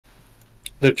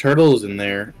the turtles in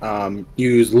there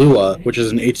use Lua, which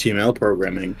is an HTML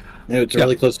programming. And it's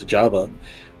really close to Java.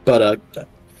 But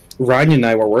Ryan and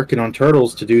I were working on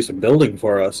turtles to do some building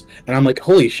for us, and I'm like,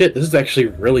 holy shit, this is actually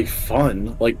really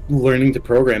fun. Like learning to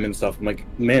program and stuff. I'm like,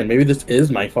 man, maybe this is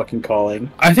my fucking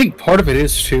calling. I think part of it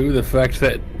is too the fact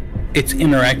that it's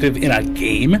interactive in a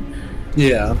game.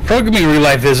 Yeah, programming in real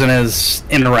life isn't as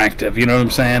interactive. You know what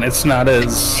I'm saying? It's not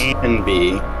as can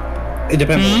be. It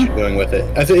depends what you're doing with it.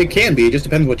 I think it can be. It just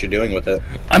depends what you're doing with it.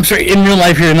 I'm sorry. In real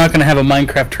life, you're not going to have a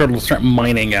Minecraft turtle start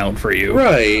mining out for you.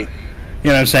 Right. You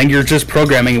know what I'm saying? You're just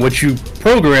programming. What you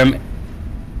program,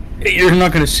 you're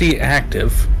not going to see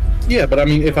active. Yeah, but I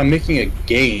mean, if I'm making a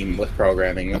game with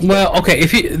programming. Well, okay.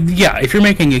 If you're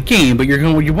making a game, but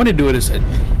what you want to do it is. You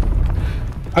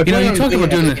talk about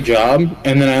doing a job,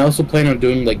 and then I also plan on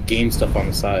doing like game stuff on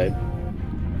the side.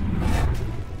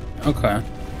 Okay.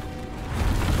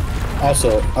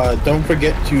 Also, don't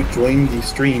forget to join the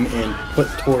stream and put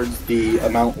towards the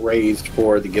amount raised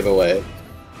for the giveaway.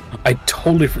 I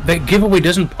totally... That giveaway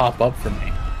doesn't pop up for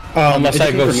me. Unless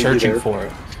I go searching for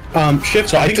it. Shift,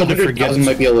 so I think 100,000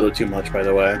 might be a little too much, by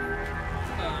the way.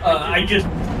 I just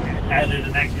added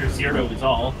an extra 0 is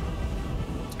all.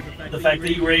 The fact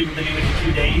that you were able to do it in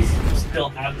 2 days, you still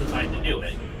have the time to do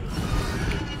it.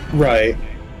 Right.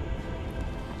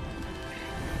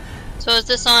 So is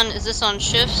this on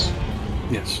shifts?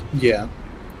 Yes. Yeah.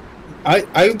 I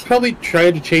would probably try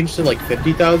to change to like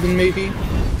 50,000 maybe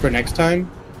for next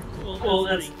time. Well,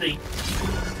 that's the thing.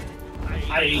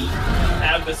 I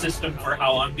have a system for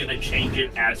how I'm gonna change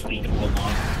it as we go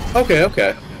along.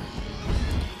 Okay.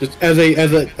 Just as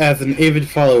an avid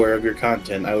follower of your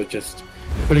content, I was just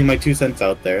putting my 2 cents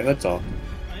out there. That's all.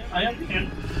 I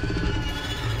understand.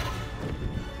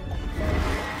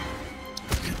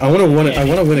 I want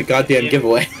to win a goddamn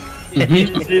giveaway.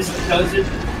 If this doesn't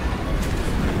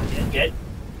get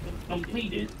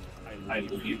completed, I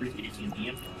will be releasing the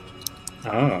info.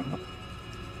 Oh.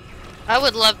 I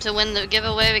would love to win the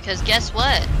giveaway because guess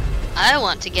what? I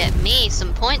want to get me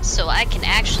some points so I can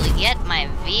actually get my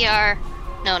VR.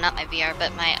 No, not my VR,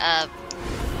 but my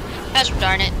gosh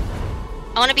darn it.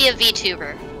 I want to be a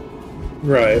VTuber.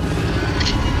 Right.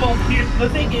 Well, the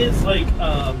thing is, like,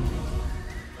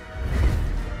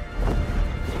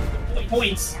 the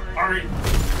points aren't.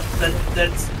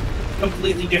 That's a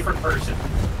completely different person.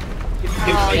 It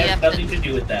has nothing to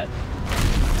do with that.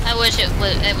 I wish it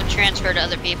would transfer to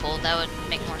other people. That would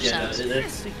make more sense. Yeah,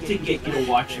 that's to get you to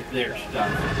watch their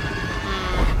stuff.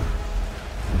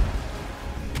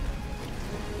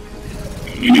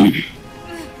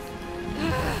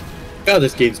 Oh,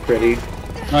 this game's pretty.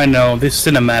 I know, these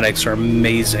cinematics are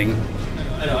amazing.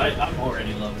 I know, I'm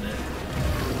already loving it.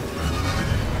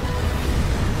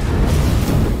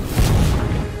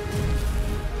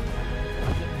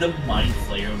 The Mind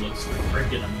Flayer looks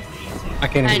freaking amazing. I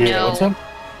can't even know. What's up?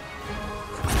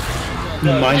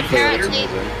 The Mind Apparently-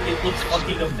 Flayer. It looks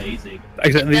fucking amazing.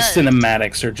 These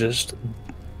cinematics are just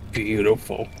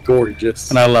beautiful. Gorgeous.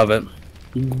 And I love it.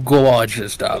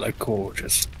 Gorgeous, darling,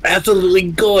 gorgeous.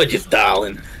 Absolutely gorgeous,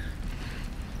 darling.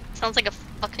 Sounds like a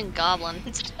fucking goblin.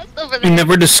 It's just over We there.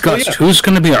 never discussed who's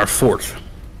going to be our fourth.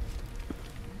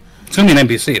 It's going to be an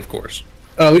NPC, of course.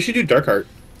 We should do Darkheart.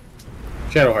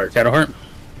 Shadowheart. Shadowheart?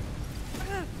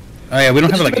 Oh yeah, we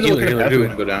don't have like a healer, do we?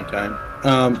 Go downtime.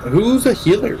 Who's a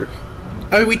healer?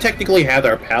 I mean, we technically have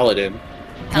our paladin.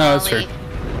 No, that's fair.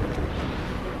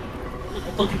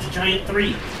 Look at the giant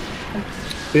 3.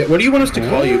 Yeah, what do you want us to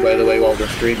call you, by the way, while we're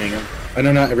streaming? I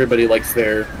know not everybody likes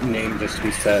their name just to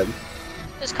be said.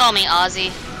 Just call me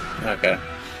Ozzy. Okay.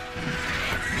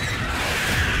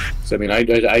 So, I mean, I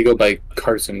go by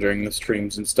Carson during the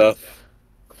streams and stuff.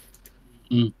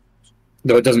 Mm.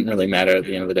 Though it doesn't really matter at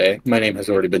the end of the day. My name has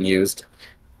already been used.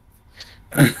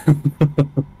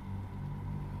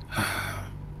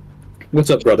 What's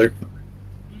up, brother?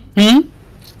 Hmm?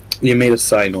 You made a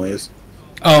sigh noise.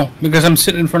 Oh, because I'm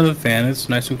sitting in front of the fan. It's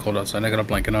nice and cold outside. I got a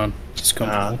blanket on. It's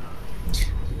comfortable.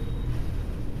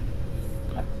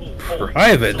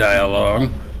 Private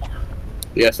dialogue.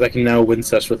 Yes, I can now win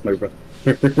sesh with my brother.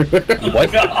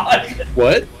 What? God.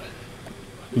 What?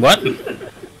 What?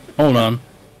 Hold on.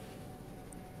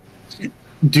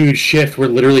 Dude, shift. We're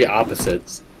literally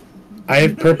opposites. I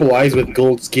have purple eyes with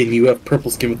gold skin. You have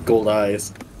purple skin with gold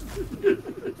eyes.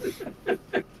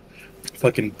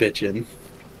 Fucking bitchin'.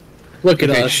 Look at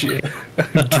us.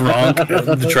 Drunk.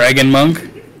 The Dragon Monk.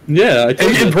 Yeah, I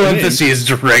told you In that's my name. parentheses,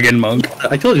 Dragon Monk.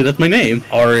 I told you that's my name.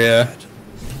 Arya.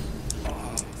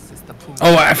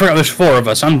 Oh, I forgot there's 4 of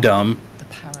us. I'm dumb. The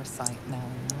parasite now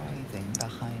writhing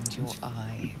behind your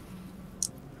eye.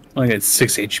 I got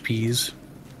 6 HPs.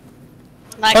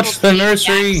 Michael Touch the B.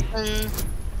 nursery. Jackson.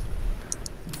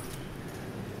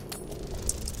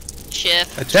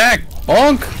 Shift. Attack!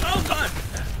 Bonk! Oh god!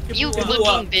 You blew looking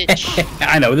up. bitch.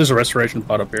 I know, there's a restoration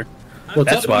pod up here.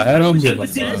 What's That's up? why I don't give a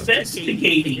It's fuck.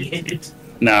 investigating it.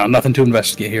 No, nothing to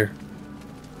investigate here.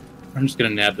 I'm just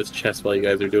gonna nab this chest while you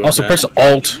guys are doing Also, that. press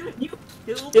Alt.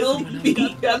 You killed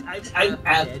me. I'm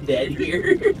half dead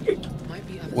here.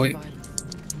 Wait.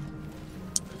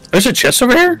 There's a chest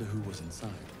over here?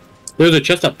 There's a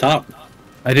chest up top.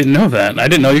 I didn't know that. I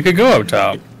didn't know you could go up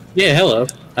top. Yeah, hello.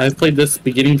 I've played this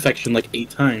beginning section like 8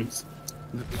 times.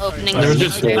 Opening There the was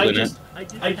just sphincter. gold in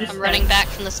it. I'm running back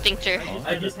from the sphincter.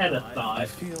 I just had a thought.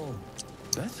 feel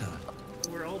better.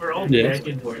 We're all Yeah. back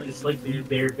and forth. It's like the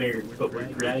bear, but we're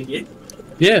dragon.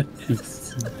 Yeah.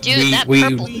 Dude, that we-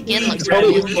 purple skin looks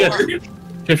Dragon cool.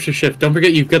 shift. Shift. Don't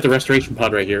forget you've got the restoration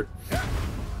pod right here.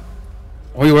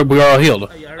 We were all healed.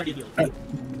 I already healed you.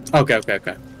 Okay.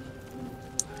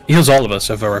 He heals all of us,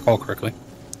 if I recall correctly.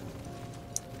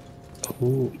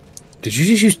 Oh. Did you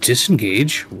just use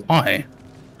disengage? Why?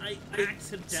 I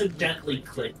accidentally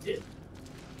clicked it.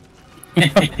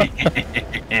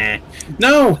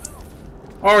 No!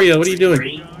 Arya, what are you doing?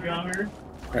 Range runner.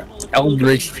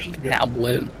 Eldritch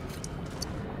tablet.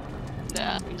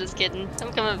 Nah, I'm just kidding.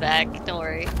 I'm coming back. Don't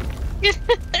worry.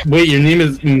 Wait, your name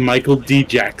is Michael D.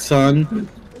 Jackson?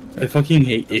 I fucking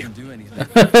hate you. Doesn't do anything.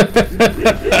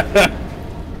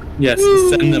 Yes,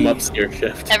 send them upstairs,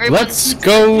 Shift. Everyone's Let's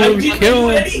go I didn't do kill.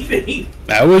 anything.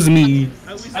 That was me.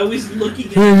 I was looking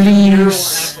at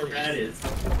Police. the apparatus.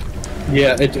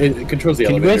 Yeah, it controls the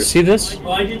Can you elevator. guys see this?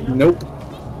 Oh, I didn't. Nope.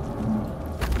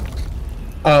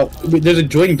 There's a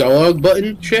join dialogue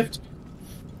button, Shift.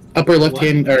 Upper left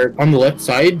hand, or on the left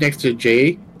side next to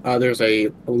J, there's a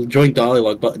join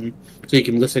dialogue button, so you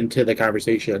can listen to the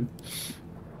conversation.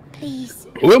 Please,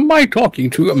 Who am I talking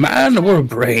to? A man or a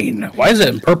brain? Why is it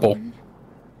in purple?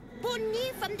 born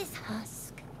new from this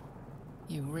husk.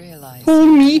 You realize Pull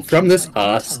you're me talking from this to a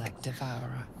husk. intellect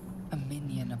devourer, a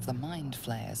minion of the mind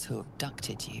flayers who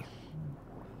abducted you.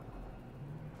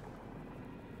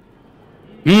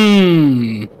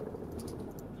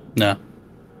 No.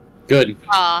 Good.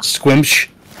 aw. Squimsh.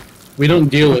 We don't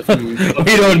deal with them.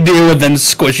 We don't deal with them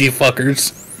squishy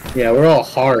fuckers. Yeah, we're all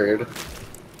hard.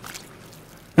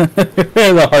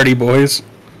 The Hardy Boys.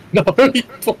 No,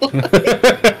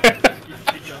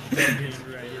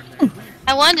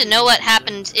 I wanted to know what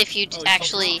happened if you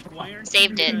actually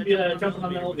saved it. Yeah, jumping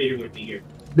on the elevator with me here.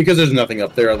 because there's nothing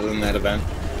up there other than that event.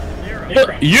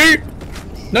 Yeet!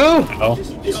 No! Oh.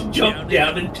 Just jumped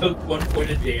down and took 1 point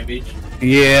of damage.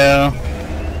 Yeah.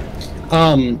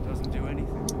 Doesn't do anything.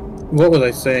 What was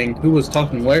I saying? Who was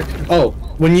talking where? Oh,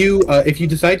 when you, if you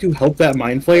decide to help that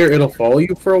mind flayer, it'll follow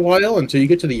you for a while until you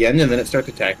get to the end, and then it starts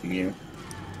attacking you.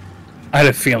 I had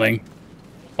a feeling.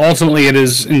 Ultimately, it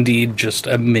is indeed just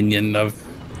a minion of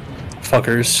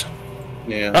fuckers.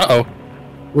 Yeah. Uh-oh.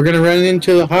 We're gonna run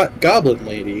into the hot goblin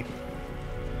lady.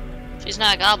 She's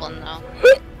not a goblin, though.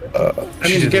 I mean, the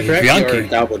She's a Githyanki are Githyanki.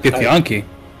 goblin type. Githyanki.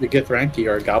 The Githyanki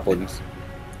are goblins.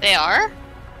 They are?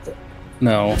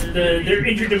 No. They're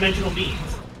interdimensional beings.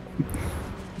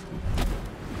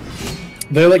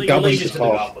 They're like goblins related to to the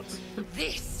tall. goblins.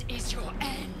 This is your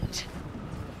end.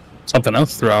 Something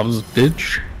else throbs,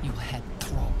 bitch. Your head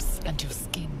throbs and your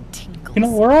skin tingles. You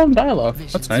know, we're all in dialogue.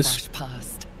 Visions That's nice. flash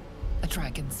past. A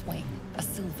dragon's wing, a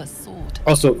silver sword.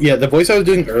 Also, yeah, the voice I was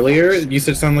doing earlier, you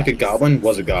said sound like a goblin,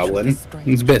 was a goblin.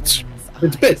 It's Bits.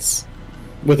 It's Bits.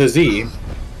 With a Z.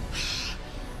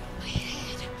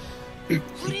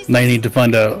 Now you need to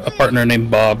find a partner named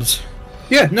Bob's.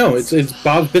 Yeah, no, it's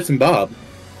Bob, Bits, and Bob.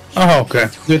 Oh, okay.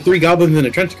 They're 3 goblins in a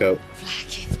trench coat.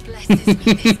 Vlaakith blesses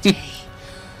me this day.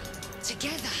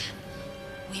 Together,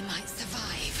 we might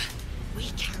survive. We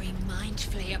carry mind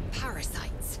flayer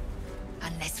parasites.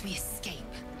 Unless we escape,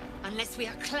 unless we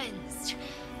are cleansed.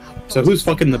 Our So who's bodies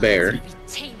fucking the and bear? minds will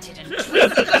be tainted and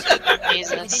twisted.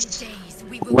 Jesus. Within days,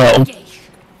 we will Well. escape.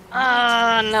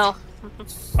 No.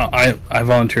 I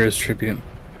volunteer as tribute.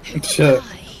 Shut.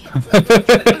 I,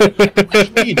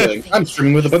 What are you doing? I'm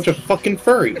streaming with a bunch of fucking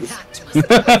furries.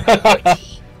 that must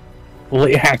be Well,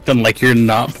 acting like you're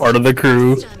not part of the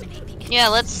crew. exterminate the Yeah,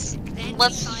 let's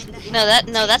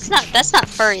no, that's not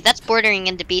furry. That's bordering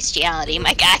into bestiality,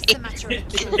 my guy. It's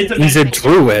a He's a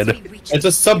magical- druid. It's a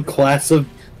subclass of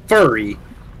furry.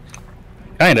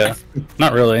 Kinda.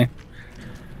 Not really.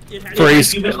 It has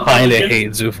Furries human kinda intelligence. hate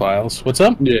zoophiles. What's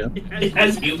up? Yeah. It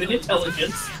has human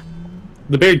intelligence.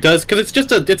 The bear does, because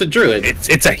it's a druid.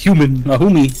 It's a human, a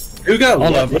homie. Who got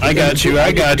Hold what? up, I got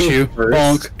you. First.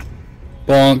 Bonk.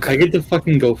 Bonk. I get to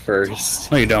fucking go first.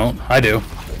 No, you don't. I do.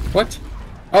 What?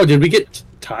 Oh, did we get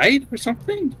tied or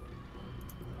something?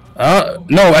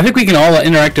 No, I think we can all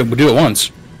interact and do it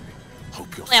once.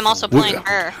 I'm also playing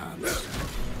her.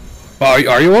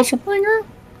 Are you also playing her?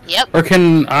 Yep. Or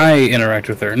can I interact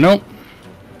with her? Nope.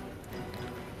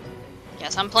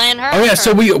 Guess I'm playing her. Oh yeah,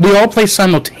 so we all play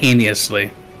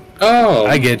simultaneously. Oh,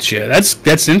 I get you. That's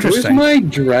where's interesting. my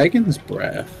dragon's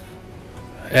breath?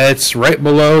 It's right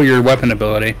below your weapon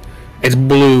ability. It's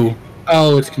blue.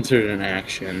 Oh, it's considered an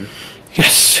action.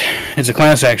 Yes, it's a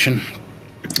class action.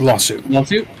 Lawsuit.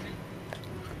 Lawsuit?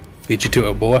 Beat you to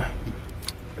it, boy.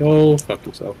 Go fuck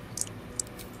yourself.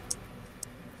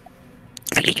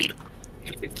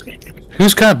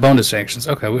 Who's got bonus actions?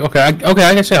 Okay, I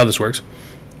can see how this works.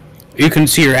 You can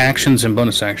see your actions and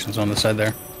bonus actions on the side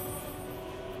there.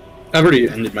 I've already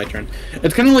ended my turn.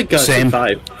 It's kind of like Same.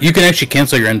 5. You can actually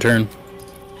cancel your end turn.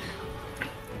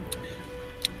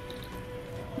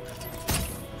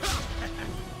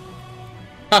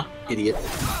 Ha! Idiot.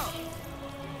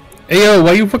 Hey yo, why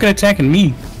are you fucking attacking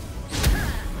me?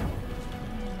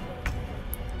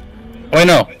 Oh, I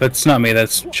know. That's not me.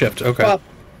 That's Shift. Okay.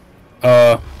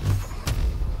 Are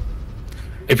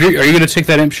you gonna take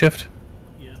that imp shift?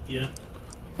 Yeah.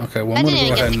 Okay. Well, I I'm gonna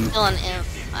didn't go even ahead get and to kill an imp.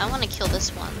 I want to kill this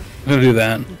one. I'm gonna do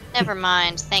that. Never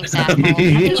mind. Thanks, asshole.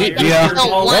 Yeah. No,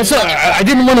 one Also, minute. I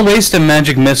didn't want to waste a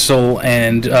magic missile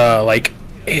and like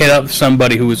hit up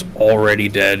somebody who was already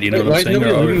dead. You know what I'm saying?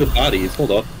 Nobody moving the bodies?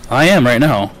 Hold up. I am right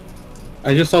now.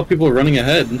 I just saw people running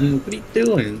ahead. What are you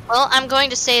doing? Well, I'm going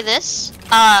to say this.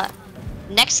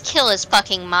 Next kill is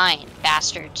fucking mine,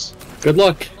 bastards. Good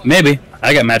luck. Maybe.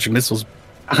 I got magic missiles.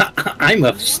 I'm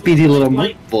a speedy little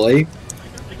monk boy.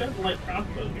 I got a light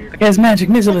crossbow here. He has magic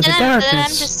missile in the Then I'm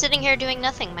darkness. just sitting here doing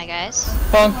nothing, my guys.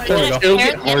 Oh, there we go. It'll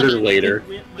get harder later.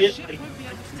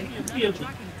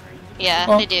 Yeah,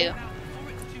 Oh. they do.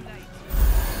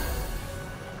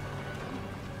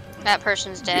 That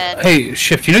person's dead. Hey,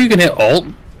 Shift, you know you can hit Alt?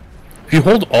 If you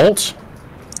hold Alt,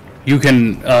 you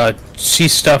can see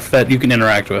stuff that you can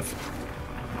interact with.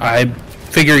 I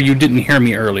figure you didn't hear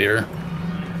me earlier.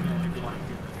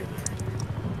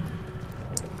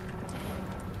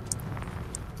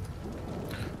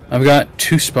 I've got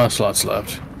 2 spell slots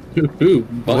left. Ooh,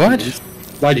 What?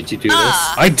 Why did you do this?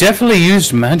 Ah, I definitely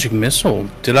used magic missile.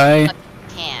 Did I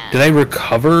can.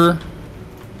 recover?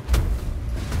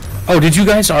 Oh, did you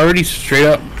guys already straight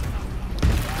up?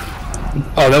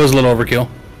 Oh, that was a little overkill.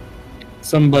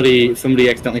 Somebody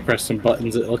accidentally pressed some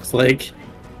buttons, it looks like.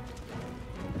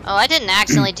 Oh, I didn't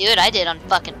accidentally do it. I did on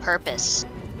fucking purpose.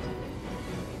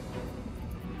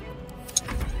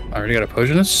 I already got a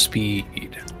potion of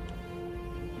speed.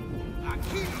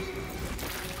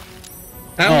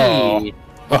 Owie.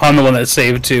 Oh, I'm the one that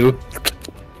saved too.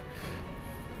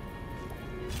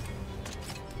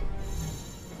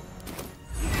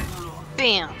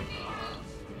 Bam.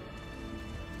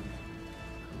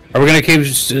 Are we gonna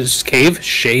save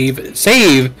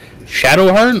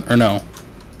Shadowheart or no? I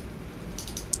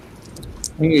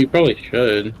think you probably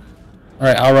should. All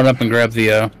right, I'll run up and grab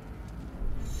the.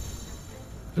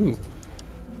 Ooh,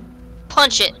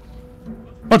 Punch it.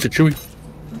 punch it, Chewie.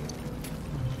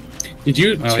 Did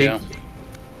you Oh take... yeah.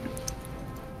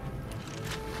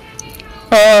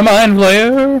 Mind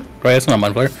Flayer. Right, it's not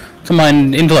Mind Flayer. It's a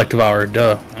Mind Intellect Devour.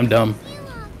 Duh, I'm dumb.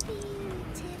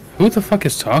 Who the fuck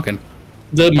is talking?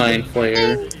 The Mind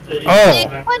Flayer.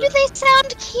 Oh, Why do they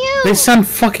sound cute? they sound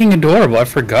fucking adorable. I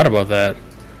forgot about that.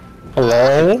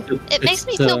 Hello? It makes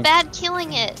me feel bad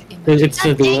killing it. It's to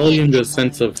God dang lull you it. into a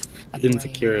sense of A brave,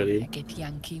 insecurity. ragged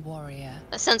Yankee warrior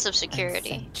A sense of and security.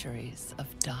 centuries of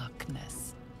darkness.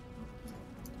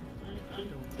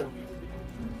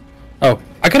 Oh,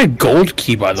 I got a gold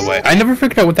key, by the way. I never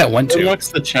figured out what that went It to. unlocks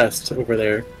the chest over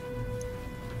there.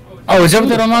 Oh, is that what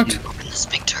that unlocked? Open the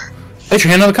sphincter. Place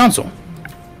your hand on the console.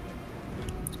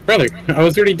 Brother, I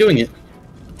was already doing it.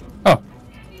 Oh.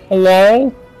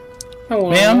 Hello? Hello?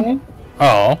 Ma'am?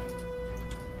 Oh.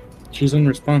 She's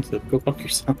unresponsive. Go fuck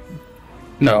yourself.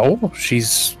 No,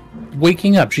 she's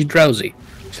waking up. She's drowsy.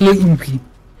 She's like, "Oopie."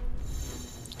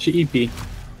 She EP.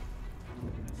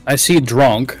 I see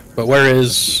drunk, but where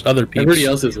is other people? Everybody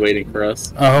else is waiting for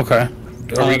us. Oh, okay.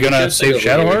 Are we the gonna chest save is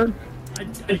over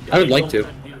Shadowheart? I would like to.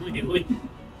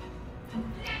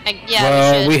 Yeah,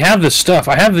 Well, we we should. have the stuff.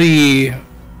 I have the...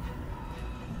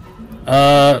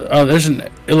 oh, there's an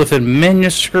Illithid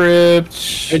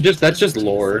manuscript. That's just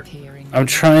lore. I'm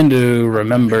trying to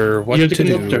remember what You have to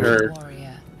to come do. up to her.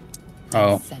 Warrior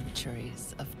Oh. and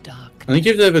centuries of darkness. I think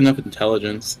you have to have enough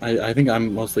intelligence. I think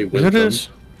I'm mostly What wisdom. it is?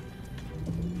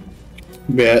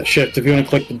 Yeah, shift if you want to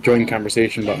click the join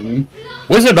conversation button.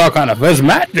 Wizard Arcana. There's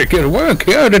magic at work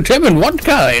here. Determine what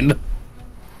kind.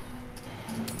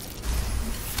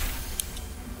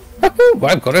 Oh,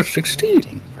 I've got a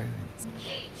 16.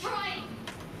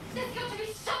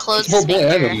 Close the Oh boy,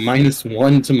 I have a sphincter.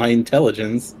 -1 to my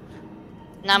intelligence.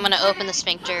 Now I'm gonna open the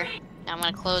sphincter. Now I'm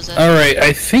gonna close it. Alright,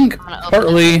 I think I'm gonna open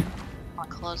partly I'm gonna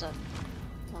close it.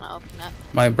 I'm gonna open it.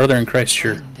 my brother in Christ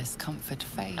here. When discomfort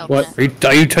fades, Open What? it.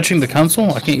 Are you touching the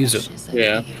console? I can't use it. washes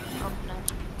Yeah. over you. Open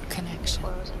it. Connection,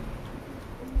 Close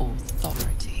it.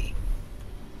 authority.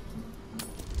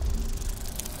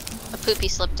 A poopy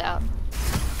slipped out.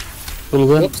 A little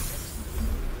bit. Whoops.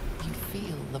 You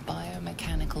feel the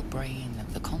biomechanical brain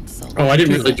of the console. Oh, I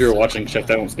didn't realize you were watching shift.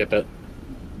 I won't skip it.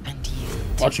 And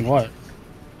yield to Watching what?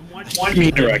 Watching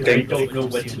it, I Interacting. don't know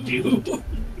what to do.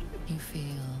 You feel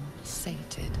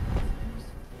sated.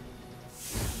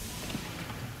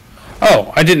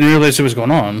 Oh, I didn't realize it was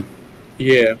going on.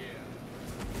 Yeah.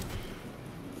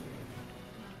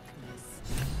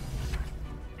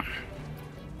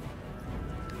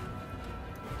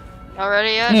 Y'all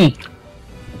ready yet? Hmm.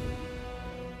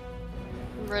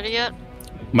 Ready yet?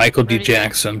 Michael D. Ready?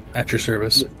 Jackson, at your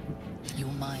service. Your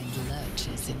mind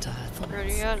lurches into her thoughts.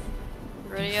 Ready yet?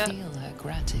 Ready You yet? feel her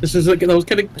gratitude. This is like those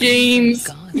kind of games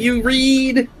you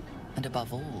read. And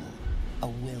above all, a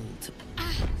will to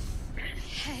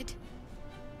Head.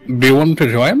 Do you want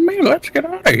to join me? Let's get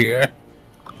out of here.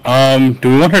 Do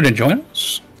we want her to join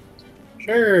us?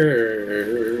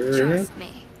 Sure. Trust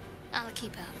me. I'll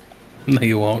keep up. No,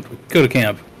 you won't. Go to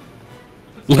camp.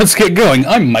 Let's get going.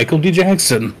 I'm Michael D.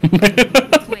 Jackson.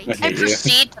 Wait. Yeah. I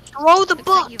proceed to throw the Looks like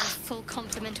book. you have full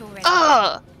complement already.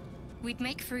 Ugh. We'd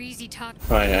make for easy talk.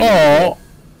 Oh, yeah. Oh,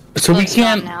 so we Book's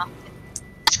gone can't. now.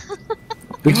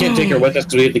 We can't take her with us,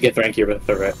 so we have to get Frank here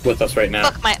with us right now.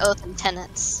 Fuck my oath and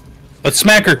tenets. Let's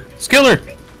smack her. Let's kill her.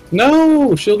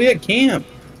 No, she'll be at camp.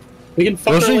 We can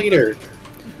fuck Will her she? later.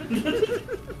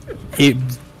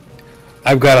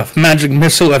 I've got a magic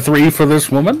missile at 3 for this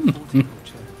woman.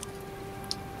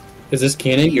 Is this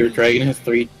canon? Your dragon has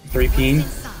three peens?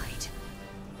 Inside.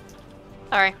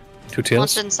 Alright. 2 Once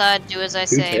tails. inside, do as I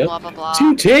Two say, tails? blah blah blah.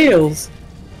 2 tails.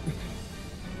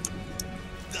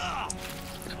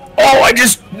 Oh, I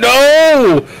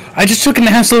just took an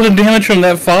ass load of damage from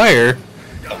that fire.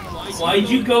 Why'd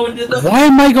you go into the? Why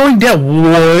am I going down?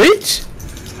 What?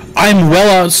 I'm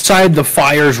well outside the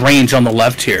fire's range on the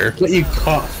left here. But you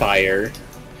caught fire.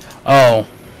 Oh.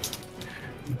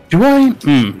 Do I?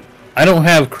 I don't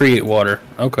have create water.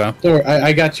 Okay. Don't worry,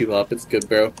 I got you up. It's good,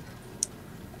 bro.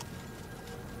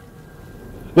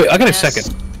 Wait, I got Yes. a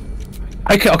second.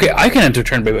 I can enter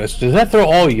turn-based. Does that throw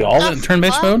all y'all in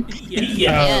turn-based fuck? mode? Yeah,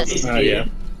 Yes. it Oh, did. yeah.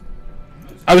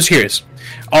 I was curious.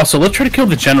 Also, let's try to kill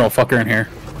the general fucker in here.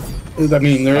 I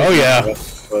mean, there is Oh, yeah.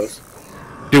 enough of us.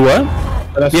 Do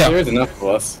what? Yeah. There is enough of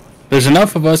us. There's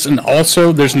enough of us, and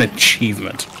also there's an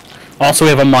achievement. Also, we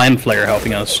have a mind flayer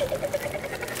helping us.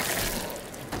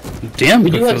 Damn, We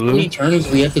do have 3 Cthulhu. turns.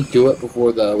 We have to do it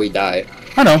before we die.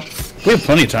 I know. We have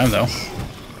plenty of time, though.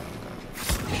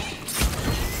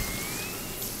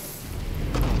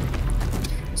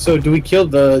 So, do we kill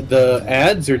the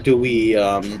ads, or do we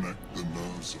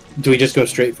just go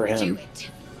straight for Do him? it.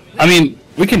 I mean,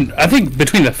 we can. I think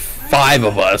between the 5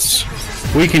 of us,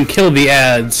 we can kill the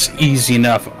ads easy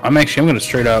enough. I'm gonna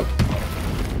straight up.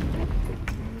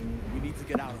 We need to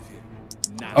get out of here.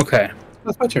 Now. Okay.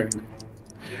 That's my turn.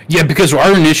 Yeah, because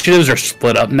our initiatives are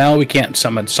split up now. We can't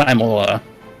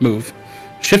move.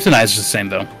 Shift and Eyes is the same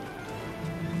though.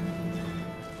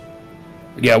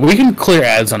 Yeah, we can clear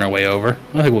ads on our way over.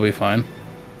 I think we'll be fine.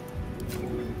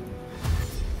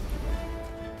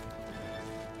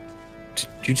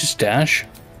 Did you just dash?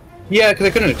 Yeah, because I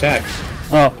couldn't attack.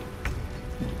 Oh,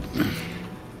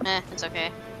 It's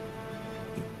okay.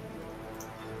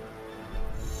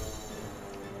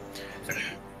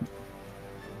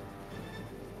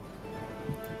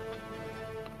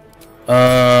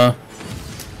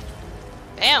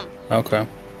 Damn. okay.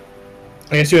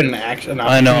 I guess you had an action.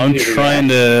 I know. I'm opportunity to trying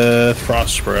react. to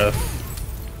frost breath.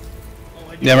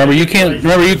 Oh, I Yeah, remember you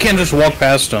didn't can't just walk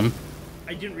past them.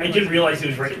 I didn't realize he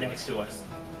was right next to us.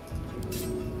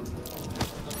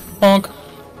 Honk.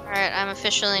 Alright, I'm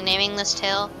officially naming this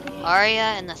tale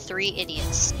Arya and the 3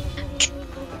 Idiots.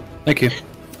 Thank you.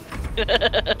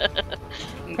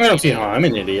 I don't see how I'm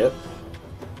an idiot.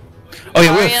 Oh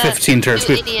yeah, we Arya, have 15 turns.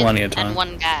 2 We have idiots, plenty of time. And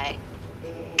 1 guy.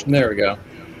 There we go.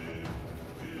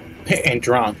 And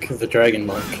Dronk, the dragon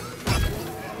monk.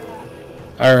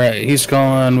 Alright, he's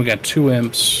gone. We got 2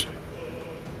 imps.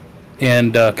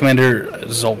 And Commander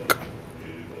Zulk.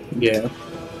 Yeah.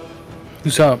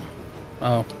 Who's up?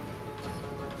 Oh,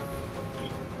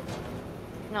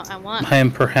 No, I want. I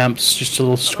am perhaps just a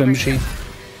little squimshy.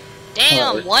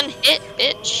 Damn, Oh. 1 hit,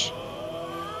 bitch.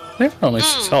 They're only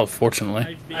 6 health,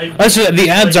 fortunately. I The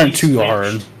ads aren't too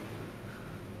hard.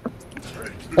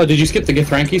 Oh, did you skip the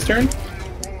Githranki's turn?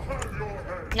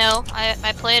 No,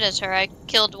 I played as her. I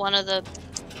killed one of the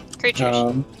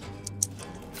creatures.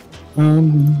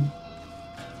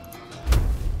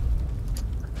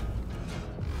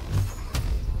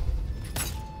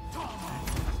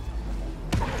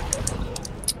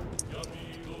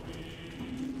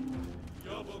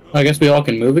 I guess we all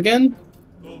can move again?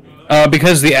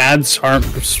 Because the ads aren't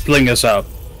splitting us up.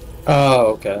 Oh,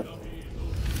 okay.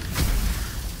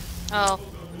 Oh,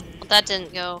 well, that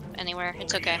didn't go anywhere.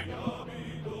 It's okay.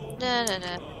 Da, da,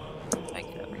 da. I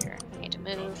get over here. I need to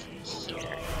move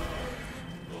here.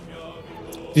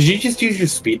 Did you just use your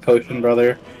speed potion,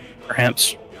 brother?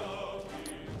 Perhaps.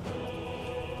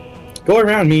 Go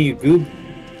around me, you goob.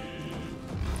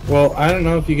 Well, I don't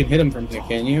know if you can hit him from here,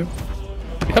 can you?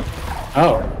 Yep.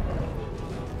 Oh.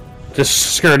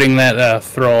 Just skirting that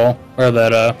thrall, or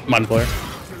that mind player.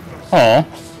 Aw.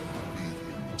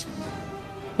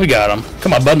 We got him.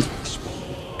 Come on, bud.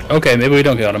 Okay, maybe we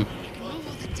don't got him.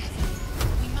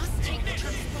 We must take the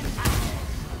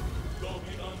transponder.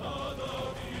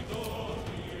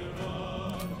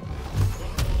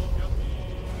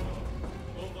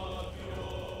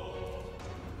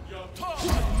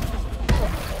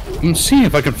 I'm seeing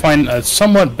if I can find a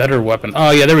somewhat better weapon. Oh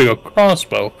yeah, there we go.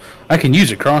 Crossbow. I can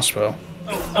use a crossbow.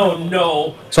 Oh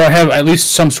no! So I have at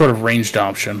least some sort of ranged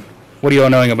option. What are you all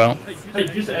knowing about? I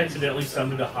just accidentally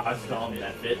summoned a hostile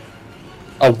method.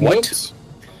 A what? Whoops.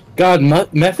 God,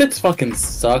 methods fucking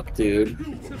suck, dude.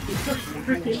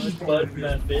 Freaking bud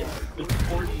method with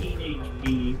 14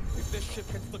 HP. If this ship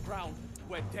hits the ground,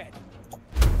 we're dead.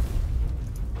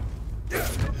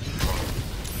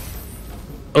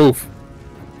 Oof.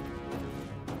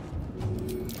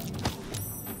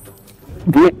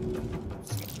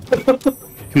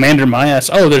 Commander, my ass.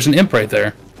 Oh, there's an imp right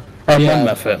there. Or Yeah,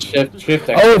 method. shift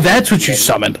Oh, that's what you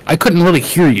summoned. I couldn't really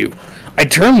hear you. I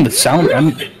turned the sound.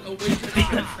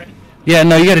 Yeah,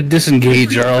 no, you gotta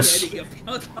disengage or else.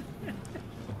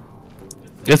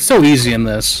 It's so easy in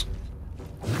this.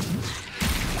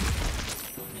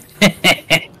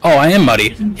 Oh, I am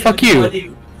muddy. Fuck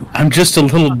you. I'm just a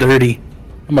little dirty.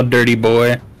 I'm a dirty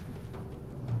boy.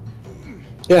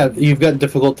 Yeah, you've got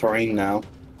difficult terrain now.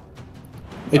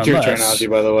 It's your turn, Unless- Ozzy,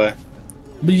 by the way.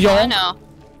 I know.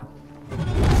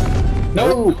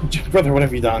 No! Brother, what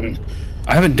have you done?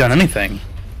 I haven't done anything.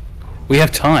 We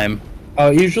have time. Oh,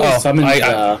 usually Oh, summons,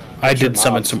 I did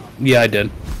summon some. Yeah, I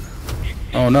did.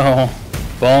 Oh no.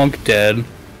 Bonk dead.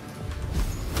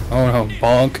 Oh no,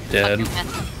 bonk dead.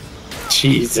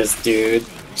 Jesus, dude.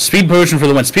 Speed potion for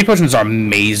the win. Speed potions are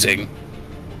amazing.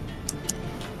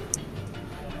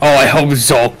 Oh, I hope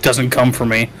Zolk doesn't come for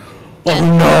me. Oh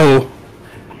no!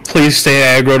 Please stay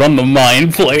aggroed on the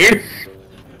mind player.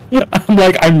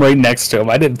 I'm right next to him.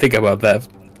 I didn't think about that.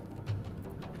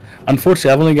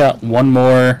 Unfortunately, I've only got one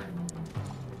more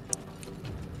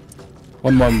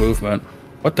movement.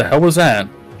 What the hell was that?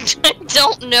 I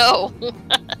don't know.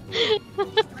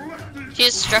 She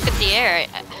just struck at the air.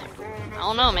 I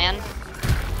don't know, man.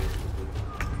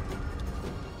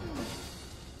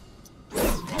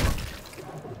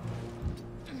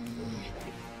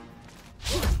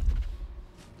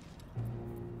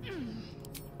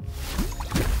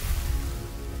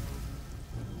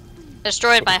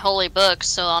 Destroyed my holy book,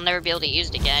 so I'll never be able to use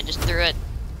it again. I just threw it.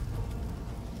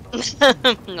 No,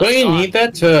 Don't you thought. need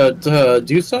that to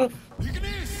do stuff?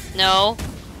 No.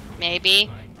 Maybe.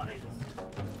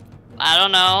 I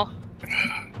don't know.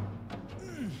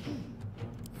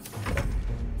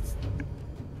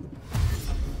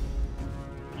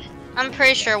 I'm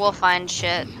pretty sure we'll find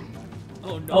shit.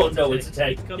 Oh no, it's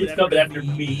attack. It's coming after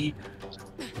me.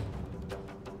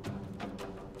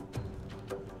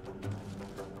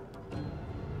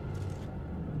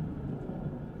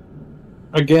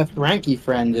 Our Githranki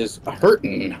friend is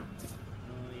hurting.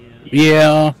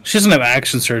 Yeah, she doesn't have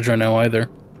action surge right now either.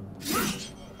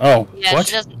 Oh, Yeah, what?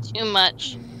 she doesn't too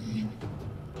much.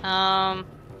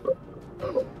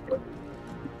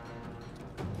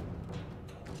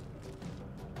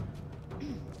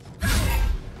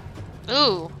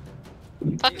 Ooh.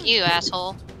 Fuck you,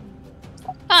 asshole.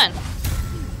 Fun.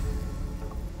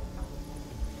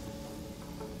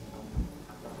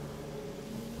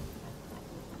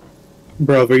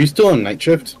 Bro, are you still on night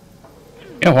shift?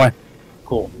 Yeah, why?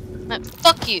 Cool.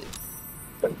 Fuck you.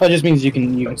 That just means you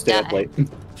can stay up Die. late.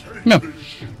 No.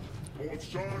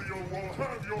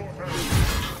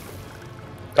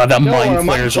 God, that No, our mind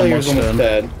flayer's player's almost dead.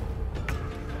 dead.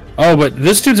 Oh, but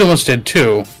this dude's almost dead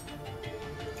too.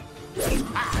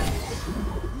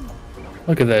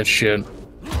 Look at that shit.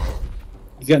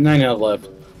 He's got 9 health left.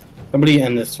 Somebody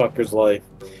end this fucker's life.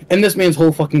 End this man's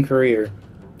whole fucking career.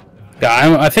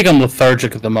 Yeah, I think I'm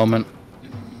lethargic at the moment.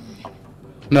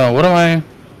 No, what am I?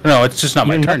 No, it's just not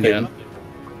my turn yet.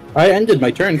 I ended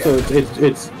my turn, so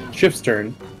it's Shift's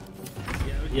turn.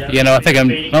 You know, I think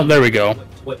I'm... Oh, there we go.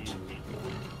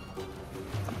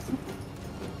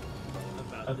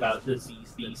 About this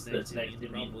beast that's next to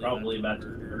me, probably about to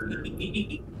murder.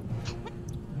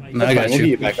 No, I got We'll get you.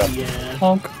 you back up.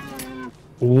 Honk.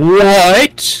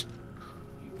 What?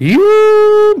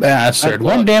 You bastard.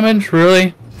 1 damage?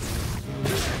 Really?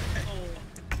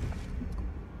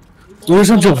 There's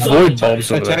a bunch of void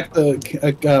bulbs over there.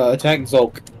 Attack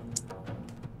Zulk.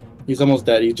 He's almost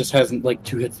dead. He just has like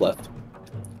 2 hits left.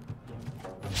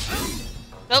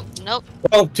 Nope, nope.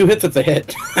 Well, 2 hits it's a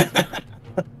hit.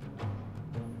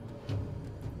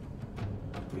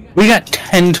 We got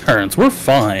 10 turns. We're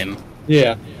fine.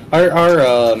 Yeah.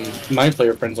 Our Mind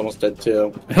Flayer friend's almost dead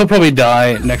too. He'll probably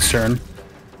die next turn.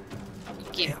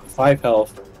 Yeah. 5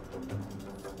 health.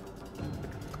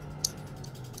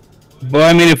 But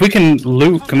I mean, if we can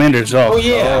loot Commander Zulk. Oh,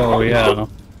 yeah. Oh, yeah.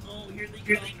 Oh, here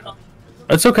they come.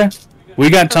 That's okay. We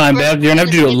got time, Dad. You're gonna have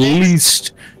to do at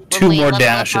least When 2 we more level up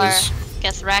dashes. our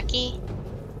Gethraki,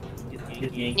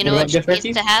 you know What what she about needs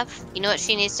Gethraki? to have? You know what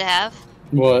she needs to have?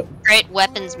 What? Great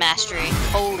weapons mastery.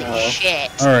 Holy shit.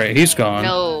 Alright, he's gone.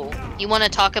 No. You want to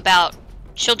talk about...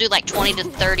 She'll do like 20 to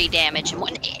 30 damage in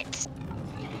 1 hit.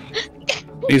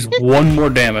 He's 1 more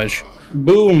damage.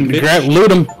 Boom, bitch.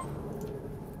 Loot him.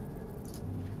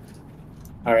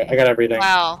 Alright, I got everything.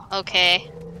 Wow,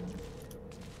 okay.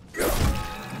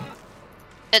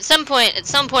 At some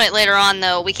point later on,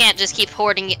 though, we can't just keep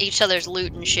hoarding each other's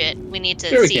loot and shit. We need to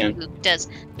Sure we see can. who does...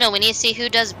 No, we need to see who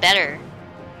does better.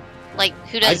 Like,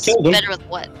 who does killed him. better with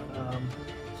what?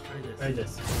 Try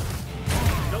this.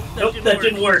 Nope, that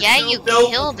didn't work. Yeah, you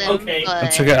Nope. killed him, Okay. but...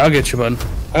 That's okay. I'll get you, bud.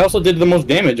 I also did the most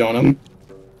damage on him.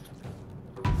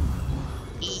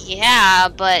 Yeah,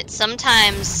 but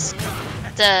sometimes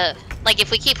the... Like,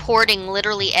 if we keep hoarding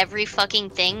literally every fucking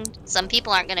thing, some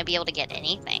people aren't gonna be able to get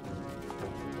anything.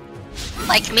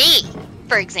 Like me,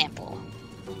 for example.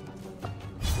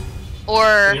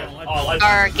 Or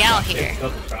our gal here.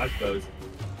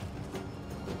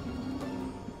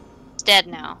 It's dead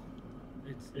now.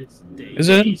 Is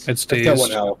it? It's I've got dazed.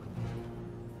 1 health.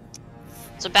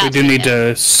 It's about We do be need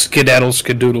dead. to skedaddle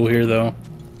skadoodle here, though.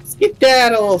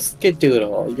 Skedaddle,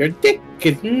 skedoodle. Your dick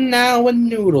is now a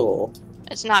noodle.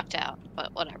 It's knocked out,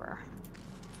 but whatever.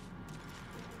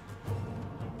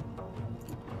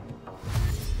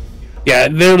 Yeah,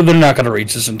 they're not gonna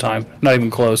reach this in time. Not even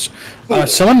close.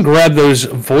 Someone grab those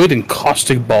void and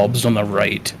caustic bulbs on the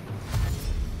right.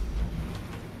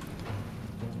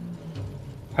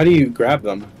 How do you grab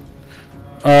them?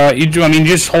 You do. I mean, you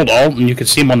just hold Alt and you can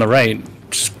see them on the right.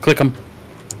 Just click them.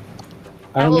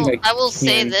 I don't think I will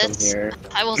say can from this. here.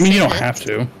 I will I mean, say you don't this. have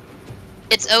to.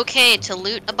 It's okay to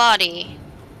loot a body,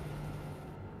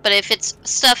 but if it's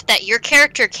stuff that your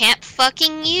character can't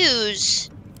fucking use,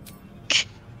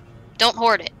 don't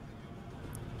hoard it.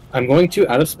 I'm going to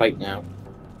out of spite now.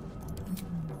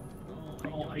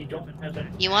 Oh, I don't have that.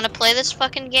 You want to play this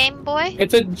fucking game, boy?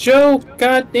 It's a joke,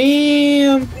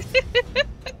 goddamn!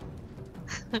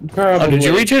 Oh, did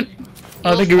you reach it?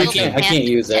 I think you You'll reached feel it. I can't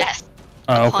the use it. death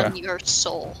Oh, upon okay. your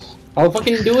soul. I'll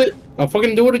fucking do it. I'll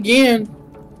fucking do it again.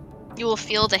 You will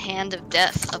feel the hand of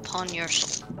death upon your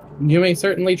soul. You may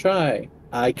certainly try.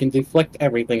 I can deflect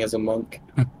everything as a monk.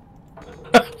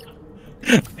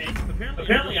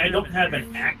 Apparently, I don't have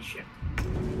an action.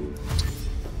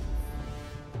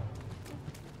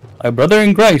 My brother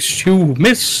in Christ, you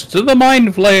missed the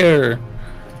mind flare.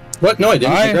 What? No, I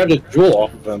didn't. I grabbed a jewel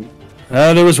off of him.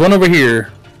 There was one over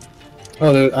here.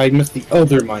 Oh, I missed the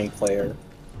other mind flayer.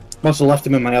 Must have left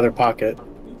him in my other pocket.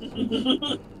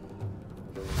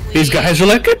 These guys are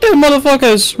like, get them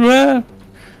motherfuckers! Ah.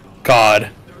 God,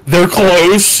 they're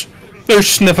close. They're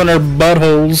sniffing our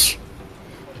buttholes.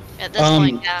 At this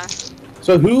point, yeah.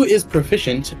 So who is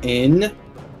proficient in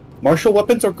martial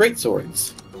weapons or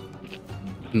greatswords?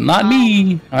 Not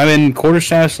me. I'm in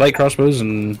quarterstaffs, light crossbows,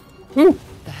 and ooh,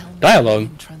 dialogue.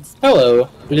 Hello,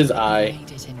 it is I.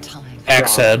 Made it in time.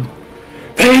 Axe head.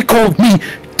 They called me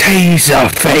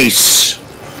Taserface.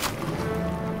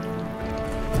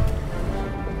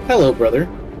 Hello, brother.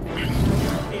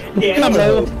 Yeah,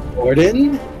 Hello,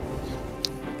 Gordon.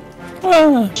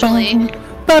 Actually,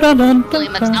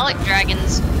 metallic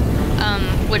dragons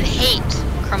would hate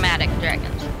chromatic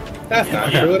dragons. That's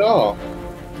not true at all.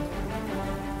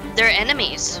 They're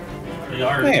enemies. they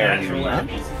are Fair natural enough.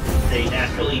 enemies. They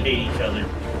naturally hate each other.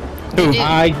 Ooh. Dude.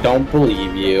 I don't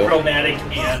believe you. Chromatic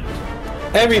and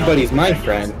Everybody's my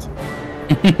friend.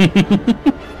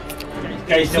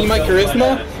 Guys See don't my know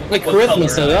charisma? My what charisma color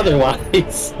said I am.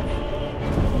 otherwise.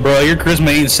 Bro, your charisma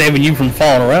ain't saving you from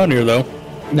falling around here, though.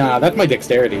 Nah, that's my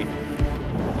dexterity.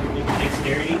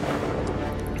 Dexterity.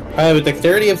 I have a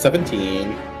dexterity of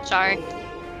 17. Sorry.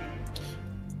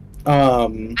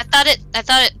 I I thought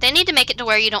it. They need to make it to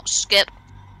where you don't skip.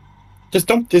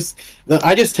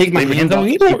 I just take my Leave your hands hands on off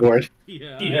the the keyboard.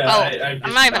 keyboard. Yeah. Oh, I'm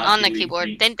I'm not even on the keyboard.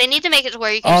 They need to make it to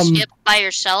where you can skip by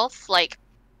yourself. Like,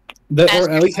 Or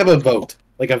at least have a vote.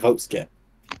 Like a vote skip.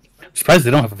 Surprised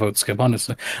they don't have a vote skip,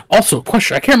 honestly. Also,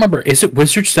 question, I can't remember, is it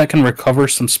wizards that can recover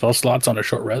some spell slots on a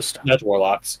short rest? That's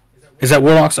warlocks. Is that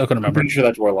warlocks? I couldn't I'm remember. pretty sure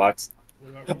that's warlocks.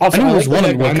 Also, I know there's like one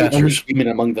the of the fact I'm the only warcasters. human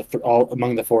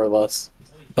among the four of us.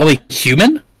 Oh, wait,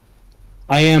 human?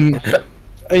 I am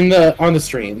on the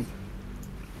stream.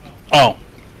 Oh.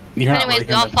 You're not anyways, really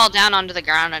don't human. fall down onto the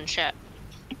ground and shit.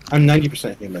 I'm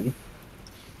 90% human.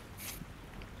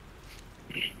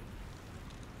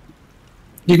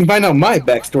 You can find out my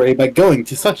backstory by going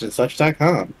to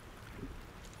suchandsuch.com.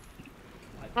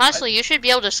 Honestly, you should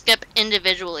be able to skip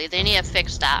individually. They need to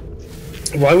fix that.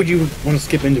 Why would you want to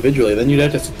skip individually? Then you'd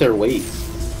have to sit there and wait.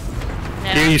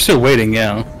 Yeah, you're still waiting,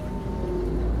 yeah.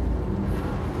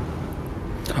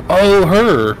 Oh,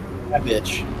 her. That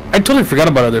bitch. I totally forgot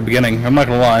about it at the beginning, I'm not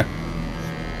gonna lie.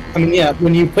 I mean, yeah,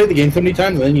 when you play the game so many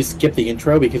times and then you skip the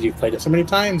intro because you've played it so many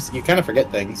times, you kind of forget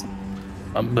things.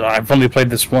 I've only played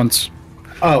this once,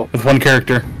 Oh. with one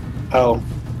character. Oh.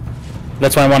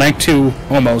 That's why I'm on Act 2,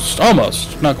 almost,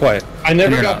 not quite. I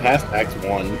never You're got not. past Act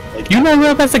 1. Like, You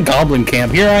know, that's a goblin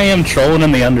camp. Here I am trolling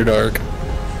in the Underdark.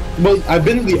 well, I've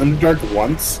been to the Underdark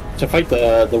once to fight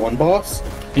the one boss.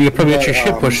 You could probably get your But,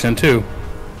 shit pushed in too.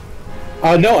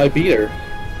 No, I beat her.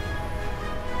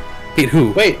 Beat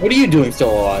who? Wait, what are you doing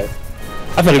still alive?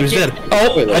 I thought he was dead.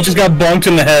 Oh, Wait, I just got bonked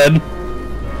in the head.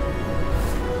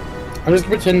 I'm just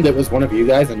gonna pretend it was one of you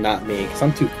guys and not me, because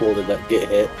I'm too cool to get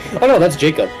hit. Oh no, that's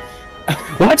Jacob.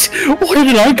 What? Where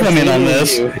did I come in on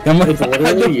this? you. I'm like, It's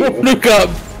literally you. who got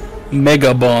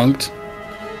mega bonked.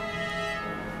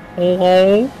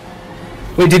 Oh.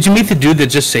 Wait, did you meet the dude that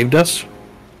just saved us?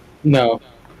 No.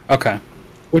 Okay.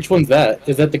 Which one's that?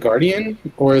 Is that the Guardian?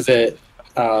 Or is it,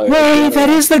 Wait, that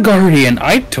is the Guardian.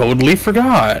 I totally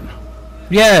forgot.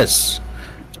 Yes.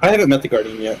 I haven't met the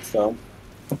Guardian yet, so...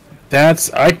 I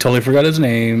totally forgot his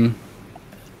name.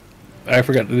 I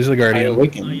forgot who's the I Guardian.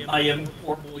 awaken. I am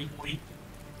horribly weak.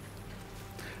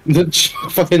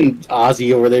 Fucking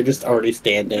Ozzy over there just already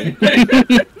standing.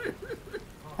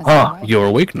 You're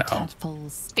awake now.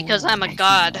 Because I'm a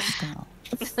god.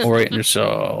 Orient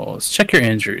yourselves. Check your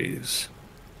injuries.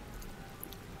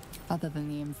 Other than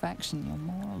the infection, you're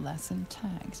more or less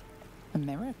intact. A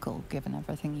miracle, given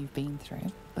everything you've been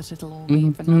through. But it'll all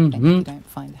be for nothing if you don't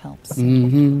find help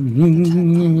soon. The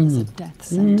temple is a death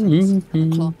sentence,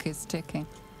 and the clock is ticking.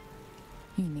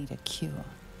 You need a cure.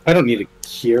 I don't need a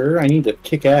cure, I need to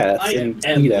kick ass I and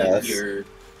am eat the ass. cure.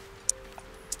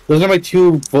 Those are my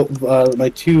two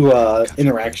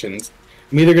interactions.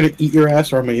 I'm either gonna eat your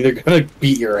ass or I'm either gonna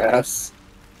beat your ass.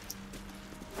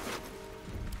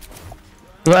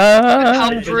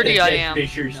 How pretty I am.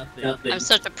 Fishers, nothing. I'm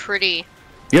such a pretty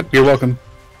Yep, you're welcome.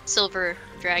 silver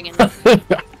dragon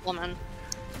woman.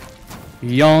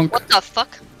 Yonk. What the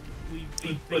fuck? We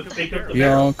picked up the barrel.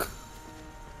 Yonk.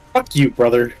 Fuck you,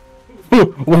 brother.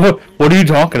 What are you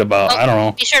talking about? Oh, I don't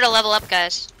know. Be sure to level up,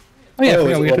 guys. Oh yeah, Oh,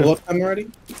 yeah, is we it got level up time already?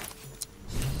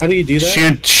 How do you do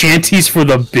that? Shanties for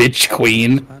the bitch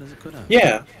queen.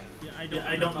 Yeah.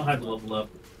 I don't know how to level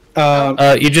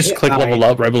up. You just Yeah, click level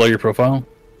up right below your profile.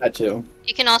 That too.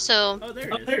 You can also, Oh,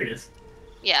 there it is.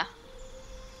 yeah.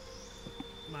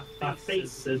 My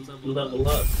face says level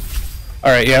up.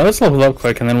 Alright, yeah, let's level up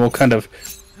quick and then we'll kind of...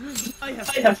 I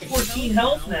have 14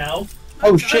 health now.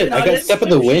 Oh shit, I got Step of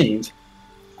the Wind.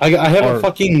 I have a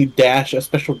fucking dash, a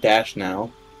special dash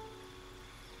now.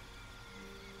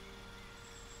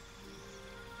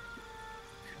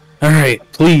 Alright,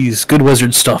 please, good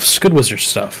wizard stuffs. Good wizard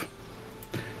stuff.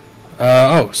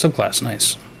 Oh, subclass,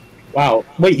 nice. Wow.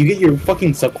 Wait, you get your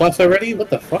fucking subclass already? What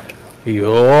the fuck?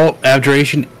 Yo,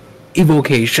 abjuration,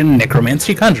 evocation,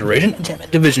 necromancy, conjuration,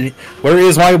 enchantment, division. Where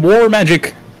is my war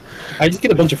magic? I just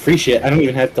get a bunch of free shit. I don't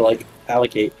even have to, like,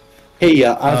 allocate. Hey,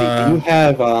 Ozzy, do you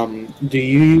have,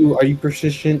 are you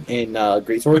proficient in,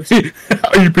 greatswords?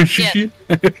 Are you proficient?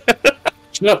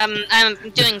 No. Mm-hmm. I'm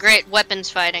doing great weapons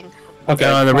fighting. Okay.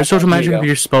 The restore Here you magic go. of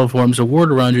your spell forms a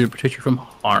ward around you to protect you from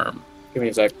harm. Give me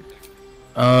a sec.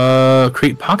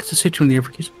 Create pockets of safety in the air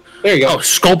for keys. There you Oh, go.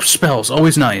 sculpt spells,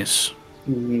 always nice.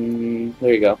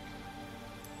 There you go.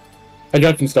 I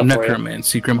got some stuff for you.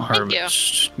 Necromancy, Grim you.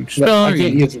 Harvest. But I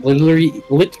can't use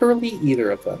literally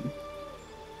either of them.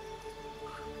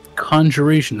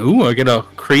 Conjuration. Ooh, I get a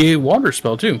create water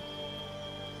spell too.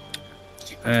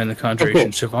 And the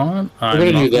Conjuration Siobhan.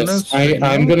 We're gonna do this.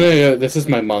 I'm gonna. This is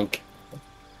my monk.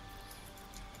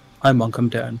 Hi, monk. I'm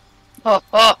dead.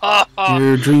 Oh,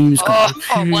 Your dreams what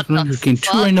come the true. Gain 2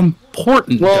 fuck?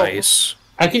 important Well, dice.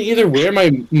 I can either wear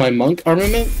my monk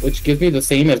armament, which gives me the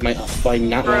same as my by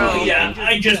not Bro, wearing. yeah,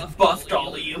 I just buffed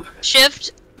all of you.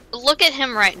 Shift, look at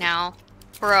him right now.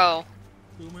 Bro.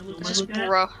 Who am I looking Just at?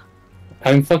 bro.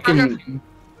 I'm fucking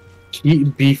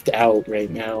beefed out right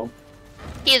now.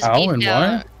 He is How beefed and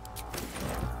out.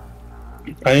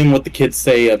 I am what the kids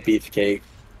say, a beefcake.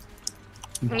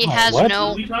 He has what? What no.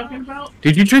 are we talking about?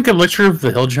 Did you drink Elixir of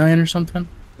the Hill Giant or something?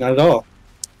 Not at all.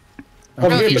 Oh,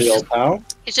 Over here, he's pretty just- old pal.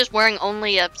 He's just wearing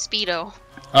only a Speedo.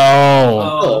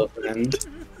 Hello, friend.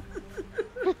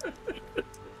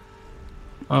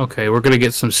 Okay, we're gonna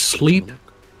get some sleep.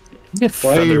 Get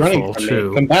Why are you running Featherfall from too.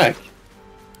 me? Come back.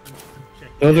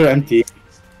 Those are empty.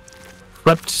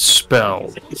 Prepped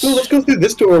spells. So let's go through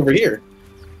this door over here.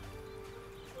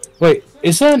 Wait,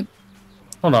 is that?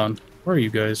 Hold on. Where are you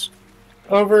guys?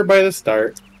 Over by the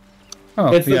start.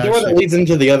 Oh, It's the yeah, I door see. that leads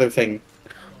into the other thing.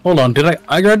 Hold on. Did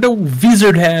I got the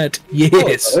wizard hat?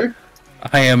 Yes. Hello, brother.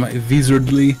 I am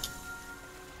wizardly.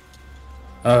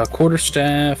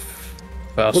 Quarterstaff.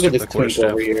 Look at this twink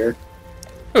over here.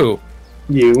 Who?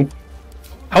 You.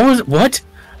 How was what?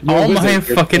 You're a Oh my wizard,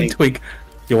 you're fucking twink. twink!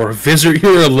 You're a wizard.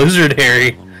 You're a lizard,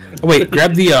 Harry. Oh, wait,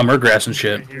 grab the murgrass and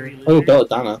shit. Oh,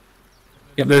 belladonna.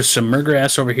 Yep, there's some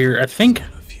murgrass over here. I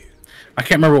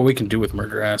can't remember what we can do with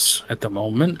murgrass at the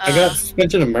moment. I got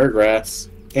suspension of murgrass.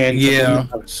 And Yeah.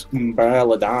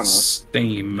 belladonna.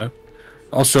 Steam.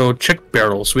 Also, check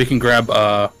barrels. We can grab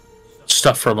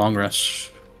stuff for long rests.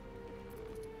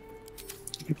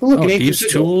 Look, Oh, an ancient these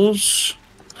sigil. tools.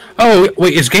 Oh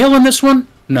wait, is Gale in this one?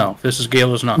 No,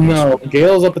 Gale is not. in this No, one.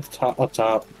 Gale's up at the top. Up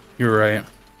top. You're right.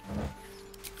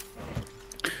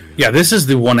 Yeah, this is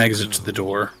the one exit to the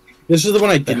door. This is the one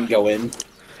I didn't go in.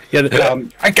 Yeah,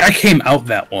 I came out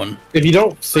that one. If you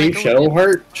don't save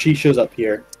Shadowheart, she shows up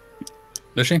here.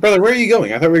 Does she? Brother, where are you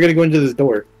going? I thought we were gonna go into this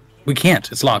door. We can't.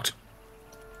 It's locked.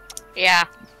 Yeah.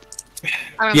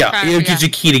 I'm Yeah, trying to it figure gives you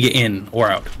a key to get in or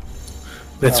out.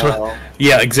 That's what. Oh.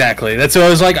 Yeah, exactly. That's what I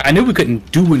was like. I knew we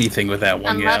couldn't do anything with that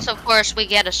one Unless, yet. of course, we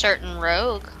get a certain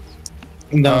rogue.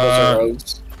 No, those are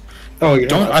rogues. Oh, you're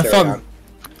Don't. not I thought.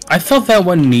 I thought that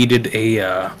one needed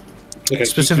a.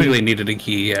 Specifically needed a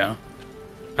key. Yeah.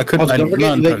 I couldn't. Also, don't I'm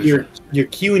forget not that entirely your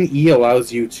Q and E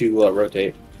allows you to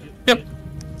rotate. Yep.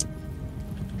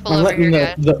 Pull I'm over letting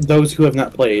here, guys. those who have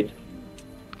not played.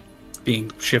 Being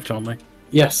shift only,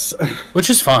 Yes. which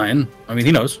is fine. I mean,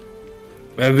 he knows.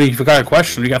 If you got a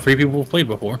question, we got 3 people who played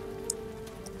before.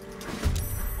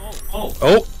 Oh,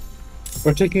 Oh,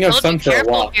 We're taking our Well, son be for a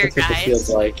careful walk. here, That's what this guys. feels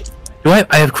like. do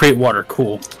I have create water?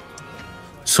 Cool.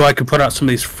 So I could put out some of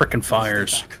these frickin'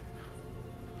 fires.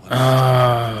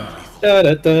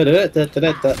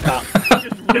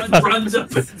 just runs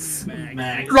up and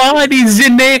smacks. Right, he's a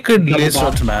naked Double lizard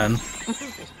bop. man.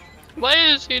 Why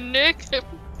is he naked?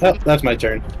 Oh, that's my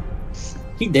turn.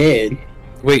 He did.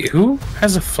 Wait, who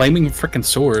has a flaming frickin'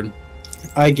 sword?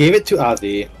 I gave it to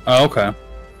Ozzy. Oh, okay.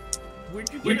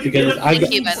 Because I Thank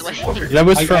got, you, by the way. That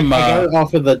was from. I got it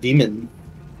off of the demon.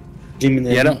 Demon.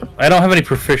 Yeah, I don't have any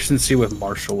proficiency with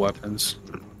martial weapons.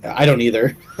 I don't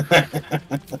either.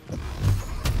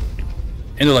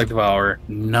 Intellect Devour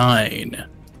 9.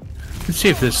 Let's see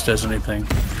if this does anything.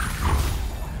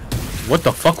 What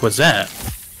the fuck was that?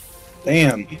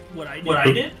 Damn. What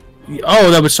I did?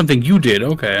 Oh, that was something you did.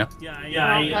 Okay.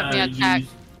 Yeah, Let me attack.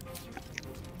 used...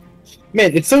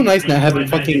 Man, it's so nice not having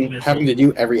Magic fucking missile. having to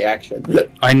do every action.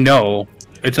 I know.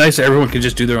 It's nice that everyone can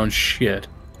just do their own shit.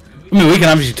 I mean, we can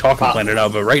obviously talk and plan it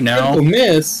out, but right now, Critical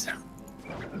miss.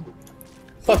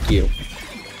 Fuck you.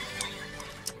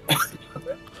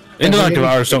 Intellect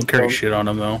Devours don't carry shit on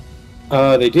them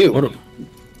though. They do. What?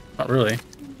 Not really.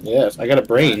 Yes, I got a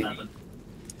brain.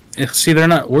 Yeah, see, they're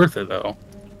not worth it though.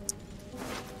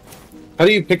 How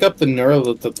do you pick up the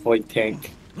neuroleptoid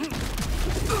tank?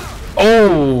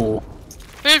 Oh.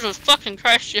 Jesus fucking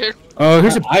Christ, dude. Oh,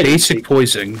 here's a I didn't basic take-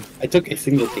 poison. I took a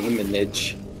single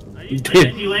damage. I did.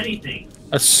 didn't do anything.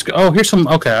 Oh, here's some.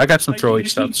 Okay, I got some throwy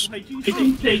stuffs. I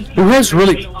didn't take... Who has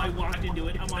really? I walked into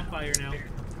it. I'm on fire now.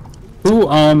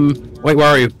 Who? Wait, where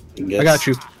are you? I got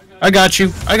you. I got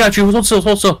you. I got you. Hold still.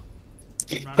 Hold still.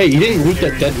 Hey, you didn't loot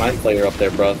that dead mind player up there,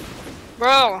 bro.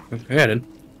 Bro. Yeah, I did.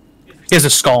 He has a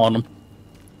skull on him.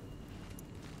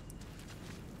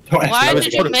 Don't ask Why me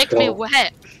did about you make me skull.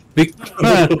 wet?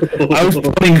 I was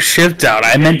putting shift out.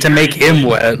 I meant to make him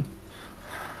wet.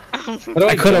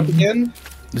 I could have again.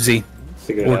 Z,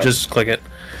 Figure it or out. just click it.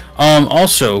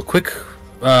 Also, quick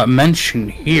mention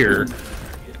here.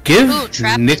 Give Ooh,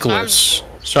 trap Nicholas,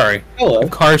 sorry, Hello.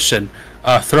 Carson,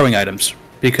 throwing items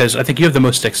because I think you have the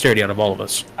most dexterity out of all of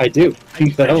us. I do. I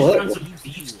just Hello. found some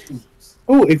thieves' tools.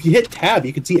 Oh, if you hit tab,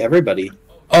 you can see everybody.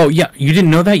 Oh yeah, you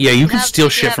didn't know that? Yeah, you can Have- steal you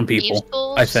shit have from thieves' people.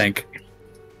 tools? I think.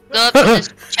 Go up to this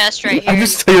chest right here. I'm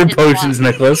just stealing and walk. potions,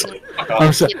 Nicholas.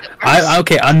 I'm so,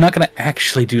 okay, I'm not gonna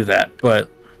actually do that, but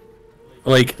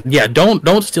like, yeah,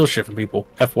 don't steal shit from people.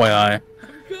 FYI,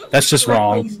 that's just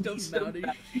wrong.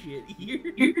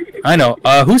 I know.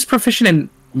 Who's proficient in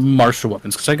martial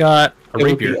weapons? Because I got a It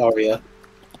would be rapier. Arya.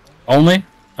 Only?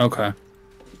 Okay.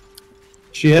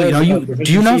 She has.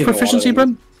 Do you not have proficiency,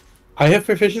 bro? I have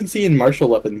proficiency in martial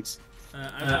weapons.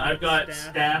 I've got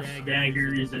staff,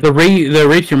 daggers, and The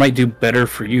rapier might do better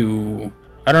for you.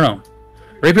 I don't know.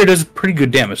 Rapier does pretty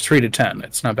good damage, 3 to 10.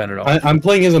 It's not bad at all. I'm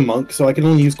playing as a monk, so I can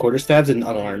only use quarterstabs and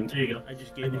unarmed. there you go. I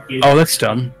just gave Oh, that's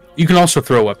dumb. You can also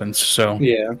throw weapons, so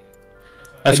Yeah.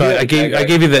 that's I do why have I gave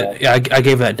dagger. you that. Yeah, I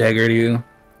gave that dagger to you.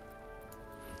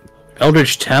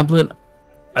 Eldritch tablet.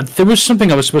 There was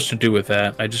something I was supposed to do with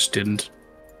that. I just didn't.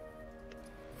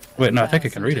 Wait, no, I think I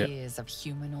can read it. Years of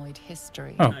humanoid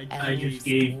history. Oh. I just Elves,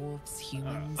 gave- dwarves,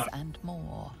 humans, and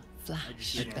more flash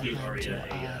just gave behind Arya your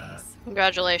a, eyes.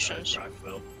 Congratulations.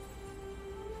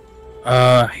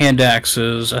 Hand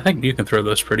axes. I think you can throw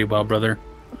those pretty well, brother.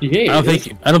 Yeah.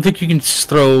 I don't think you can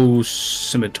throw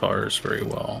scimitars very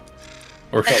well,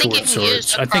 or I think short you can use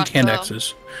swords. a I think hand crossbow.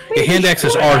 axes. Yeah, hand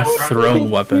axes are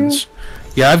thrown weapons.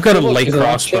 Yeah, I've got a light There's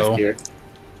chest crossbow. here.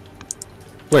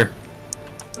 Where?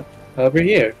 Over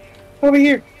here. Over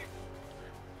here.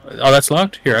 Oh, that's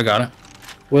locked. Here, I got it.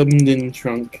 Wimbledon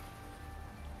trunk.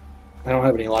 I don't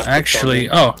have any lock. Actually,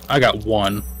 oh, I got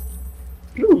one.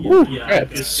 Yeah, crap. I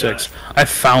just 6. I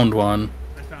found one.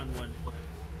 I found one.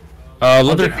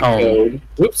 Leather helm. Code.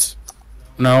 Whoops.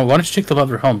 No, why don't you take the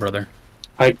leather helm, brother?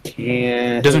 I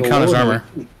can't. It doesn't count as armor.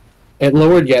 It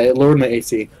lowered. Yeah, it lowered my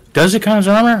AC. Does it count as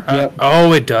armor? Yep.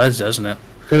 Oh, it does, doesn't it?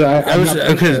 Because I was- was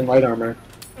okay. in light armor.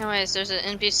 Anyways, there's an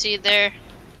NPC there.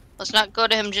 Let's not go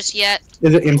to him just yet.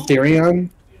 Is it Mysterion?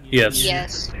 Yes.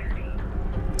 Yes.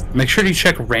 Make sure you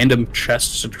check random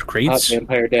chests and Not crates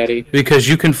Vampire Daddy. because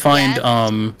you can find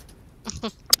Yeah.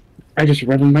 I just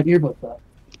read in my earbuds up.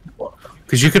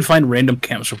 because you can find random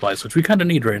camp supplies, which we kind of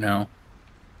need right now.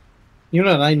 You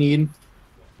know what I need?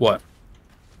 What?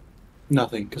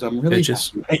 Nothing, because I'm really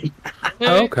Bitches. happy.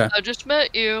 Oh, okay. I just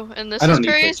met you, and this I is don't need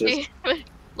crazy.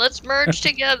 Let's merge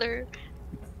together.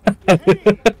 I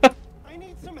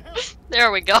need some help.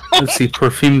 There we go. Let's see,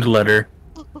 perfumed letter.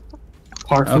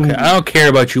 Parfum. Okay, I don't care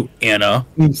about you, Anna.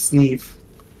 Sneef.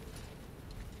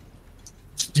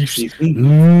 Sneef.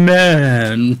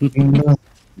 Man.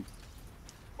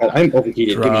 God, I'm overheated.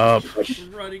 Give me- Drop.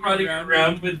 Running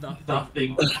around with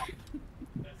nothing.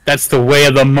 That's the way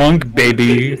of the monk,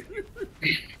 baby.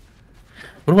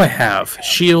 What do I have?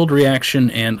 Shield,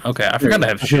 reaction, and okay, I forgot to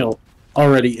have shield.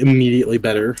 Already immediately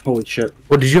better. Holy shit.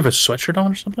 What, did you have a sweatshirt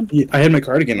on or something? Yeah, I had my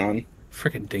cardigan on.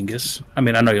 Freaking dingus. I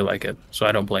mean, I know you like it, so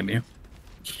I don't blame you.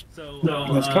 So,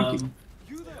 That's comfy.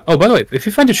 You there? Oh, by the way, if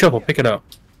you find a shovel, pick it up.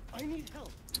 I need help.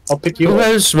 I'll pick you Who up.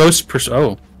 has most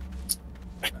Who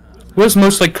has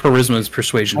most, like, charisma's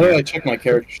persuasion How do here? I check my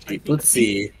character sheet? Let's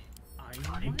see.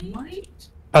 I might.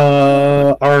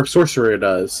 Our sorcerer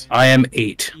does. I am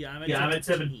 8. Yeah, I'm at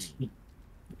 17.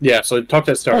 Yeah, so talk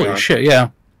that star Holy on. shit, yeah.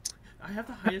 I have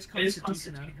the highest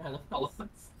constitution out of all of us.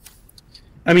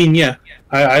 I mean, yeah.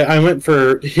 I went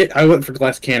for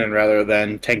glass cannon rather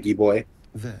than tanky boy.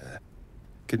 There.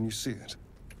 Can you see it?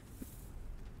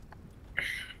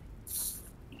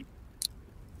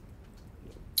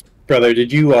 Brother,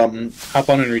 did you hop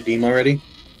on and redeem already?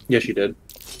 Yes, you did.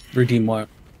 Redeem what?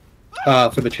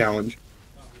 For the challenge.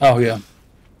 Oh, yeah.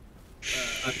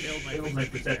 I failed my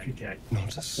perception check.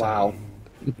 Not a Wow.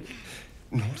 sound.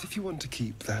 Not if you want to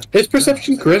keep that. Is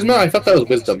perception charisma? I thought that was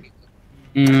wisdom.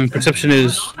 Perception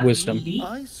is wisdom.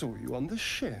 I saw you on the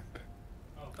ship.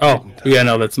 Oh, yeah,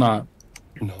 no, that's not.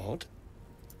 Not.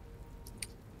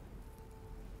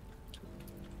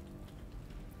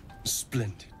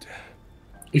 Splendid.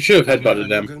 You should have headbutted You're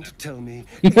them. going to tell me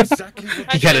exactly what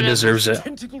I He kind of should've. deserves it.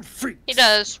 tentacle freaks He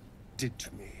does. did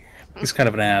to me. He's kind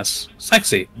of an ass.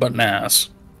 Sexy, but an ass.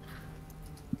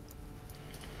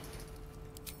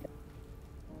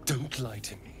 Don't lie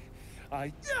to me.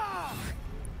 I.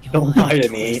 Your Don't mind lie to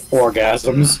me. twists.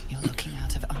 Orgasms. You're looking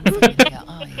out of unfamiliar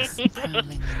eyes,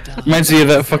 prowling dark. Reminds me of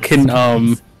that fucking,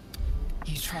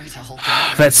 You try to hold them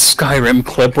that Skyrim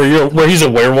clip where he's a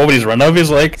werewolf and he's run up. He's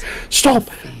like, "Stop!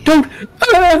 Don't!"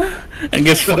 And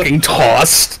gets fucking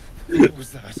tossed. What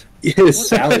was that? His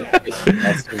salad.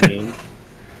 That's what I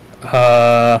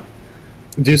mean.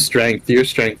 Do strength. You're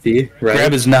strengthy, right?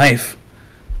 Grab his knife.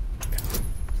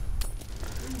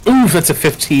 Oof, that's a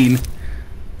 15.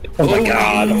 Oh my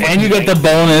god. And you got the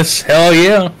bonus. Hell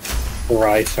yeah.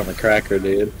 Rice on the cracker,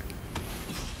 dude.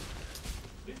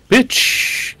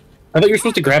 Bitch. I thought you were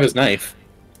supposed to grab his knife.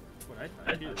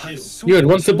 I saw You had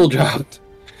one it simple all. job.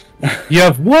 You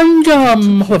have one job,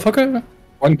 motherfucker.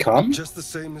 One cum? Just the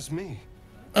same as me.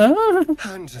 Sound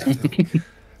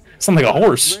And like a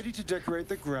horse. ready to decorate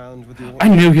the ground with your I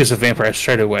knew he was a vampire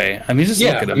straight away. I mean, just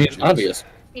Yeah, look at I him. mean, it's obvious.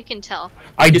 You can tell.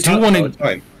 I It's do not, want though, to. it's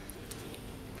fine.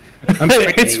 I'm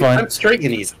straight It's fine. I'm straight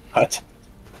and he's hot.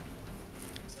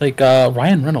 Like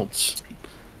Ryan Reynolds.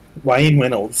 Ryan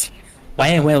Reynolds.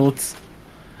 Ryan Reynolds.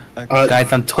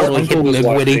 Guys, I'm Our totally uncle hitting was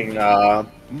the witty.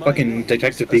 watching fucking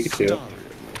Detective Pikachu.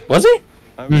 Was he?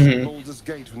 I was Mhm. at Baldur's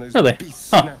Gate when those Really?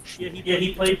 beasts Huh. snatched me. Yeah,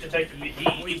 he played Detective.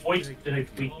 He voiced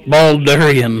Detective Pikachu.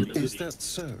 Baldurian. Is that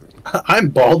so? I'm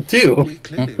bald too. We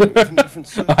clearly work from different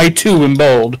circles. I too am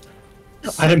bold.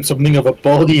 I am something of a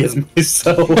baldy as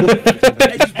myself.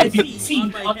 Have you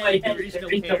seen on my head there is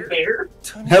no hair?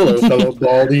 Hello, fellow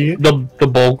baldy. The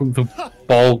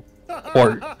ball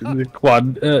quart, the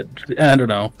quad. I don't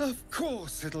know. Of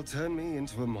course, it'll turn me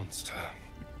into a monster.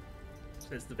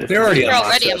 They're already You're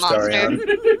already a monster.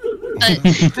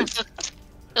 But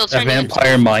it'll A turn you into.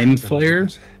 vampire mind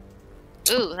flayer.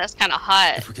 Ooh, that's kind of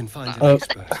hot. If we can find an Uh,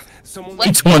 expert, someone What?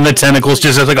 It's one of the tentacles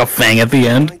just has like a fang at the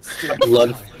end.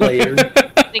 Blood player.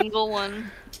 Single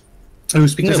one. Oh,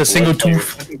 speaking There's of a single blood player, tooth.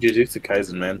 fucking Jujutsu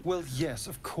Kaisen, man. Well, yes,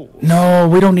 of course. No,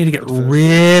 we don't need to get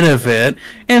rid of it.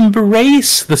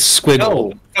 Embrace the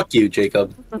squiggle. No, fuck you,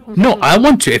 Jacob. No, I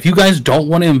want to. If you guys don't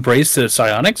want to embrace the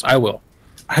psionics, I will.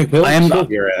 I will I am kill not-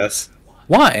 your ass.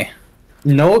 Why?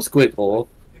 No squiggle.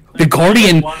 The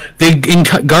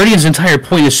Guardian's entire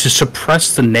point is to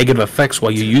suppress the negative effects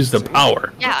while you use the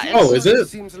power. Yeah. It's, Oh, is it?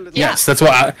 Seems a little Yes, that's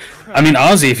why. I mean,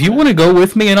 Ozzy, if you want to go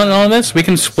with me on this, we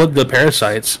can split the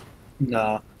parasites.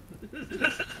 Nah.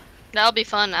 That'll be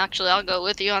fun. Actually, I'll go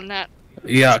with you on that.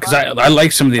 Yeah, because I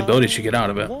like some of the abilities you get out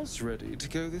of I it. was ready to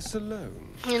go this alone,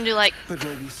 You can do like. but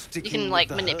maybe sticking can, with like,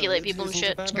 the manipulate herd people and isn't a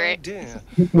shit. It's bad great. idea.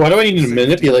 Why do I need to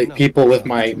manipulate people with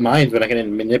my mind when I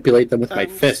can manipulate them with my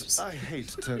And fists? I hate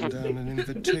to turn down an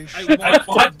invitation. I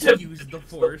want to to use the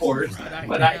force,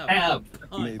 but I have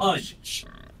Maybe. punch.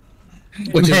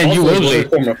 Which Man, is you also ugly. a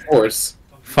form of force.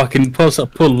 Fucking put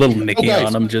a little Nicky guys,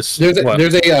 on him. Just There's a,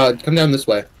 what? come down this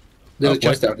way. There's Oh, a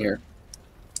chest what? down here.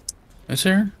 Is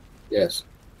there? Yes.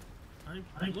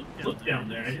 I looked down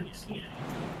there. I didn't see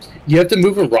it. You have to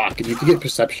move a rock and you can get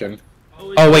perception.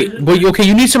 Oh wait, well, okay.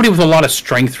 You need somebody with a lot of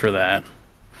strength for that.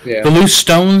 Yeah. The loose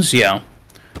stones, yeah.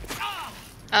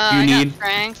 I need- got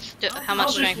strength. How much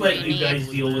I'll strength just do let you you guys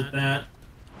need? deal with that.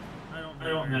 I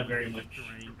don't have very much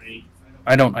strength.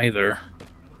 I don't either.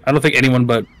 I don't think anyone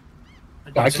but.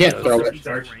 I can't throw it.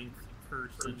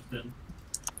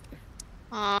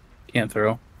 Can't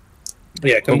throw.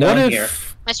 Yeah, come But what down if? here.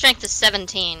 My strength is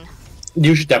 17.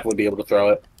 You should definitely be able to throw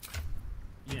it.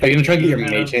 Are you gonna try to get your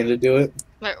mage hand to do it?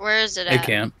 Where is it I at?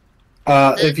 can't.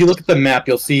 If you look at the map,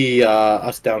 you'll see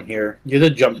us down here. You have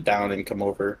to jump down and come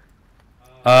over.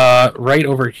 Right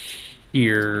over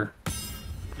here.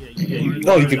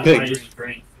 Oh, you can pick.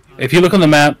 If you look on the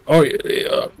map, or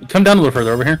come down a little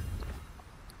further over here.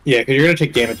 Yeah, because you're gonna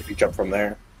take damage if you jump from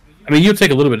there. I mean, you'll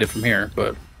take a little bit from here,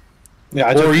 but Yeah,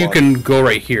 I or took you one. can go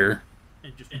right here.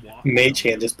 Mage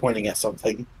hand is pointing at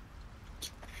something.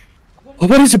 Oh,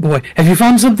 what is it, boy? Have you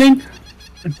found something?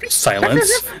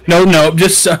 Silence. No,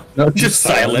 just just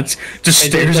silence. Just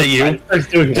stares at you.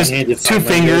 Just two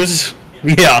fingers.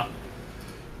 Yeah.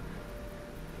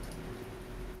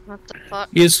 What the fuck?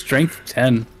 He has strength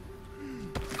 10.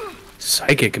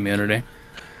 Psychic immunity.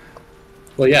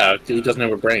 Well, yeah, he doesn't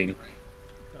have a brain.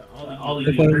 All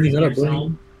If only he had a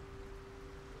brain.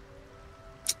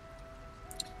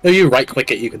 If you right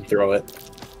click it, you can throw it.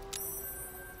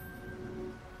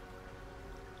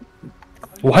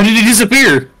 Why did he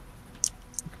disappear?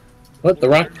 What the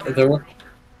rock? The rock?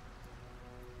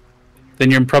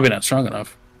 Then you're probably not strong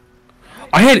enough.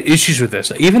 I had issues with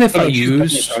this. Even if I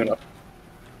used,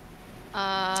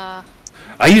 I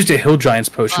used a Hill Giant's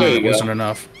potion, There and it you go. wasn't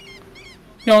enough.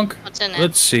 Yonk. What's in it?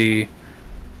 Let's see.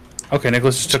 Okay,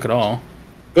 Nicholas just took it all.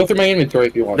 Go through my inventory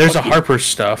if you want. There's a Fuck you. Harper's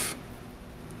stuff.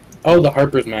 Oh, the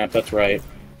Harper's map. That's right.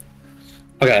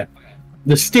 Okay.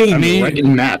 The stained red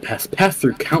map has passed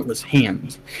through countless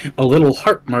hands. A little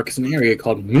heart marks an area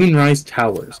called Moonrise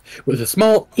Towers, with a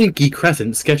small inky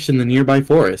crescent sketched in the nearby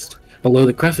forest. Below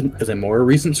the crescent is a more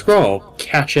recent scrawl,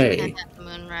 Cache.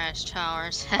 Moonrise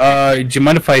Towers. Do you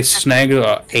mind if I snag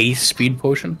a speed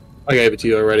potion? I gave it to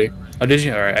you already. Oh, did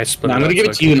you? Alright, I split No, it I'm gonna up give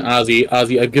so it to you and Ozzy.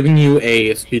 Ozzy, I've given you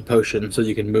a speed potion so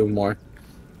you can move more.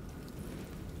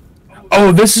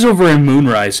 Oh, this is over in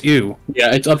Moonrise. Ew.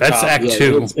 Yeah, it's up top. That's Act Yeah,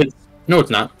 2. No, it's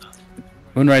not.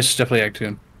 Moonrise is definitely Act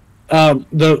 2.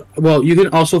 Well, you can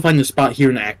also find the spot here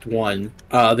in Act 1.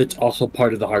 That's also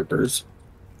part of the Harpers.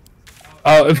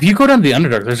 If you go down to the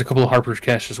Underdark, there's a couple of Harper's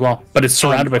Cache as well, but it's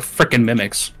surrounded by frickin'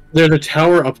 mimics. There's a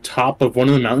tower up top of one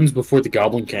of the mountains before the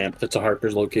Goblin Camp. That's a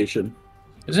Harper's location.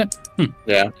 Is it?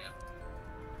 Yeah.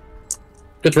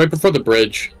 It's right before the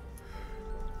bridge.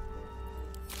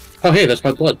 Oh, hey, that's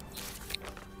my blood.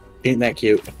 Ain't that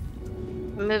cute?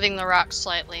 I'm moving the rock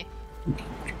slightly.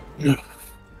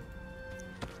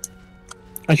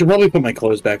 I should probably put my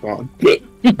clothes back on.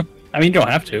 I mean, you don't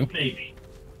have to. Maybe.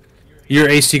 Your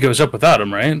AC goes up without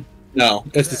them, right? No,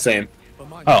 it's the same.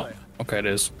 Oh, okay, it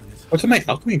is. What's in my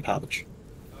alchemy pouch?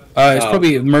 It's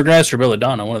probably Murderess or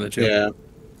Belladonna, one of the two. Yeah.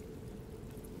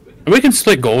 We can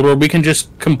split gold, or we can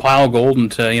just compile gold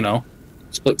into, you know...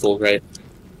 Split gold, right?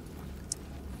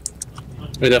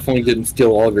 I definitely didn't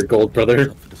steal all of your gold,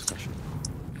 brother.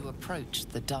 You approach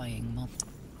the dying monk.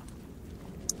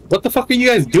 What the fuck are you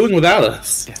guys doing without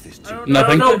us?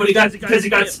 Nothing. No, but because he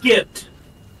got skipped.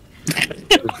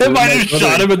 I might have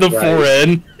shot him in the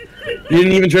forehead. You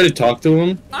didn't even try to talk to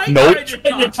him? Nope. I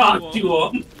tried to talk to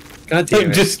him. God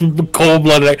damn it. Just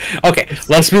cold-blooded. Okay,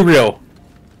 let's be real.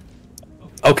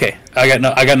 Okay, I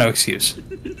got no excuse.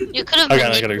 You could have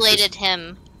manipulated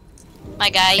him, my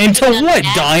guy. You Into could have what?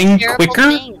 done Dying terrible quicker?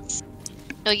 things.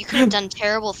 No, you could have done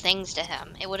terrible things to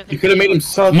him. It would have been. You could have made him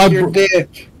suck My your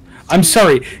dick. I'm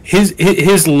sorry,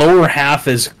 his lower half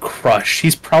is crushed.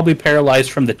 He's probably paralyzed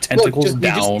from the tentacles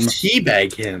down. You just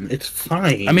teabag him. It's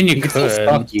fine. I mean, you He can still could.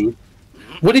 stalk you.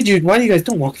 Why do you guys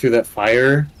don't walk through that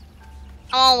fire?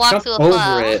 I want to walk Jump through the over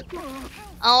fire. it.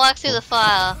 I'll walk through the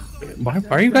fire. Why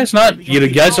are you guys not? You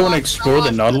guys don't want to explore the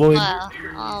Nautiloid?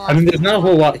 I mean, there's not a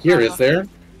whole lot here, is there?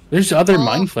 There's other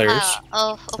mind flares.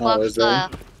 I'll walk is the there?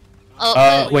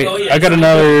 fire. Wait, Oh, yeah, I got sorry.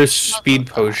 another speed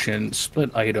potion, split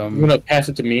item. I'm gonna pass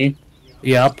it to me.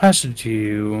 Yeah, I'll pass it to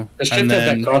you. The shift And has that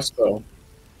then, crossbow.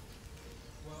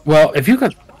 well, if you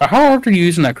got, how often are you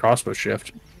using that crossbow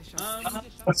shift?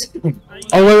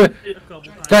 Oh wait,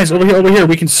 guys, over here,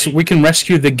 we can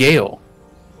rescue the Gale.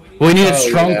 We need a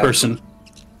strong person.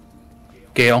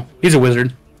 Gale, he's a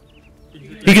wizard.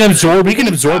 He can absorb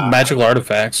magical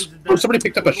artifacts. Oh, somebody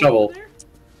picked up a shovel.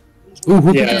 Ooh,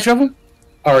 who picked Yeah. up the shovel?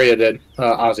 Aria did.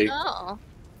 Ozzy. Oh.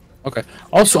 Okay.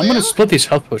 Also, I'm gonna split these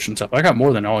health potions up. I got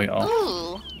more than all y'all.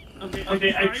 Ooh.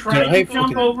 Okay, I tried hey, to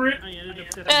jump fucking- over it.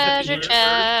 Treasure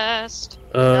chest.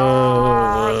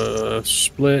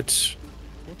 Split.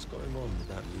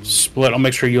 Split. I'll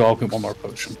make sure you all get one more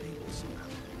potion.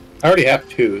 I already have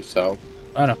 2, so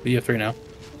I know, you have 3 now.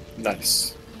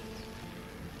 nice.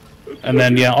 And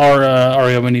then yeah,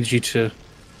 Aria, we need you to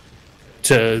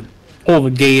pull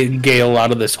the Gale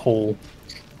out of this hole.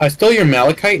 I stole your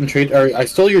malachite and trade. Or I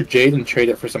stole your jade and trade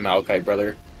it for some malachite,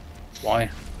 brother. Why?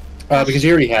 Because you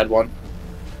already had one.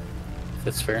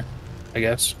 That's fair, I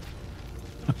guess.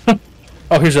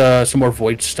 Oh, here's some more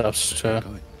void stuffs to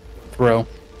throw.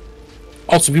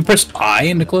 Also, if you press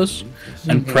I, Nicholas,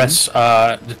 and press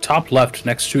the top left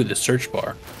next to the search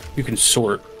bar, you can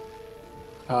sort.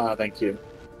 Thank you.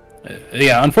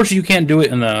 Yeah, unfortunately, you can't do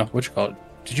it in the what you call it.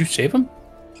 Did you save him,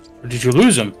 or did you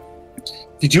lose him?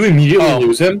 Did you immediately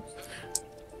lose him?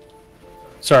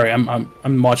 Sorry,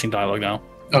 I'm watching dialogue now.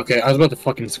 Okay, I was about to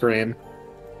fucking scream.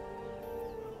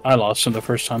 I lost him the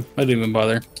first time. I didn't even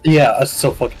bother. Yeah, that's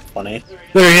so fucking funny.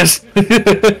 There he is.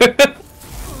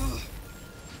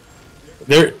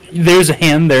 There's a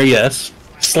hand there. Yes.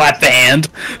 Slap the hand.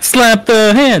 Slap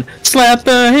the hand. Slap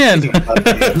the hand.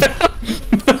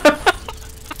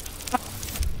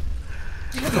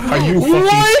 Are you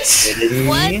fucking kidding me?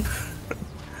 What?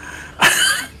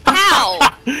 How?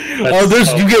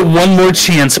 Oh, you get one more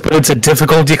chance, but it's a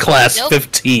difficulty class Nope.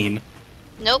 15.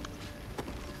 Nope.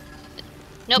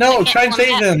 Nope. No, I try and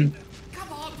can't. save him.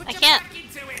 I can't.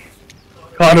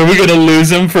 God, are we gonna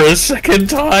lose him for a second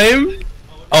time?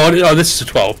 Oh, this is a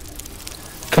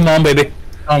 12. Come on, baby.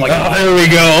 Oh my god. There we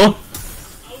go.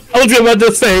 I was about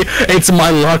to say, it's my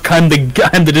luck. I'm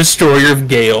the destroyer of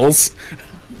Gales.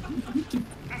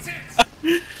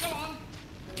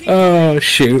 Oh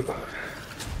shoot.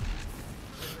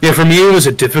 Yeah, for me it was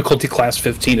a difficulty class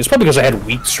 15. It's probably because I had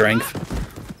weak strength.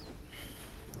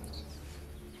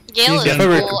 Gale He's is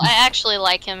gonna- cool. I actually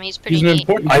like him. He's pretty He's an neat.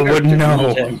 important I wouldn't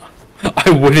character. know. I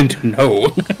wouldn't know.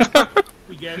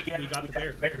 We got the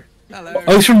bear. Hello.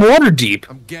 Oh, he's from Waterdeep.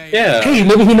 I'm gay. Yeah. Hey,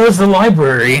 maybe he knows the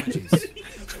library.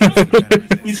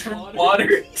 He's from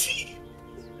water.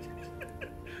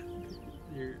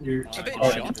 You're A bit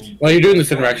Oh, shot. While you're doing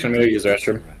this interaction, I'm going to use the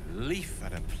restroom. Relief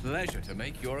and a pleasure to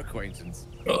make your acquaintance.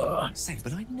 Say,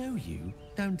 but I know you,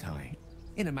 don't I?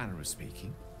 In a manner of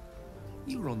speaking.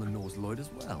 You were on the Norse Lloyd as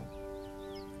well.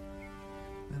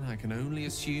 And I can only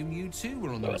assume you too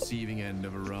were on the receiving end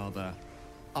of a rather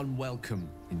unwelcome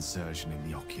insertion in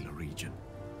the ocular region.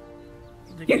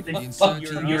 The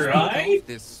insertion your eye?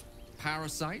 this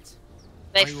parasite.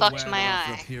 They Are you fucked aware my that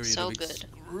after a eye. period So of good.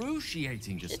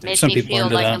 excruciating It gestation, made Some me people feel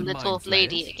into like a that. little Mind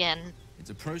lady flayers. again. It's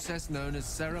a process known as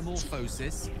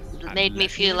ceramorphosis. It and made me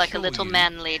let feel like a assure little you,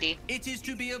 man lady. It is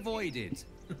to be avoided.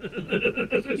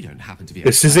 You don't happen to be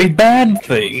This is a bad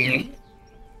thing.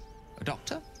 a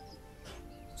doctor?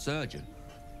 Surgeon?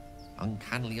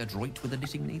 Uncannily adroit with a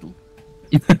knitting needle?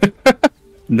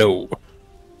 No.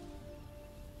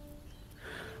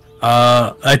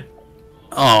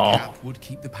 Oh. That would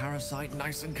keep the parasite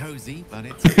nice and cozy, but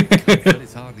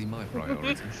it's hardly my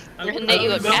priority. Knit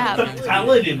you a cap. The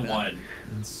paladin one.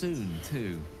 And soon,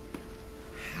 too.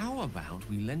 How about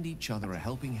we lend each other a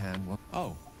helping hand while...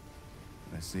 Oh.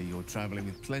 I see you're traveling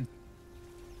with plenty...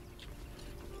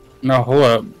 No, hold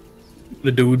up.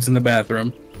 The dude's in the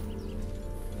bathroom.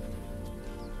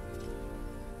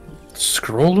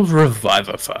 Scroll of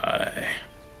Revivify.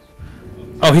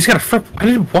 Oh, he's got a frick.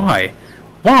 Why?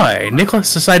 Why?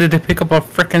 Nicholas decided to pick up a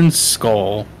frickin'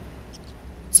 skull.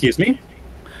 Excuse me?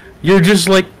 You're just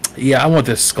like, yeah, I want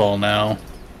this skull now.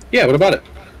 Yeah, what about it?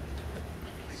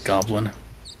 Goblin.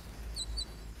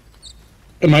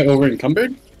 Am I over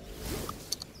encumbered?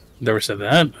 Never said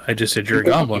that. I just said you're a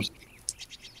goblin.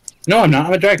 No, I'm not.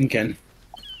 I'm a dragonkin.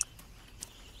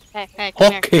 Hey, hey,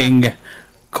 come here. Hawking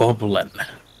goblin.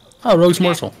 Oh, Rogue's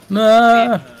Morsel.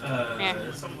 Nah. Come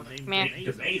here. Come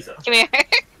here. Amazing. Come here.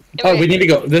 Oh, we need to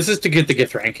go. This is to get the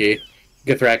Githranki.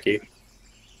 Githraki.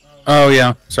 Oh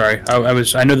yeah. Sorry.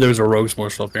 I know there was a Rogue's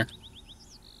Morsel up here.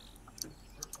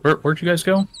 Where'd you guys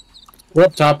go? We're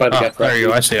up top by the Oh, Githraki. there you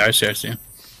go. I see.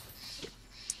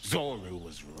 Zoru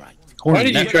was right. Why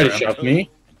did you try to shove me?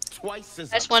 Twice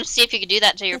as I just wanted to see if you could do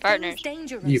that to your partners.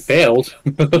 You failed. I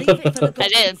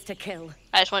did.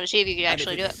 I just wanted to see if you could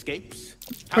actually do it. escapes.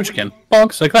 Of course you can.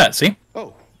 Bonks like that. See?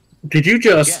 Oh, Did you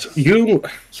just... Yes. You...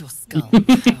 Your skull.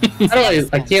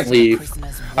 I can't leave.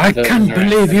 I can't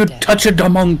believe you touched a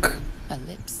monk. Her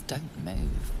lips don't move,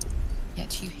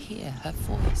 yet you hear her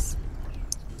voice.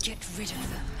 Get rid of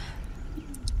them.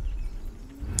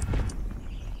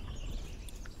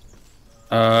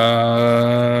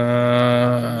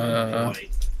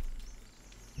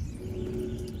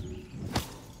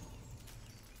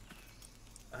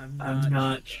 I'm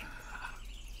not.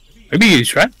 Maybe you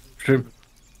try. Sure.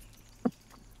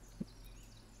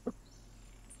 I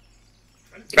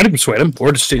didn't persuade him,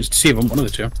 or just deceive him, one of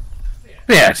the two.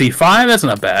 Yeah, see, 5, that's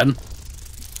not bad.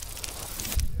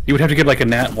 You would have to get like a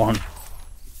nat 1.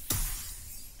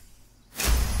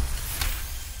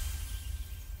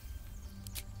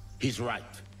 he's right.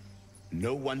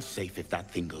 No one's safe if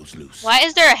that thing goes loose. Why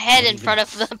is there a head in front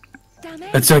of them? Damn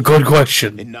it. That's a good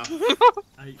question. Enough.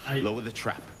 I Lower the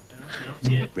trap.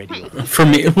 Ready or For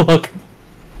me, look.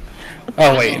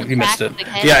 Oh wait, you missed it.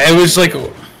 Yeah, it was like...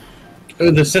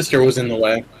 The sister was in the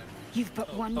way. You've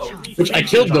but one chance. Which I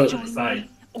killed the... Side.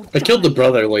 I killed the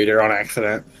brother later on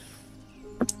accident.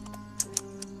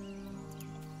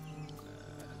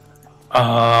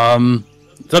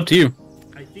 It's up to you.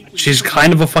 I think She's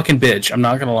kind of a fucking bitch, I'm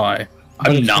not gonna lie. But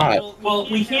I'm it's not. Well,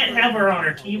 we can't have her on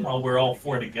our team while we're all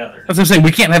 4 together. That's what I'm saying,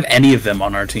 we can't have any of them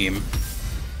on our team.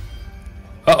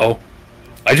 Uh-oh.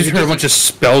 I just heard a bunch of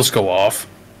spells go off.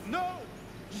 no!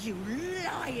 You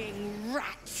lying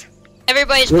rat.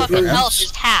 Everybody's fucking health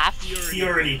is half. He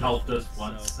already helped us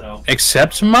once, so.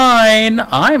 Except mine.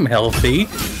 I'm healthy.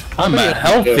 I'm a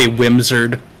healthy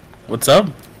Wimsard. What's up?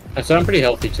 I said I'm pretty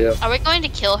healthy too. Are we going to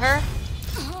kill her?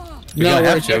 We No, gotta we're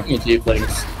have to. attacking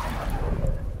tieflings.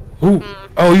 Ooh.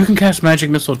 Oh, you can cast Magic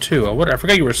Missile too. Oh, what? I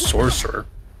forgot you were a sorcerer.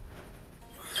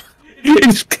 You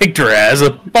just kicked her ass. A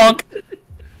bonk.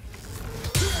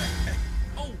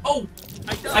 Oh!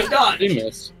 I died! You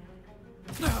missed.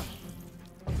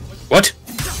 What?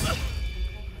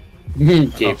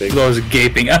 Gaping. Oh, I was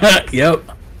gaping. Yep.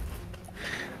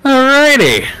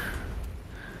 Alrighty.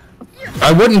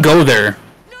 I wouldn't go there.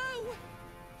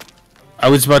 I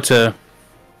was about to...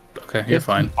 Okay, you're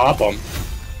fine. Pop them.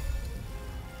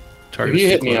 Target If you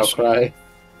hit me, I'll cry.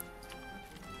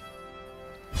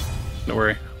 Don't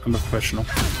worry. I'm a professional.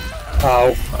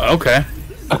 Oh. Okay.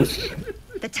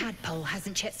 The tadpole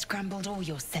hasn't yet scrambled all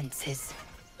your senses.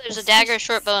 There's a dagger,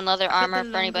 short bow, and leather armor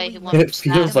for anybody who It wants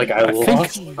feels that. like I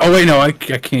lost. Oh wait, no, I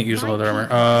can't use leather armor.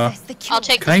 I'll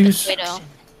take Can I use? Widow.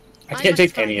 I can't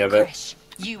take any of it.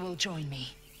 You will join me.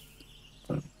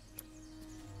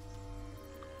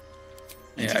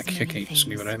 Yeah, I can't use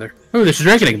any of it either. Oh, there's a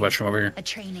dragon egg mushroom over here. A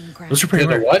training ground. Those are pretty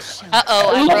Is it rare. what?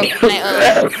 Uh-oh, I broke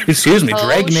my oath. Excuse me, Oh,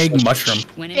 dragon egg mushroom.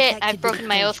 Shit, I've broken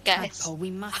my oath, guys.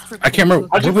 I can't remember.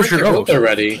 How'd you What was break your your oath? oath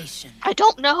already? I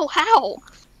don't know how.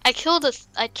 I killed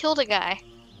a guy.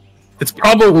 It's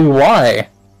probably why.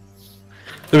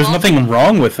 There was nothing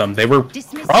wrong with them. They were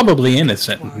probably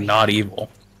innocent, not evil.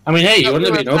 I mean, hey, you No,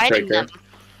 wouldn't we have been were an fighting oathbreaker. them.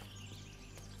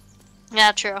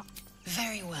 Yeah, true.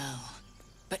 Very well,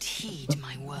 but heed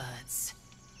my words.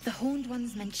 The Horned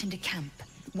Ones mentioned a camp.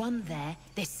 One there,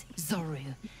 this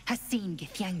Zoru, has seen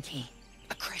Githyanki.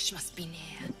 A crash must be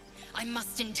near. I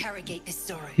must interrogate this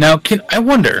Zoru. Now, I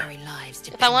wonder?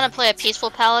 If I want to play a peaceful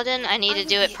paladin, I need to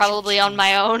do it probably on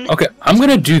my own. Okay, I'm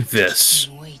gonna do this.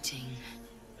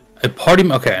 A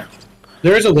party. Okay.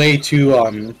 There is a way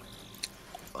to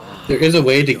There is a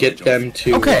way to get them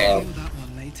to. Okay.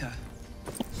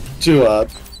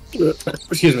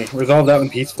 Excuse me. Resolve that one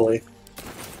peacefully.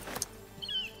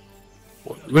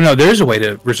 Well, no, there is a way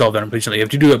to resolve that unfortunately. You have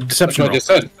to do a deception roll. That's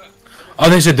what I just said. Oh,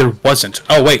 they said there wasn't.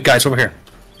 Oh, wait, guys, over here.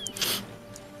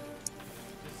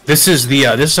 This is the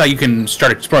this is how you can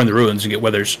start exploring the ruins and get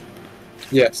withers.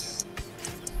 Yes.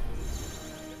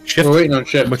 Shift. We're waiting on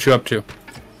shift. What you up to?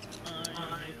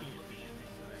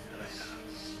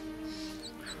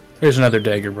 There's another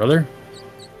dagger, brother.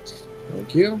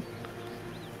 Thank you.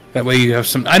 That way you have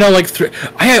some. I know, like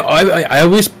I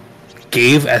always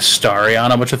gave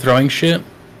Astarion a bunch of throwing shit,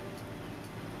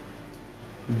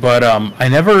 but I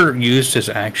never used his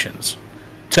actions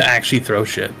to actually throw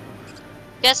shit.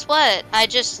 Guess what? I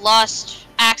just lost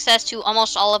access to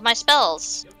almost all of my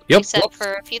spells. Yep. Except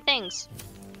for a few things.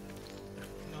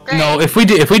 Great. No, if we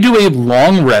do a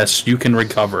long rest, you can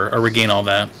recover or regain all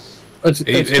that.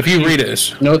 If you read it,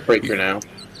 Oathbreaker now.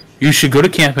 You should go to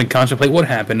camp and contemplate what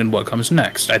happened and what comes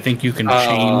next. I think you can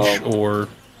change or.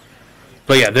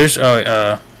 But yeah, there's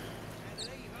So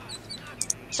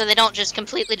they don't just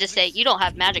completely just say you don't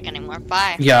have magic anymore.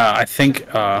 Bye. Yeah, I think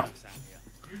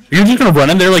you're just gonna run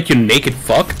in there like you naked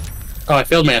fuck. Oh, I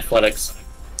failed my athletics.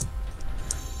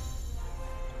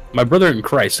 My brother in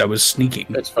Christ, I was sneaking.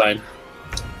 That's fine.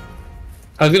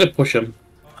 I was gonna push him.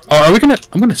 Oh, are we gonna?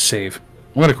 I'm gonna save.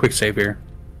 I'm gonna quick save here.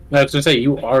 I was gonna say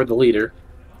you are the leader.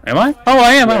 Am I? Oh,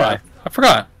 I am. Yeah. Am I? I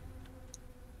forgot.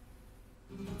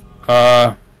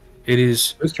 It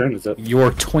is. Whose turn is it?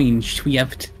 Your twin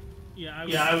swift. Yeah,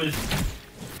 I was.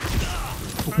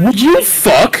 Would you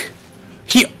fuck?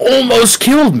 He almost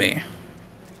killed me.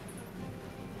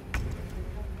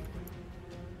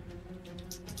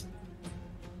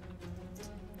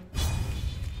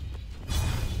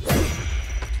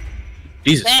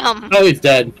 Jesus. Damn. Oh, he's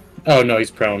dead. Oh no,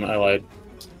 he's prone. I lied.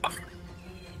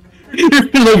 You're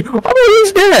like, oh,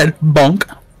 he's dead. Bunk.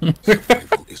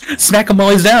 Snack him while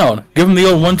he's down. Give him the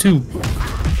old 1-2.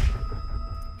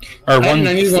 Or I had a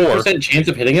 1-4. 91% chance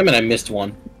of hitting him, and I missed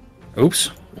one.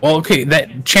 Oops. Well, okay,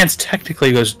 that chance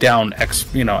technically goes down as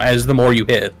the more you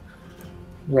hit.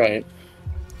 Right.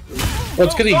 Well,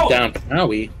 it's because he's down.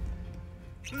 Owie.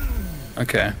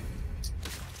 Okay.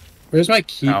 Where's my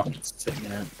key? Ow.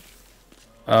 Sitting at?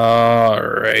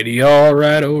 Alrighty,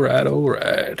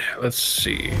 alright. Let's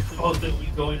see. Supposed to be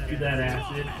going through that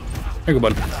acid. Here you go,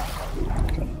 bud.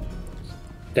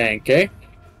 Danke.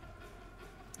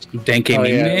 Danke Oh,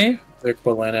 mine. yeah. They're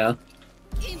Quilena.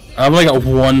 I've only got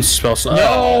one spell slot. No!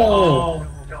 Oh,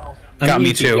 no. Got I'm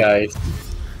me EP, too. Guys.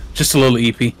 Just a little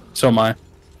EP. So am I.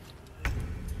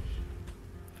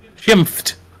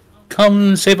 Shimphed.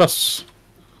 Come save us.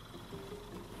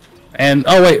 And,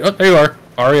 oh wait, oh, there you are,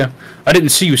 Arya. I didn't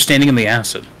see you standing in the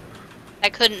acid. I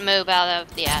couldn't move out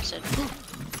of the acid.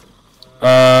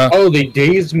 Oh, they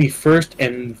dazed me first,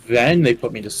 and then they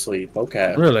put me to sleep.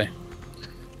 Okay. Really?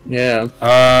 Yeah.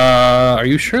 Are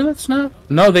you sure that's not?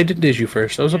 No, they did daze you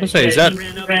first. I was about to say, is that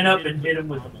He ran up and hit him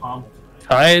with the pommel.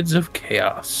 Tides of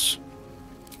Chaos?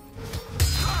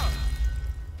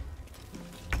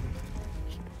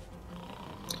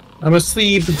 I'm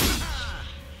asleep.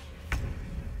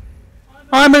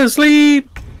 I'm asleep!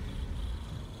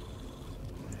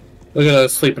 Look at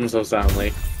us sleeping so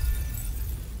soundly.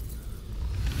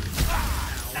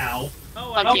 Ow.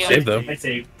 Oh, Fuck you. Save, though. I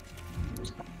saved.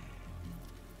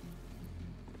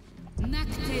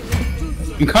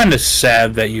 I'm kind of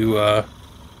sad that you,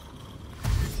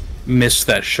 missed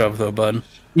that shove, though, bud.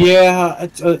 Yeah,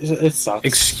 it sucks.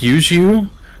 Excuse you?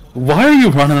 Why are you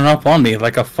running up on me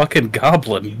like a fucking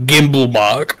goblin,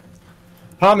 Gimblebach?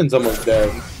 Common's almost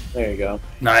dead. There you go.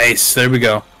 Nice, there we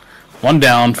go. One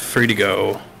down, free to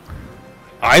go.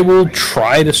 I will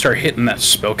try to start hitting that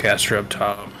spellcaster up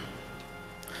top.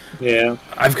 Yeah.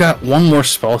 I've got one more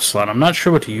spell slot. I'm not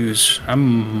sure what to use. I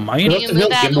might. Can you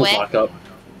move out of the way? Up.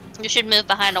 You should move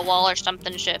behind a wall or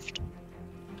something. Shift.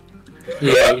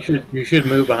 Yeah, you should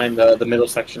move behind the middle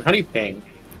section. How do you ping?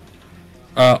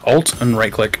 Alt and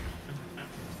right click.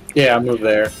 Yeah, move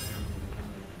there.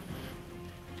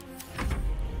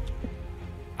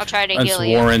 I'll try to That's heal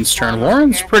you. Warren's turn.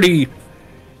 Warren's pretty.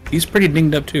 He's pretty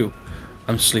dinged up too.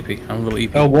 I'm sleepy. I'm a little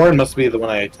EP. Oh, Warren must be the one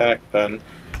I attacked then.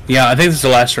 Yeah, I think this is the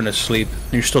last turn of sleep.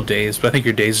 You're still dazed, but I think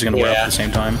your daze is gonna wear off at the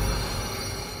same time.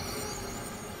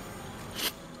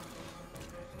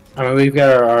 I mean, we've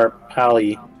got our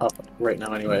pally up right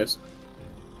now, anyways.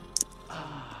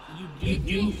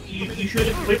 You should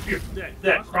equip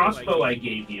that crossbow I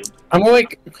gave you. I'm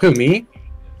like, who, me?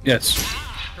 Yes.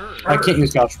 I can't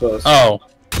use crossbows. Oh.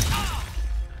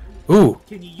 Ooh.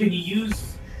 Can you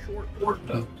use short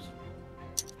bows?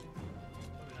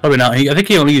 Probably not. I think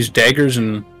he only used daggers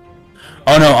and.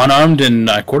 Oh no, unarmed and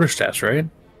quarterstaffs, right?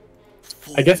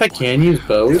 I guess I can use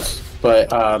bows, but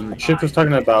Shift was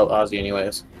talking about Ozzy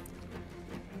anyways.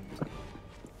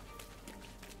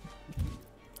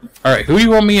 Alright, who do you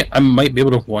want me? I might be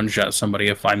able to one-shot somebody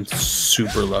if I'm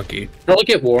super lucky. Probably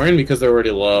get Warren because they're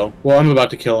already low. Well, I'm about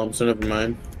to kill him, so never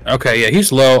mind. Okay, yeah,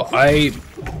 he's low. I'm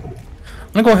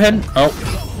gonna go ahead.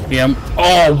 Oh, yeah.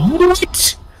 Oh,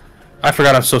 what? I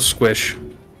forgot I'm so squish.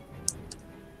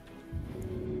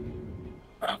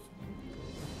 I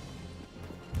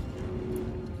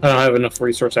don't have enough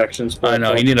resource actions. I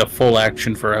know, you need a full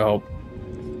action for help.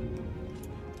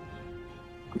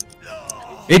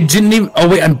 It didn't even... Oh,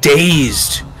 wait, I'm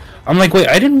dazed. I'm like, wait,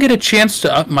 I didn't get a chance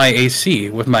to up my AC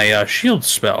with my shield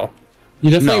spell. You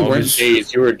definitely weren't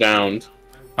dazed, you were downed.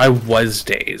 I was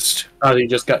dazed. Oh, he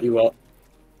just got you up.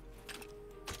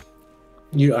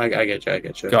 I get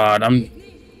you. God,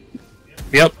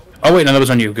 Yep. Oh, wait, no, that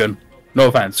was on you. Good. No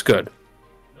offense. Good.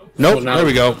 Nope, Well, there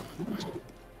we go.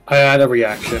 I had a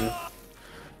reaction.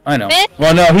 I know.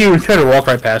 Well, no, he was trying to walk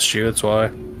right past you, that's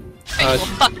why.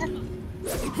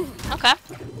 Okay.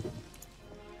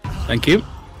 Thank you.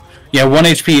 Yeah, 1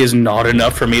 HP is not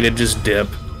enough for me to just dip.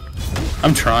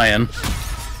 I'm trying.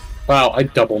 Wow, I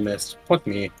double missed. Fuck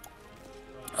me.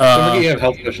 Don't forget you have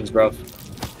health potions, bro.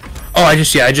 Oh, I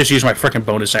just used my frickin'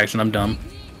 bonus action. I'm dumb.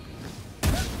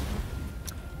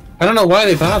 I don't know why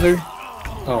they bother.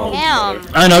 Oh, Damn.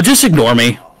 I know, just ignore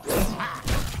me.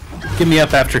 Get me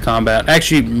up after combat.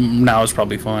 Actually, now is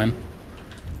probably fine.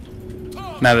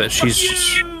 Now that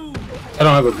she's... I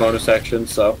don't have a bonus action,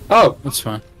 so... Oh! That's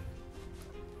fine.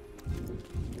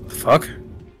 Fuck.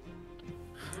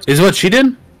 Is what she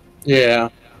did? Yeah.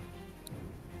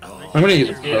 I'm gonna use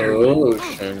a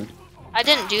potion. I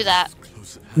didn't do that.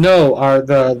 No,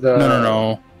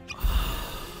 No.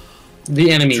 The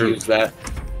enemy used that.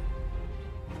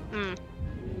 Hmm.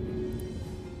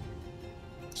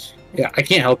 Yeah, I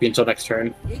can't help you until next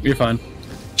turn. You're fine.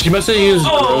 She must have used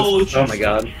Oh, oh my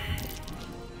god.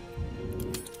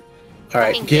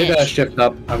 Alright, Fucking get bitch. Shift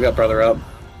up. I've got brother up.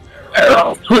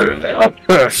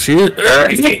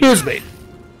 Excuse me.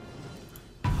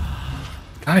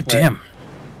 God damn.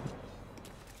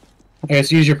 I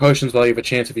guess use your potions while you have a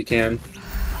chance if you can.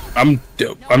 I'm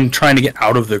trying to get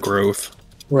out of the growth.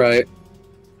 Right.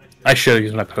 I should have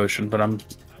used my potion, but I'm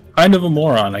kind of a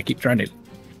moron. I keep trying to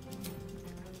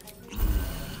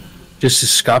just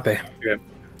escape. Yeah.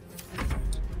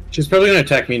 She's probably gonna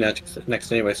attack me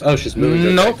next anyways. Oh, she's moving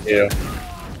to Nope. attack you.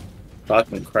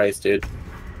 Fucking Christ, dude.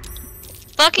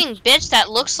 Fucking bitch that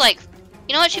looks like...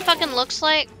 You know what she fucking looks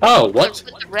like? Oh, what?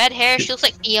 With the red hair, she looks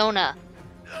like Fiona.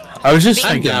 I was just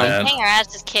I'm thinking down. that. Getting her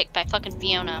ass is kicked by fucking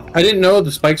Fiona. I didn't know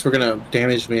the spikes were gonna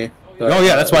damage me. But, Oh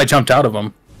yeah, that's why I jumped out of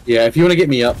them. Yeah, if you want to get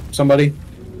me up, somebody.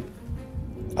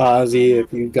 Ozzy,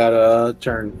 if you got a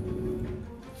turn.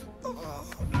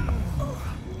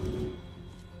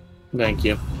 Thank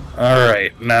you.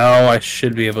 Alright, now I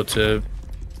should be able to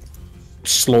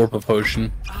slurp a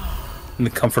potion in the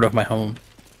comfort of my home.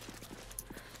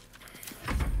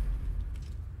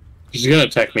 She's gonna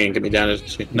attack me and get me down, isn't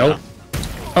she? Nope.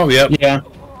 Oh, yep. Yeah.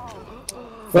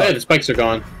 Well, yeah, the spikes are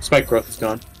gone. Spike growth is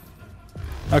gone.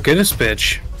 Okay, this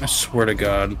bitch. I swear to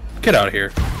God. Get out of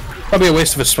here. Probably a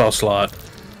waste of a spell slot.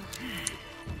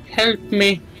 Help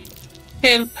me.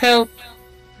 Help.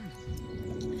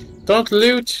 Don't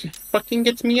loot. Fucking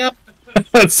get me up.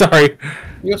 Sorry.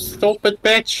 You stupid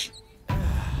bitch.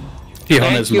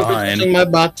 Fiona's Thank you for mine. touching my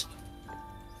butt.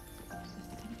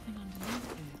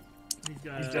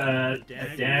 He's got a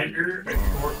dagger,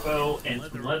 a short bow, and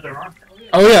some leather armor.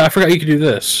 Oh yeah, I forgot you could do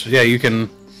this. Yeah, you can.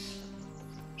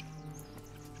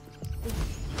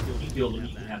 You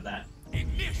can have that.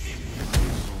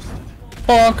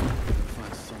 Fuck.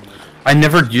 I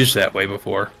never used that way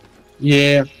before.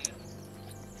 Yeah.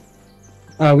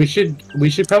 We should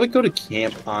probably go to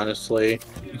camp, honestly.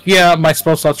 Yeah, my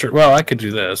spell slots are. Well, I could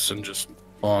do this and just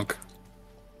bonk.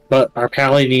 But our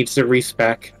pally needs to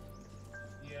respec.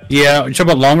 Yeah, you talk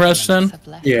about long rest then?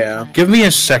 Yeah. Give me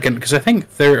a second, because I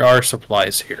think there are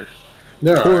supplies here.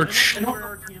 There are. Torch.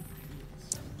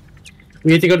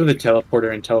 We need to go to the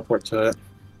teleporter and teleport to it.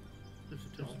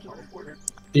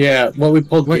 Yeah, well, we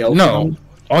pulled the elk no. down.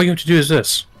 All you have to do is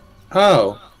this.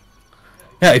 Oh.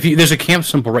 Yeah, there's a camp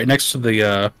symbol right next to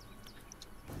the,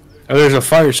 there's a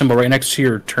fire symbol right next to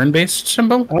your turn-based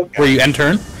symbol, where you end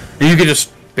turn. And you can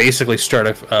just basically start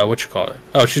a, what you call it.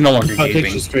 Oh, she's no longer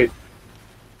gaming. Straight.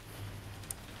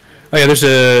 Oh yeah,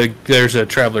 there's a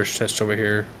traveler's chest over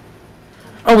here.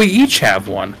 Oh, we each have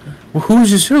one. Well,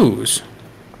 whose is whose?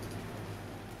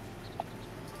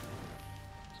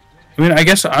 I mean, I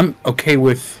guess I'm okay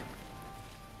with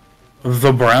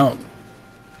the brown.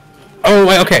 Oh,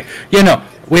 wait, okay. Yeah, no.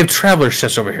 We have traveler's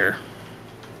chest over here.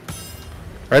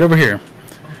 Right over here.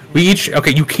 We each...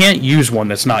 Okay, you can't use one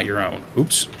that's not your own.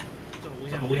 Oops.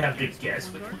 We have to guess.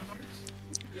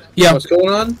 Yeah. What's going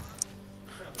on?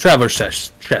 Traveler's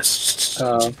chests.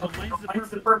 Mine's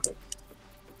the purple.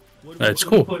 That's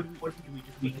cool.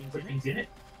 We can put things in it.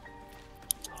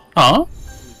 Huh?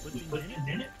 We put things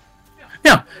in it.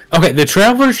 Yeah. Okay, the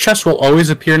traveler's chest will always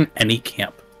appear in any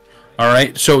camp.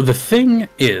 Alright, so the thing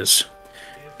is,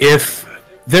 if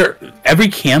every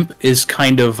camp is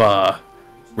kind of,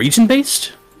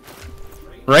 region-based,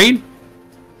 right?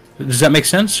 Does that make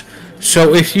sense?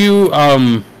 So if you,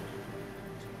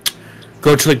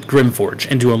 go to, like, Grimforge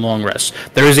and do a long rest,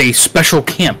 there is a special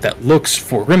camp that looks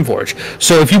for Grimforge.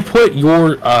 So if you put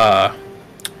your,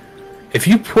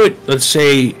 let's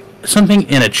say, something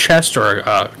in a chest or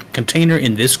a container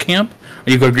in this camp,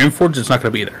 and you go to Grimforge, it's not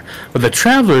going to be there. But the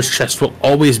Traveler's chest will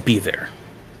always be there.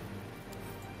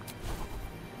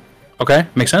 Okay?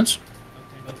 Make sense?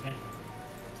 Okay.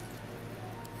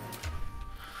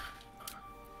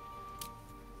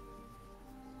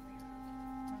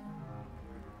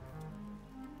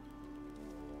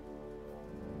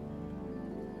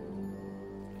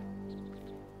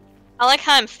 I like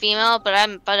how I'm female, but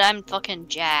I'm fucking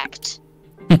jacked.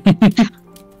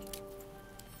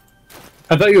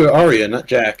 I thought you were Arya, not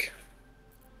Jack.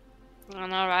 I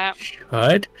know, right?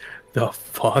 Shut the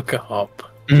fuck up.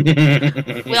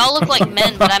 We all look like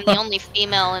men, but I'm the only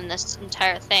female in this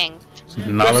entire thing.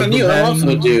 Not Listen, a I'm also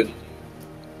a dude.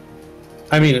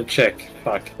 I mean a chick.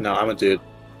 Fuck. No, I'm a dude.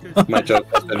 My joke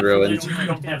has been ruined. We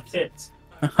don't have tits.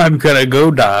 I'm gonna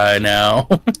go die now.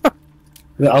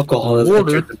 The alcohol has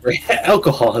entered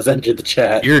alcohol has entered the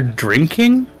chat. You're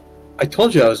drinking? I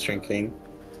told you I was drinking.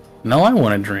 No, I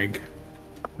want to drink.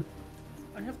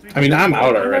 I mean, I'm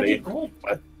out already.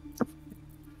 But...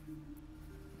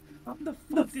 How the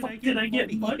fuck did I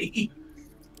get money?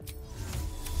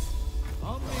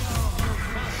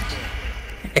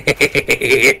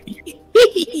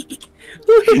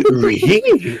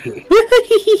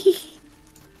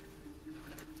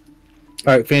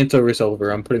 Alright, Fan's over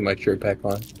silver. I'm putting my shirt back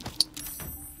on.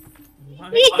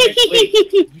 Wait,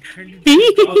 you turned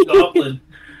into Oh, goblin.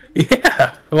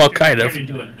 Yeah, well, kind of. Turned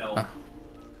into a gnome.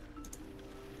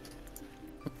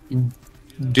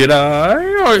 Did I?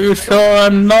 Are you sure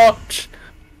I'm not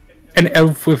an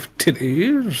elf with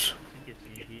titties?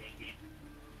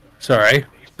 Sorry,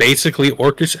 basically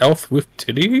orcish elf with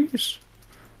titties?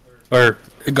 Or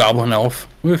a goblin elf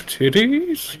with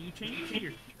titties? Are you changing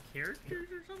your characters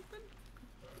or something?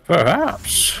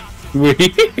 Perhaps. With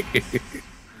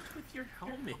your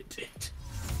helmet.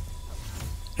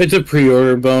 It's a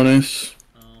pre-order bonus.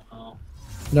 Oh.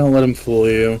 Don't let him fool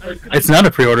you. It's not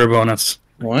a pre-order bonus.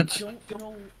 What? I don't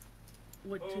know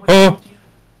what to Oh!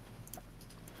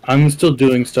 I'm still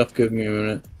doing stuff. Give me a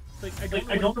minute.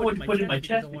 I don't know what to put in my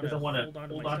chest because I want to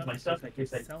hold on to my stuff in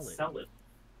case I sell it.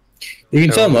 You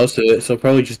can sell most of it, so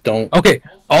probably just don't. Okay,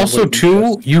 also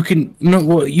too, you can, no,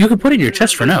 well, you can put it in your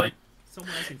chest for now.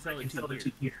 Someone else can sell it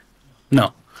to here.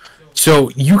 No. So,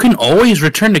 you can always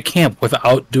return to camp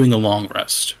without doing a long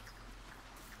rest.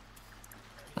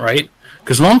 Right?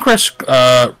 Because long rest,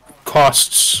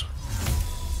 costs...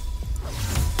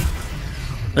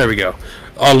 There we go.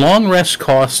 A long rest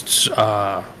costs,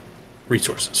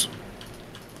 resources.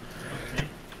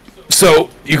 So,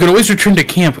 you can always return to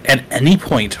camp at any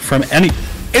point from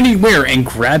anywhere and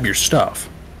grab your stuff.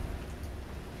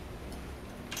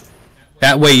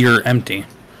 That way you're empty.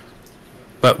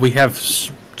 But we have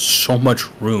so much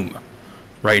room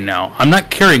right now. I'm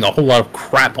not carrying a whole lot of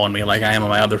crap on me like I am on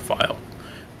my other file.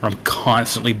 Where I'm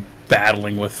constantly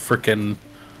battling with frickin'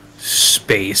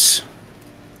 space.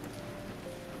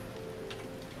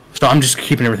 So I'm just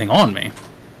keeping everything on me.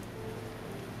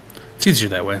 It's easier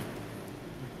that way.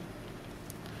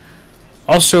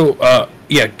 Also,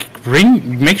 yeah,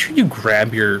 make sure you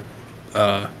grab your,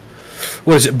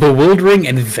 what is it, Bewildering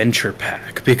Adventure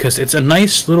Pack, because it's a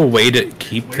nice little way to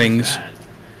keep things...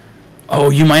 Oh,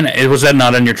 you might not... Was that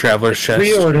not on your Traveler's Chest?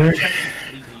 Pre-order.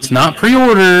 It's not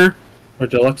pre-order. Or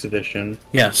Deluxe Edition.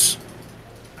 Yes.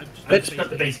 It's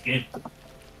the base game.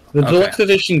 The Okay. Deluxe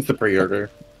Edition's the pre-order.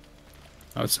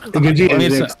 Oh, it's not. It gives you I the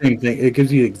mean, exact same thing. It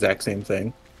gives you the exact same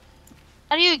thing.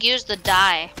 How do you use the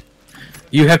die?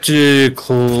 You have to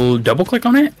double-click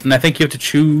on it, and I think you have to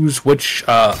choose which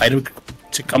item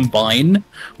to combine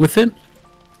with it.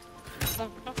 No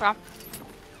problem.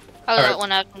 Oh, that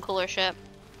one had some cooler shit.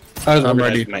 I was I'm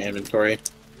ready. ready. My inventory.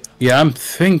 Yeah, I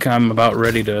think I'm about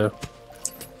ready to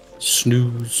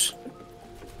snooze.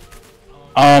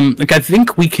 Like I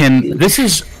think we can. This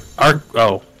is our.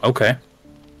 Oh, okay.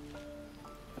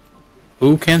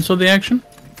 Who canceled the action?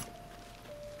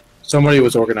 Somebody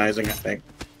was organizing, I think.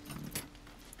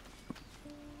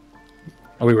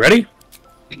 Are we ready?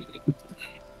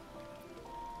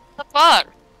 The fuck?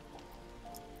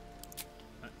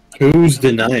 Who's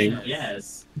denying?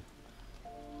 Yes.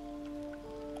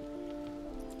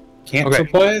 Cancel Okay.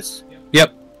 plays?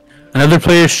 Yep. Another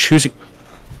player is choosing.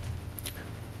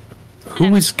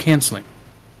 Who is canceling?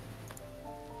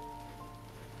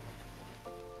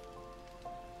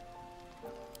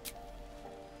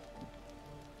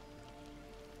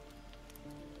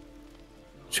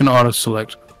 It's gonna auto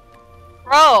select.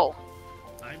 Bro!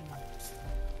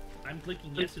 I'm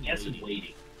clicking yes and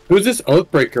waiting. Who's this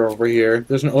Oathbreaker over here?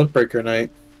 There's an Oathbreaker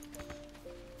night.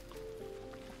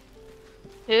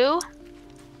 Who?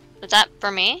 Is that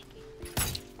for me?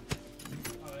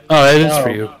 Oh, that is for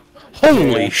Oh. you. Holy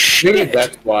Maybe shit!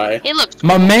 that's why. He looks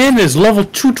My man is level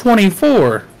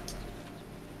 224.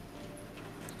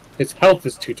 His health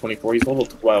is 224. He's level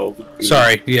 12.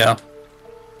 Sorry, yeah,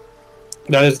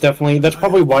 That is definitely... That's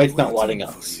probably why it's not letting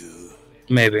us.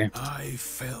 maybe. I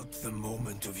felt the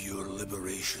moment of your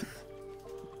liberation,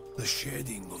 the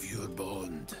shedding of your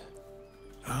bond.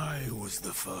 I was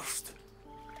the first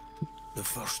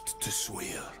to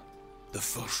swear, the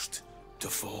first to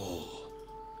fall.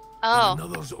 Oh, When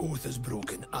another's oath is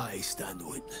broken, I stand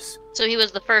witness. so he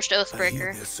was the first I hear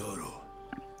Oathbreaker. their sorrow.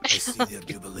 I see their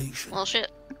jubilation. Well,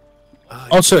 shit. I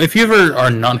Also, if you ever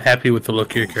are not happy with the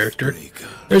look of your character,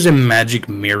 there's a magic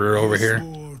mirror over here.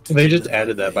 swore to They just deliver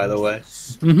added that, by the way.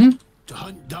 vengeance, Mm-hmm. to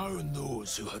hunt down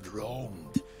those who had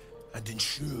wronged and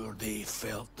ensure they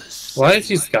felt the Why is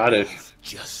he sting Scottish? of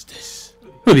justice.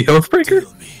 Who, the Oathbreaker?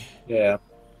 Tell me, Yeah.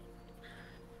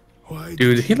 why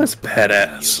Dude, did he you looks abandon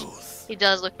badass. the oath? He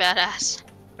does look badass.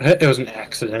 It was an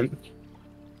accident.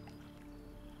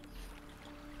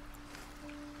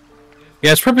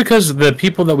 Yeah, it's probably because the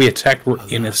people that we attacked were A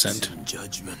lapse innocent. in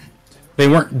judgment. They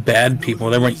weren't bad people,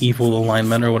 they weren't evil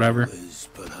alignment or whatever. Is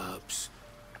perhaps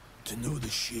to know the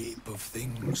shape of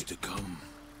things to come.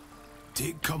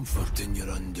 Take comfort in your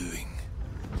undoing.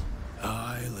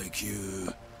 I, like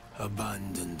you,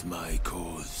 abandoned my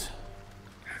cause.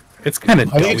 It's kind of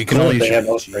I dumb. think You it's can cool only they have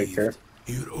Achieved Oathbreaker.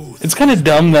 your oath. It's kind of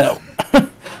dumb that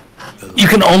you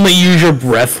can only use your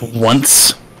breath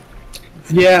once.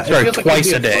 Yeah, Sorry, it feels like twice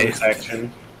it'd be a day. bonus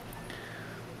action.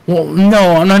 Well,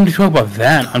 no, I'm not talking about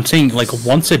that. I'm saying like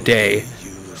once a day.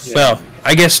 Well,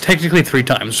 I guess technically 3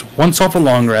 times. Once off a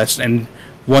long rest and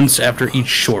once after each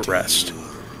short rest.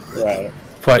 Right.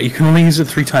 But you can only use it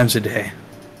 3 times a day.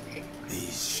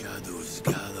 These shadows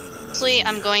gather around Honestly,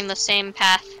 I'm going the same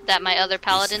path that my other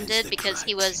paladin did because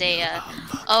he was a,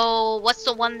 oh, what's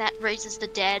the one that raises the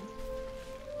dead?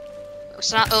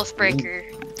 It's not Oathbreaker.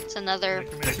 It's another,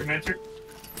 Necromancer?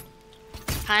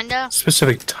 kinda.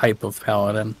 Specific type of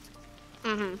paladin.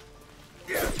 Mm-hmm.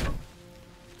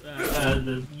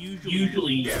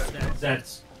 Usually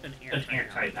that's an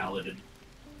anti-paladin.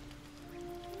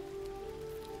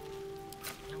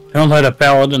 Don't let a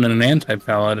paladin and an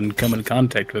anti-paladin come in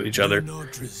contact with each other. Do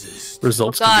not resist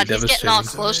Results God, can be he's getting all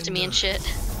devastating. close to me and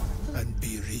shit. and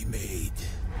be remade.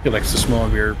 He likes the smell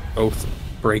of your oath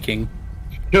breaking.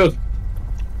 Good.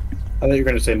 I thought you were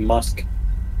going to say musk.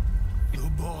 The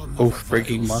bond of Oath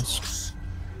breaking vile musk. source.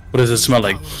 What does it smell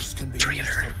like? Powers can be used Traitor.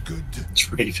 for good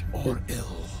Trade. or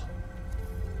ill.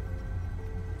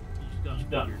 He's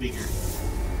got bigger.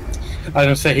 I was going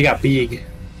to say he got big.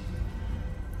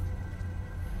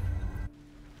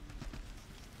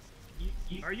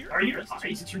 Are your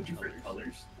eyes two different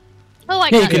colors? Oh, I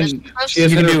Yeah, got you this. can- Oh, She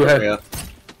has You can do area.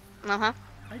 uh-huh.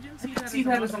 I didn't I didn't see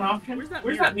that as an option.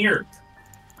 Where's that mirror?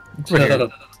 Right here.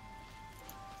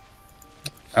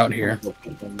 Out here.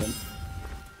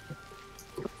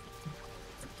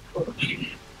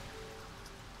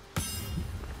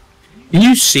 Can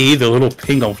you see the little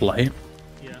ping of light?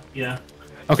 Yeah.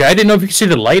 Okay, I didn't know if you could see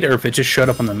the light or if it just showed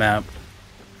up on the map.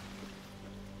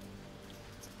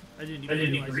 I didn't I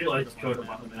didn't even realize it showed up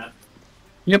on the map.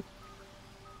 Yep.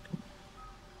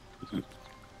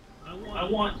 I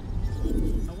want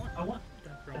that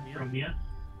that from from you. you.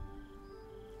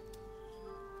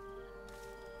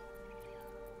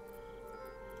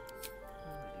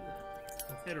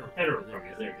 Hetero from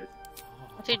you. There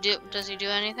it is. Does he do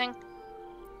anything?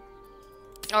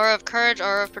 Aura of courage,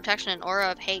 aura of protection, and aura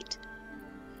of hate.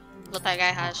 What that guy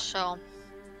has, so.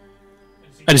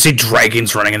 I just see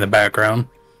dragons running in the background.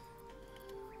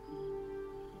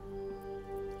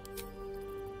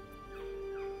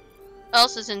 What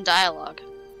else is in dialogue?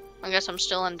 I guess I'm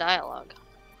still in dialogue.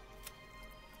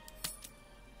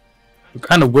 I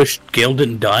kind of wish Gale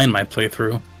didn't die in my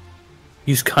playthrough.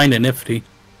 He's kind of nifty.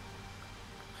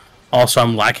 Also,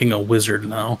 I'm lacking a wizard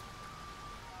now.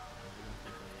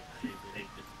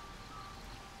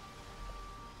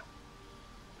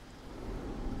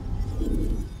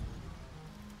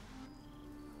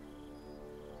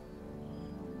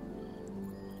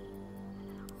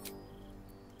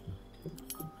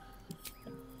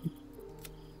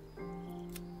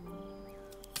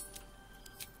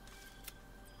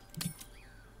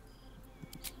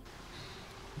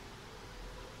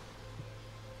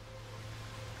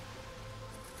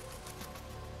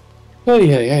 Oh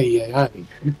yeah.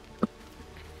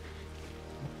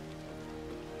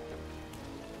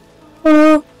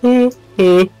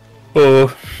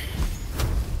 Oh.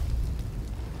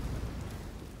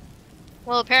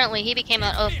 Well, apparently he became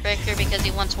an Oathbreaker because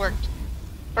he once worked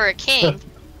for a king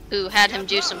who had him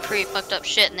do some pretty fucked up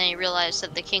shit, and then he realized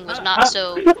that the king was not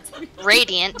so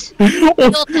radiant.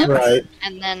 Killed him, Right.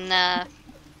 and then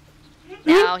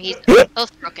now he's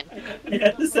oath-broken. I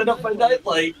had to set up my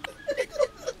nightlight.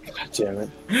 God damn it.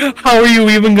 How are you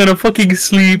even gonna fucking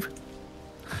sleep?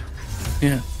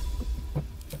 Yeah.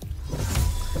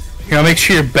 Here, I'll make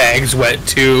sure your bag's wet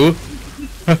too.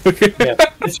 Okay. Yeah,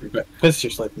 piss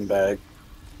your sleeping bag.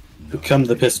 Become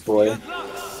the piss boy.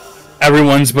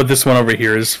 Everyone's, but this one over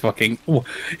here is fucking.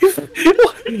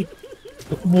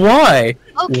 Why?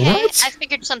 Okay, What? I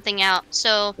figured something out.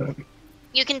 So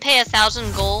you can pay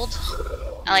 1,000 gold,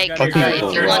 like Okay,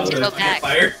 if you want to go back.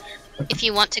 Fire. If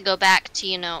you want to go back to,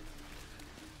 you know.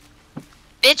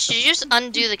 Bitch, did you just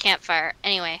undo the campfire?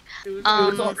 Anyway,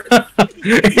 What?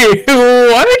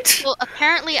 well,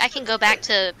 apparently I can go back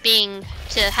to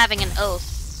having an oath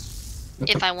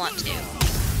if I want to,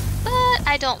 but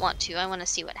I don't want to. I want to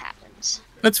see what happens.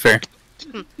 That's fair.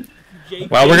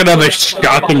 Well, we're gonna have a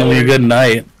shockingly good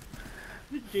night.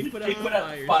 Jake put They put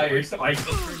out out fire, so I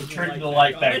can turn the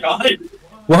light back on.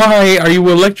 Why are you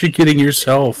electrocuting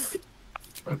yourself?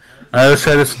 I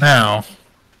said this now.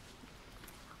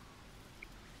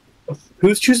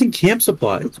 Who's choosing camp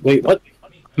supplies? Wait, what?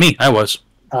 Me, I was.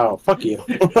 Oh, fuck you.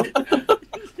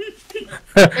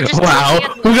 Wow,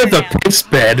 who got the piss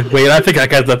bed? Wait, I think I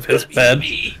got the piss bed.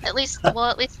 At least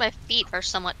my feet are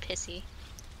somewhat pissy.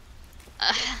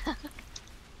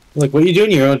 Like, what you do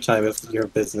in your own time is your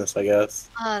business, I guess.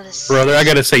 Brother, I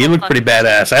gotta say, you look pretty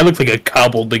badass. I look like a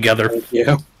cobbled together Thank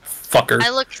you. fucker. I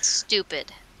look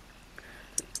stupid.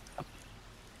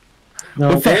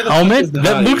 No, With where the the fuck helmet? is the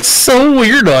That hide? looks so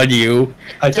weird on you.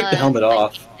 I took the helmet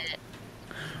off.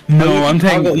 No, Oh, I'm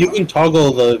taking. You can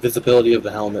toggle the visibility of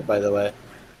the helmet, by the way.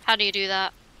 How do you do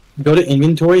that? Go to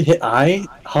inventory, hit I,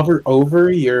 hover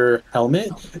over your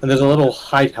helmet, and there's a little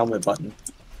hide helmet button.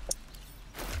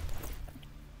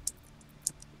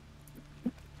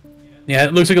 Yeah,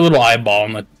 it looks like a little eyeball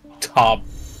on the top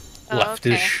Oh,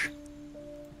 leftish.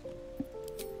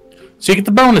 So you get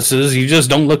the bonuses, you just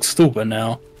don't look stupid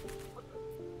now.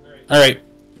 Alright.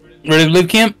 Ready to leave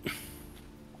camp?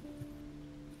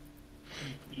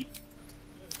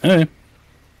 Alright.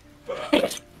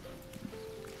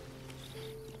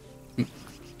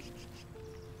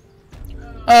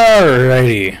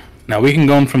 Alrighty. Now we can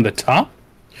go in from the top,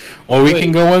 or we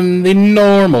can go in the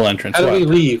normal entrance. How do we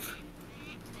What? leave?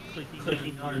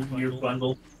 Clicking on your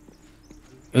bundle.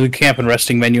 The camp and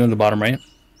resting menu in the bottom right.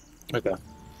 Okay.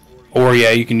 Or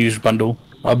yeah, you can use bundle.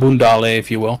 A bundale, if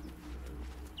you will.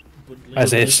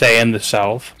 As they say in the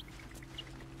south.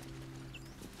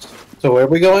 So where are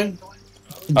we going?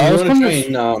 Do I you was want to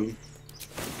wondering- try and,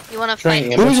 You want to try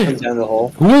and fight? Who is ambush it? them down the hole?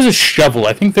 Who has a shovel?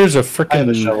 I think there's a I have a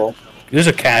frickin' shovel. There's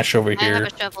a cache over I have here.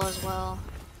 a shovel as well.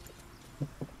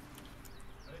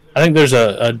 I think there's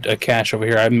a cache over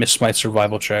here. I missed my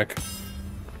survival check.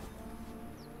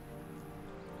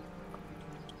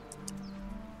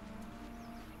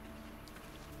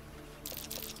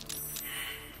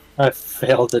 I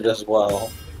failed it as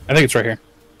well. I think it's right here.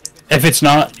 If it's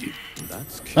not...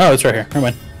 Oh, it's right here. Never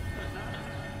mind.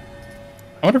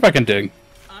 I wonder if I can dig.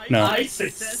 No. I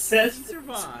success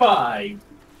survived.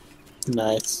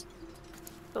 Nice.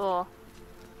 Cool.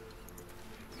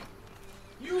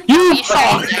 You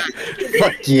fuck!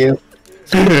 Fuck you.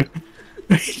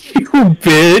 You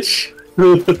bitch!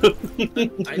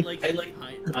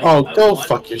 Oh, go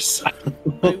fuck yourself.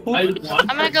 I'm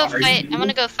gonna go fight. I'm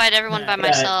gonna go fight everyone by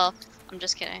myself. I'm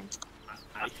just kidding.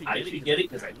 I should get it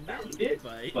because I found it,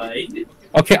 but...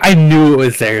 Okay, I knew it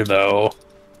was there though.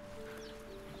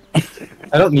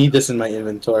 I don't need this in my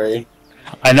inventory.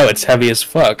 I know, it's heavy as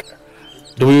fuck.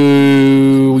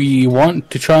 Do we want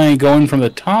to try and go in from the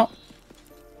top?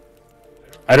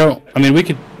 I mean, we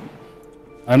could...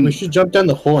 we should jump down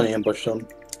the hole and ambush them.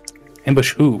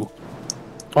 Ambush who?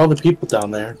 All the people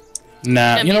down there.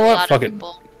 Nah, you know what? Fuck it.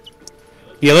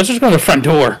 Yeah, let's just go to the front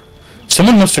door.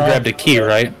 Someone must have grabbed a key,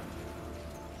 right?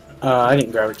 I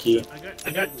didn't grab a key.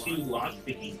 I got 2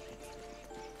 lockpicking.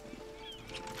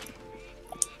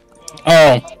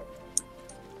 Oh.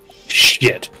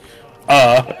 Shit.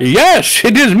 Yes,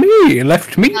 it is me!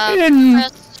 Left me in!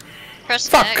 Press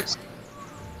Fuck. X.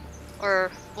 Or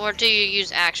do you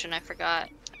use action? I forgot.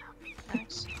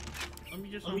 X. Let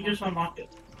me just unlock it.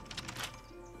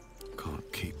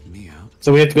 Can't keep me out.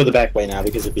 So we have to go the back way now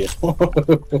because of you.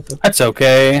 That's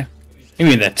okay. You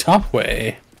mean the top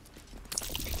way?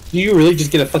 Do you really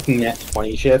just get a fucking net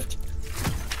 20 shift?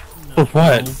 For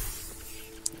what?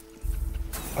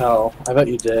 Oh, I thought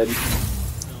you did.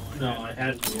 No, I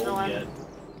hadn't rolled yet.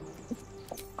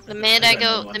 The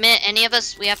minute any of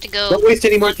us, we have to go. Don't waste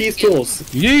any more thieves' tools.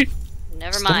 Yeet!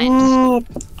 Never mind.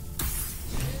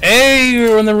 Hey,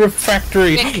 you're in the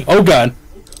refractory. Oh god.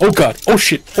 Oh god. Oh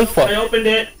shit. Oh fuck. I opened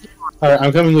it. Alright,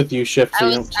 I'm coming with you, Shift, so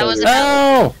you don't I was kill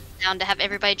yourself. down to have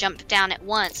everybody jump down at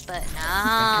once, but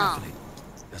no.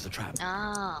 There's a trap.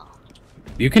 No.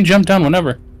 You can jump down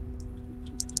whenever.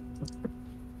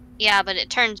 Yeah, but it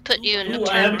put you in Ooh, a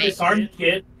I have a turn-based. disarm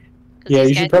kit. Yeah,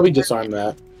 you should probably disarm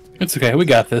that. It's okay, we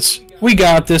got this. We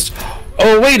got this.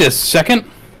 Oh, wait a second.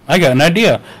 I got an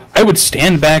idea. I would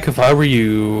stand back if I were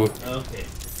you. Okay.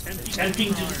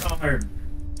 Attempting to disarm.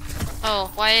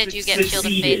 Oh, why did you get shield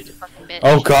of faith, you fucking bitch?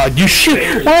 Oh god, you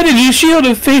should. Why did you shield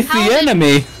of faith the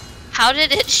enemy? How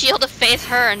did it shield of faith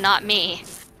her and not me?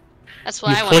 That's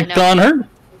what You I want to clicked know. on her?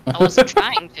 I wasn't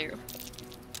trying to.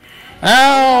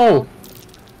 Ow!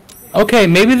 Okay,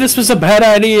 maybe this was a bad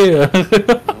idea.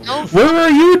 Where are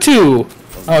you two?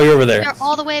 Oh, you're over there. They're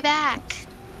all the way back.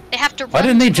 They have to run. Why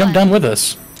didn't they jump down with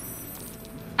us?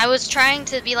 I was trying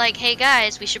to be like, hey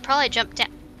guys, we should probably jump down.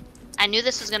 I knew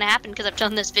this was going to happen because I've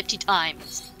done this 50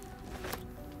 times.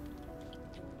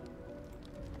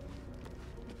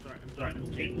 I'm sorry,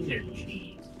 I'm taking their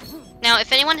cheese. Now,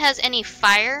 if anyone has any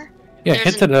fire, Yeah,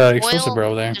 there's hit an that explosive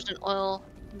barrel there. There's an oil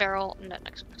barrel, no,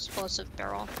 explosive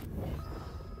barrel.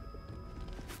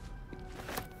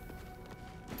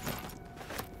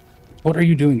 What are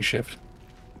you doing, Shift?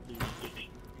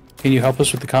 Can you help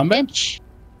us with the combat?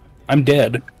 I'm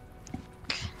dead.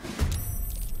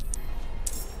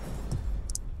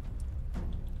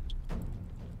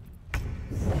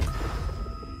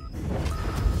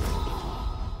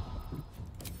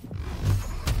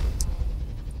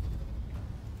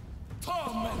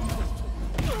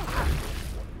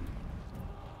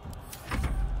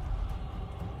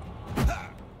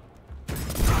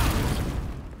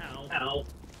 Ow.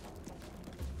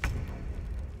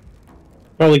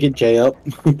 Probably get Jay up.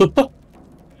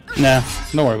 Nah,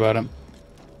 don't worry about it.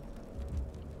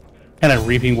 Kind of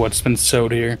reaping what's been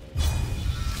sowed here.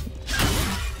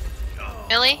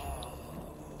 Really?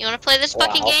 You want to play this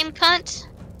fucking game, cunt?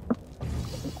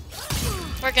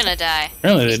 We're gonna die.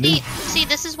 Apparently they do. See,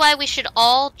 this is why we should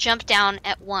all jump down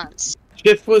at once.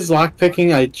 Shift was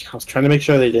lockpicking. I was trying to make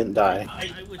sure they didn't die.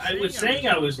 I was saying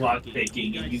I was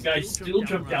lockpicking, and you guys still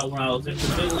jumped out when I was in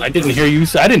the middle. I didn't hear you.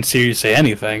 I didn't see you say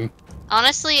anything.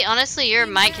 Honestly, your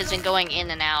mic has been going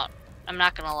in and out. I'm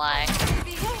not gonna lie.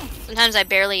 Sometimes I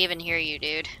barely even hear you,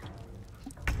 dude.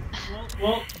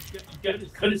 Well, you guys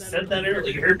could have said that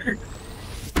earlier.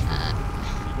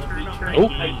 Oh.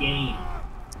 My game.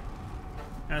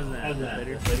 How's that?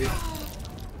 Better?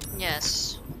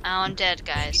 Yes. Oh, I'm dead,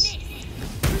 guys.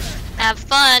 Have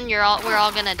fun. We're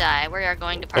all gonna die. We are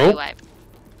going to party wipe.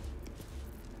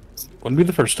 Wouldn't be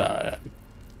the first time.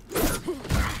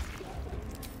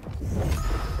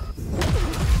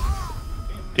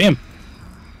 Damn.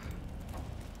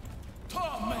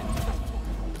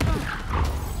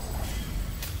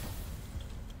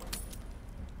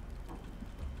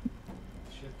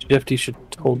 Shifty should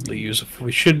totally use it.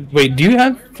 We should wait. Do you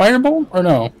have fireball or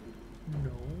no?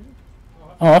 No.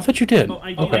 Oh, I thought you did. Oh,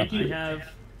 I do. Okay. I do have.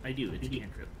 I do. It's a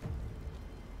cantrip.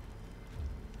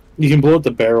 You can blow up the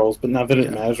barrels, but not that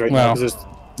it matters right now because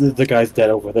the guy's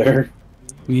dead over there.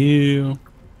 Yeah.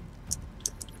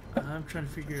 I'm trying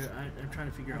to figure. I'm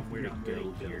trying to figure out where to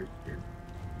go here.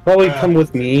 Probably come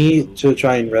with me to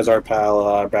try and res our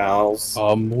pals.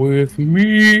 Come with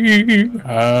me,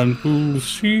 and we'll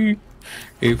see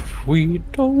if we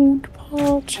don't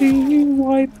party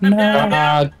right now.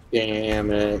 God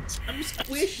damn it! I'm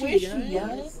squishy,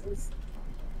 guys.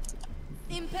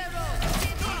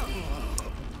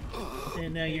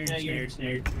 And now you're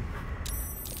snared.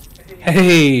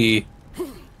 Hey,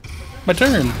 my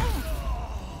turn.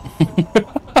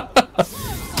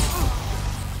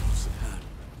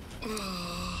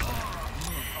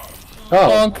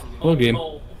 Oh, full game.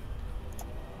 Oh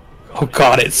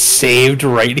god, it's saved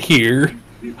right here.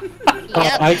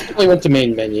 I actually went to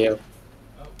main menu.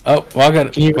 Oh, well, I got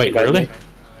it. Can you Wait, reinvite really? me?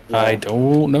 I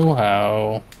don't know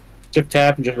how. Shift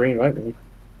tab and just reinvite me.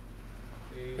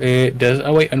 It does.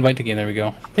 Oh wait, invite again. There we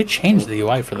go. They changed the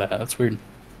UI for that. That's weird.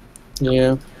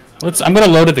 Yeah. I'm gonna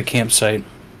load at the campsite.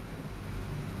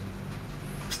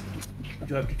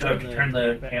 Do I have to turn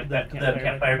the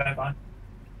campfire back on?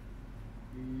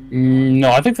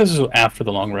 No, I think this is after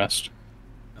the long rest.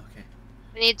 Okay.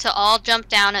 We need to all jump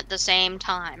down at the same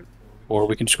time. Or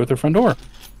we can just go through the front door.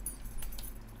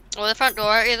 Or the front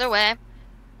door, either way.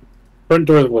 Front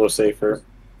door is a little safer.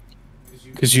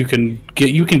 Because you can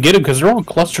get them because they're all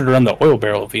clustered around the oil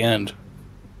barrel at the end.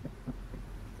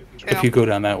 True. If you go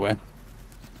down that way.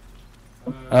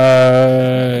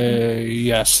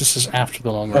 Yes, this is after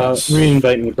the long rest.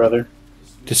 Reinvite me, brother.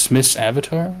 Dismiss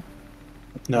avatar?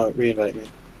 No, reinvite me.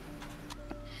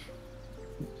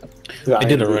 I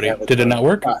did already. Did it not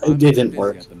work? It didn't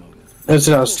work. I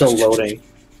was still loading.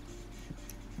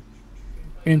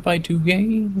 Invite to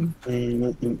game.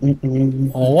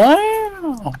 Mm-mm-mm-mm.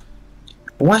 Wow.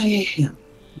 Wow.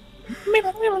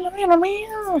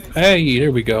 Hey,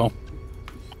 there we go.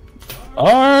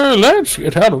 Let's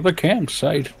get out of the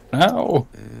campsite now.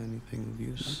 Anything of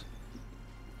use?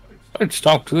 Let's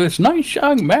talk to this nice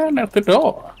young man at the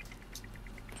door.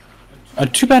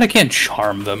 Too bad I can't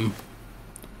charm them.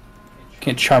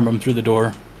 Can't charm them through the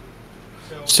door.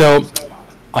 So,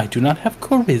 I do not have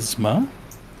charisma.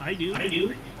 I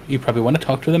do. You probably want to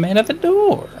talk to the man at the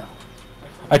door.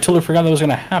 I totally forgot that was going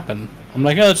to happen. I'm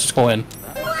like, oh, let's just go in.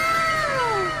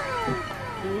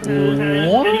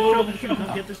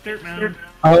 Get this dirt mound.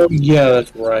 Oh, yeah,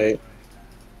 that's right.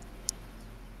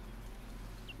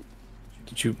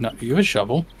 Did you not? You have a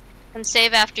shovel. And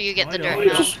save after you get the dirt You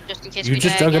now, just- just in case You we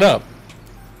just die dug it again. up.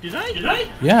 Did I?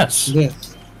 Yes. Yeah.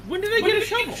 When did I get a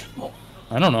shovel?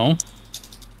 I don't know.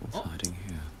 What's hiding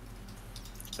here?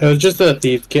 It was just a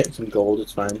thief getting some gold,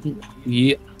 it's fine.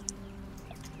 Yeah.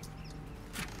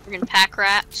 Freaking pack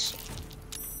rats.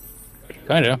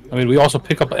 Kinda. I mean, we also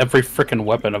pick up every frickin'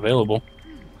 weapon available.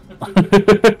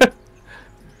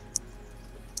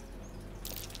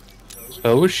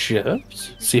 Oh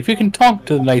shit. See if you can talk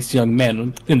to the nice young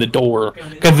man in the door.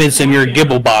 Convince him you're a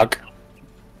Gibblebach.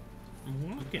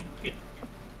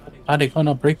 Nobody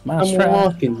gonna break my I'm stride.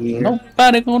 walking here.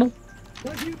 Nobody gonna.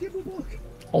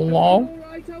 Hello?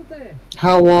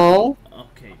 Hello?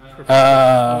 Okay.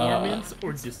 Uh, Performance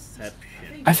or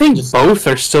deception? I think both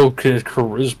are still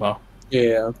charisma.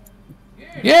 Yeah.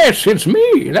 Yes, it's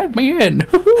me. Let me in.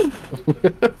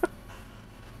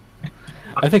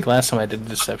 I think last time I did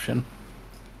deception.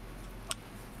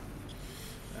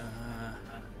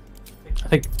 I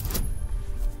think.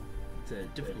 It's a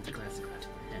difficult class of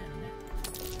 10.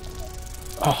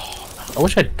 Oh, I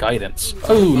wish I had guidance.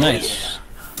 Oh, nice.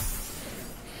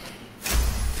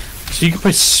 So you can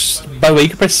press. By the way, you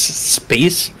can press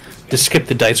space to skip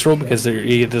the dice roll because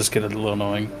it does get a little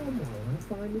annoying.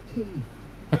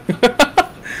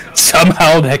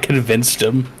 Somehow that convinced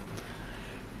him.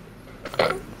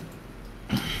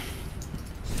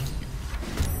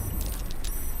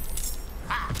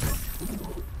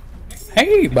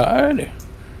 Hey, bud.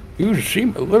 You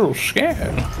seem a little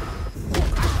scared.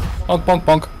 Bonk, bonk,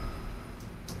 bonk.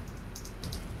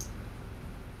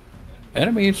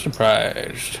 Enemy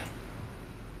surprised.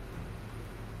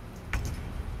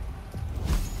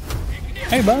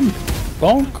 Hey, bud.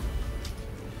 Bonk.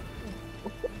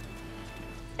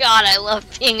 God, I love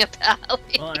being a pally.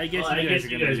 Well, I guess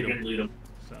you guys are gonna loot them.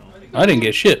 So. I didn't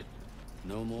get shit.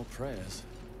 No more prayers.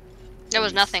 There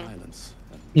was nothing. Silence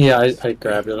and Yeah, I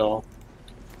grabbed it all.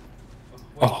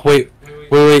 Oh wait.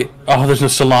 Oh, there's no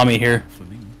salami here.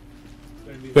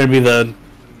 Gonna be the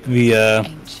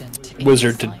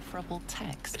wizard to.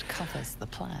 Text covers the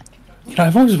plaque. You know,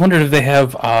 I've always wondered if they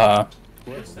have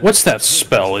what's that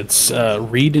spell? It's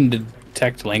read and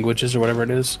detect languages or whatever it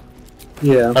is.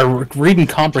 Yeah. Or read and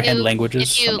comprehend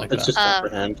languages. Something like It's that. just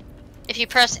comprehend. If you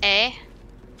press A,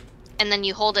 and then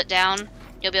you hold it down,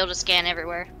 you'll be able to scan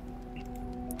everywhere.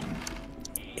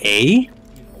 A?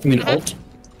 You mean Alt?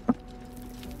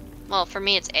 Well, for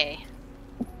me, it's A.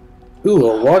 Ooh,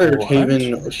 a water What?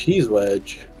 haven cheese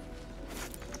wedge.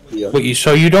 Yeah. Wait,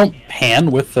 so you don't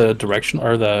pan with the direction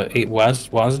or the 8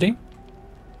 WASD?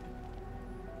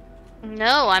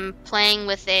 No, I'm playing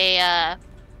with a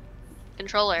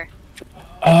controller.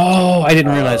 Oh, I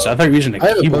didn't realize. I thought you were using a I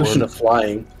have a keyboard. potion of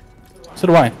flying. So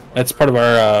do I. That's part of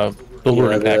our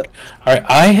Baldur Yeah, pack. Alright,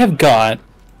 I have got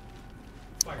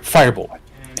Firebolt.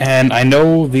 And I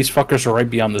know these fuckers are right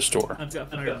beyond this door. I've got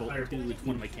Firebolt too with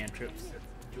one of my cantrips.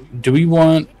 Do we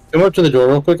want... Come up to the door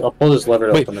real quick. I'll pull this lever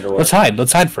to Wait, open the door. let's hide.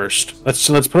 Let's hide first. Let's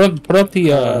put up the put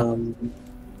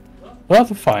out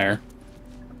the fire.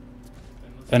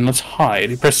 Then let's hide.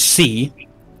 You press C,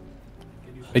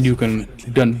 and you can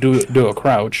do a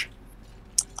crouch.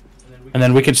 And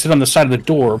then we can sit on the side of the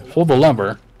door, pull the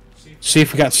lever, see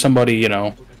if we got somebody, you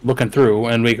know, looking through,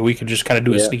 and we could just kind of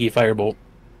do a sneaky firebolt.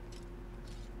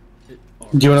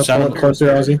 Do you want to pull it closer,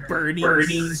 Ozzy?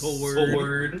 Burning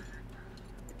sword.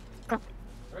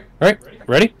 Alright,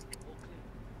 ready?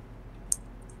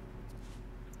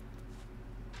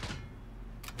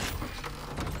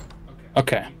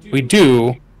 Okay, we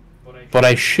do, but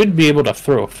I should be able to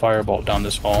throw a fireball down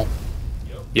this hall.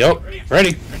 Yep,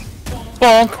 ready.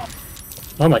 Bonk!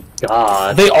 Oh my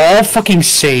god. They all fucking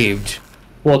saved.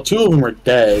 Well, 2 of them are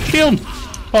dead. Shield!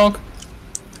 Bonk.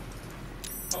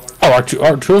 Oh, are two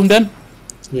of them dead?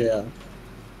 Yeah.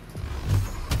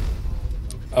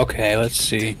 Okay, let's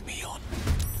see.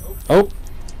 Oh.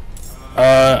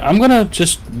 I'm gonna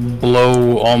just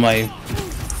blow all my...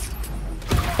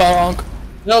 Bonk.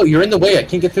 No, you're in the way. I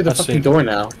can't get through the Let's fucking see. door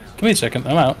now. Give me a second,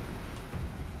 I'm out.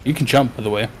 You can jump, by the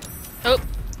way. Oh.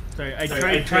 Sorry, I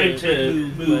tried to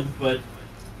move, but...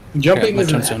 Jumping my is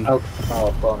turn an soon.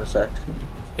 bonus action.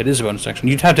 It is a bonus action.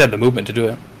 You'd have to have the movement to do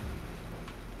it.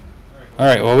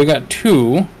 Alright, well we got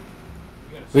 2.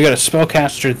 We got a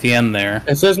spellcaster at the end there.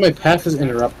 It says my path is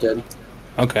interrupted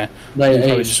Okay. by You a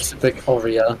probably just- specific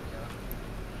area.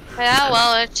 Yeah,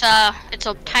 well, it's a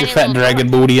tiny Your fat little dragon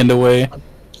door. booty in the way.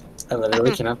 I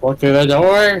literally cannot walk through the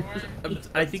door.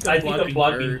 I think I'm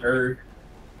blocking her.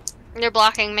 You're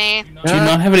blocking me. Do you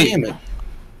not have any... Damn it.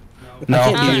 No, I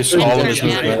can't you do just three all of turns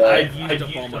his yet. movement.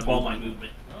 I've used up all my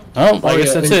movement. Oh, I guess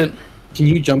yeah, that's and- it. Can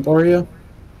you jump, Oreo?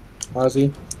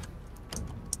 Ozzy?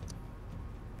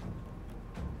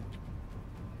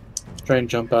 Try and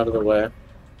jump out of the way.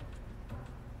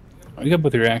 You got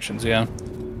both your actions, yeah.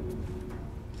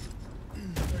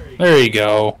 There you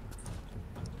go.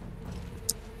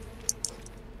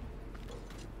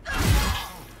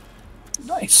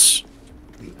 Nice.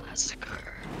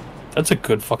 That's a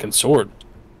good fucking sword.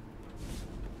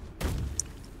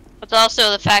 It's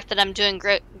also the fact that I'm doing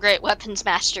great weapons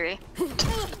mastery.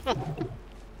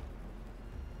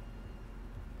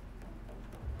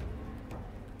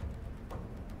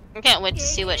 I can't wait to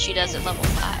see what she does at level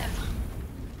 5.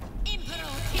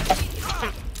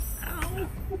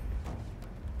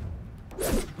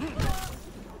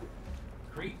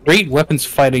 Great weapons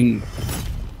fighting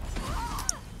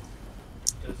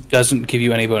doesn't give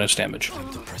you any bonus damage.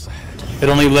 It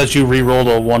only lets you re-roll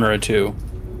a 1 or a 2.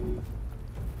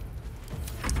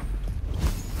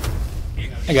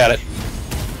 I got it.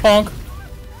 Bonk.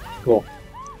 Cool.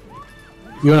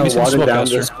 You want Maybe to some water down spellcaster.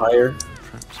 this fire?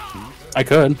 I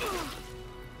could.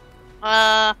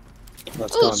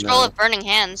 That's Ooh, gone scroll now. of burning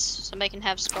hands. Somebody can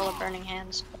have scroll of burning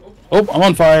hands. Oh, I'm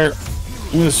on fire.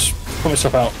 I'm gonna put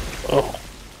myself out. Oh.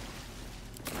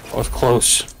 That was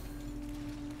close.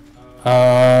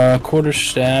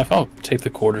 Quarterstaff. I'll take the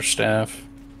quarterstaff.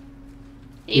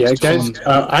 Yeah, guys,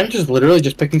 I'm just literally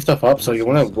just picking stuff up, so you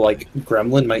want to, like,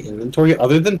 gremlin my inventory?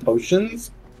 Other than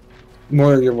potions,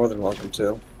 you're more than welcome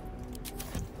to.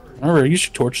 Remember, use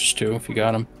your torches too if you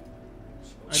got them.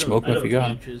 Smoke them if you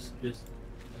got them. Just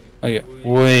Oh yeah.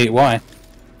 Wait, why?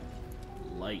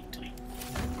 light.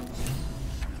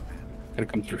 Gotta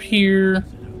come through here.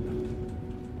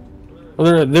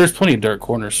 Well, there's plenty of dark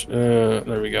corners.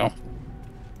 There we go.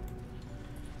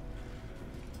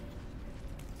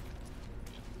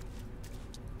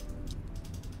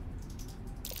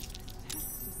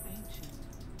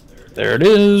 There it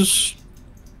is.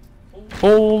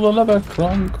 Pull the lever,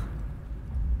 Clunk.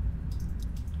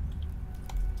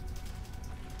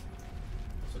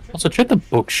 Also, check the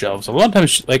bookshelves. A lot of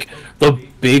times, like, the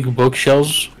big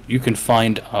bookshelves, you can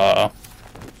find,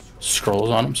 scrolls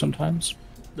on them sometimes.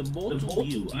 The multiple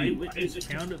view, eyewitness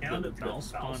count of the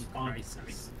Balspawn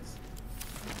crisis.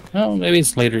 Well, maybe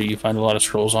it's later you find a lot of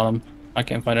scrolls on them. I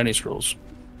can't find any scrolls.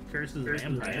 Curse of the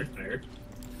Vampire.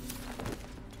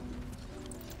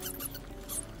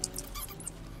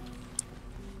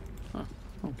 Huh,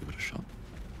 I'll give it a shot.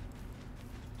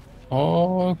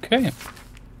 Okay.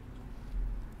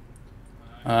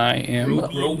 I am...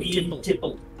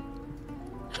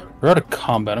 We're out of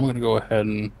combat. I'm going to go ahead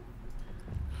and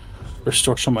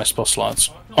restore some of my spell slots.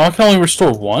 Oh, I can only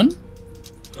restore one?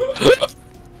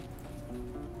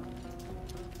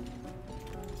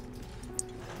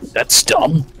 That's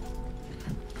dumb.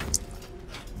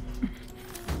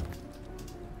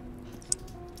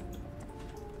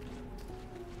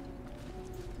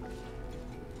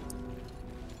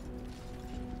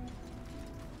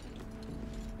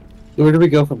 Where do we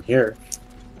go from here?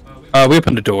 We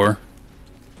opened a door.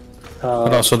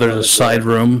 But also there's a side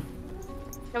room.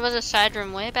 There was a side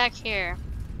room way back here.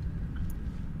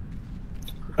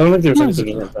 I don't think there's anything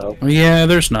in it though. Yeah,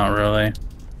 there's not really.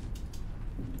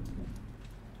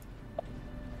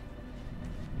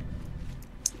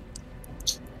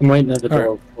 I'm waiting at the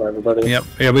door for everybody. Yep.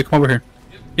 Yeah, we come over here.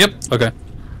 Yep. Okay.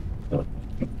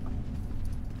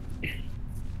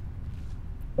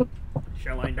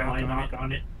 Shall I knock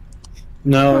on it?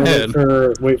 No,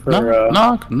 wait for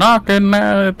knocking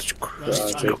at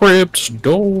Crypt's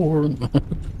door.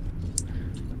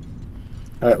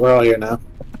 Alright, we're all here now.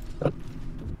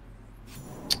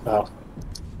 Oh.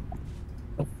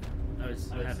 I was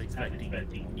half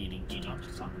expecting needing to talk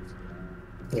to someone.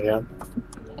 Yeah.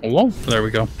 Well, there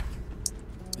we go.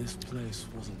 This place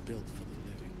wasn't built for the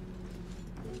living.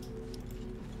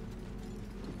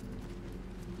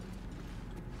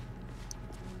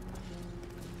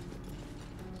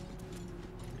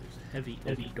 There's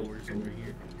heavy doors over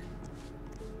here.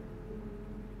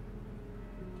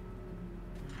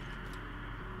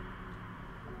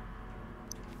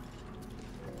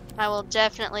 I will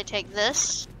definitely take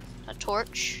this. A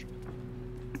torch.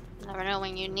 Never know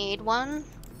when you need one.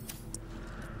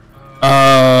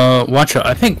 Watch out.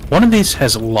 I think one of these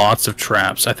has lots of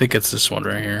traps. I think it's this one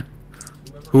right here.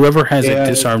 Whoever has it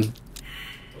disarmed.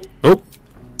 Oh.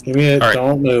 Give me it. Right.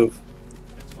 Don't move.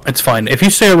 It's fine. If you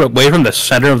stay away from the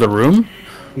center of the room.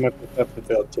 I might have to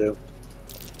fail too.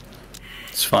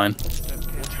 It's fine.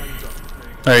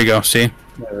 There you go. See?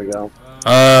 There we go.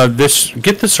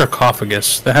 Get the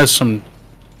sarcophagus. That has some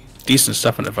decent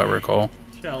stuff in it, if I recall.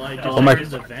 Shall I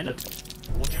just the vent?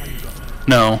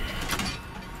 No.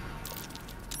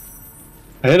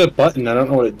 I hit a button. I don't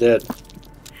know what it did.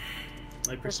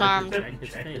 Disarmed.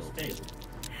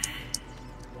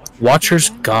 Watcher's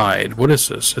Guide. What is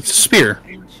this? It's a spear.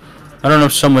 I don't know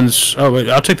if someone's... Oh, wait.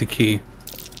 I'll take the key.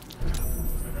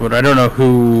 But I don't know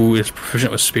who is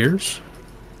proficient with spears.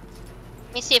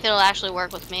 Let me see if it'll actually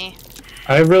work with me.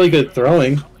 I have really good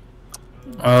throwing.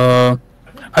 I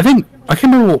think... I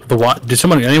can't remember the what... Did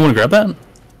anyone grab that?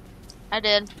 I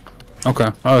did.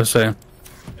 Okay. I was saying...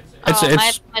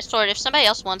 It's my sword. If somebody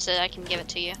else wants it, I can give it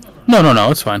to you.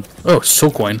 No, it's fine. Oh, soul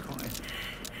coin.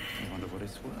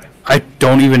 I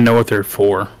don't even know what they're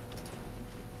for.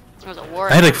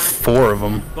 I had like 4 of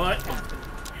them.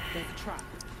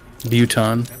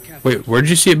 Buton. Wait, where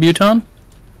did you see it, Buton?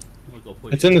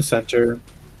 It's in the center.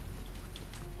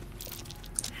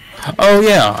 Oh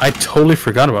yeah, I totally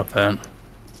forgot about that.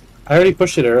 I already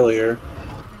pushed it earlier.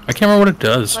 I can't remember what it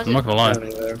does. I'm not gonna lie.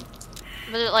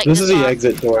 Was it like this is the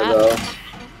exit door, though.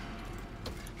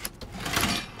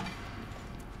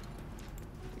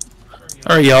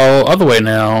 Alright, y'all. Other way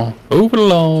now. Move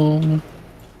along.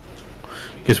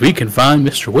 Because we can find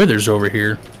Mr. Withers over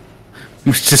here.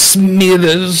 Mr.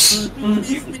 Smithers.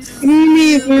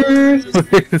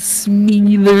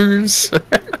 Smithers.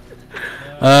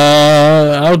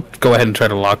 I'll go ahead and try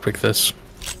to lockpick this.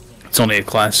 It's only a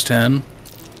class 10.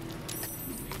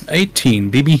 18,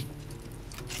 baby.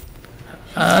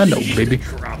 No, baby.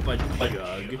 Drop a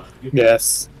jug.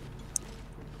 Yes.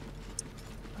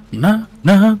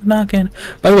 Knocking.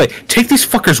 By the way, take these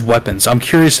fuckers' weapons. I'm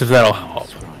curious if that'll help.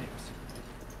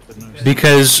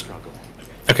 Because,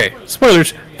 okay,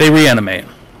 spoilers, they reanimate.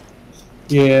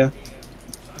 Yeah.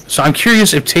 So I'm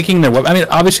curious if taking their weapon... I mean,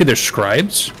 obviously they're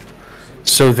scribes.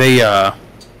 So they,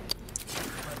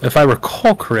 if I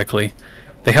recall correctly,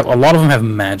 they have... A lot of them have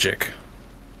magic.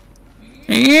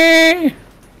 Yeah.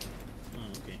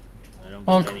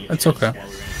 Oh, that's okay.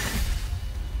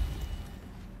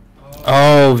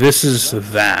 Oh, this is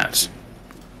that.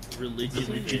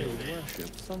 Religion.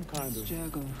 worship some kind of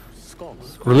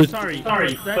scholar. Sorry,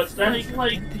 that's like I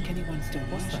don't think anyone still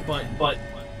was that. but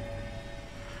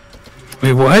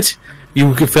Wait, what?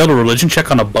 You failed a religion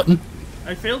check on a button?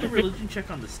 I failed a religion check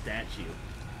on the statue.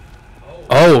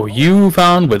 Oh, you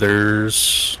found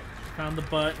withers. Found the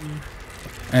button.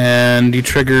 And you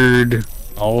triggered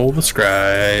all the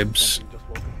scribes.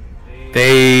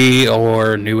 They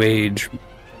are New Age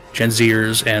Gen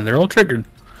Zers, and they're all triggered.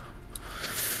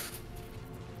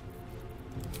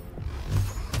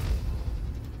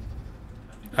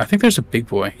 I think there's a big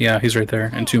boy. Yeah, he's right there.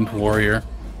 Entombed Warrior.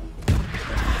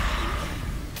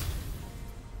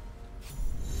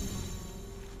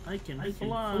 I can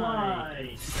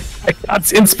fly. I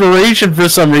got inspiration for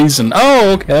some reason.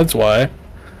 Oh, okay, that's why.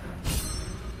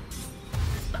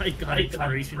 I got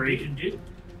inspiration, dude.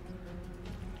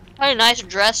 What a nice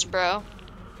dress, bro.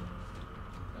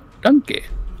 Donkey.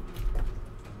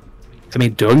 I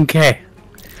mean, donkey.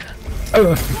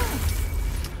 Oh.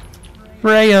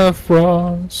 Ray of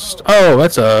Frost. Oh,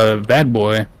 that's a bad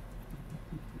boy.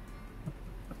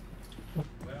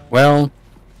 Well,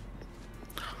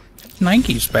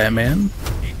 Nike's Batman.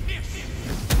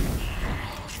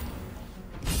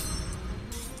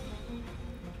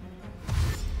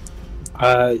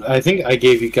 I think I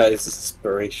gave you guys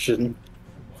inspiration.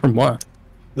 From what?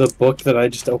 The book that I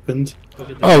just opened.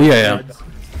 Oh, yeah.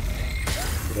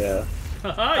 Yeah.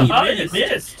 You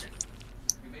missed.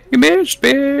 You missed,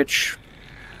 bitch.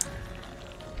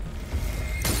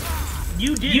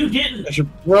 You didn't. I should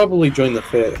probably join the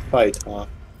fight, huh?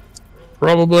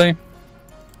 Probably.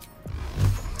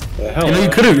 The hell? You know, you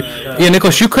could have. Yeah,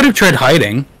 Nicholas, you could have tried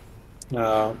hiding.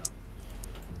 No.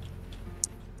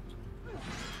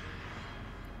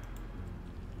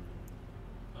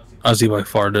 Ozzy by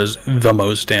far does the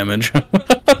most damage.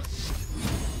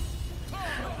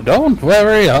 Don't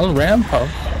worry, I'll ramp up.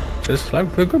 Just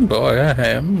like the good boy I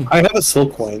am. I have a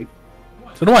silk coin.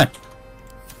 So do I.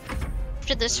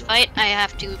 After this fight, I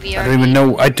have to be. I don't even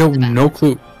know. I don't no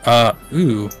clue.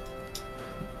 Ooh.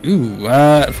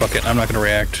 Fuck it. I'm not gonna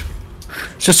react.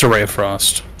 It's just a ray of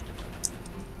frost.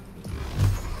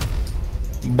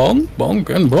 Bonk, bonk,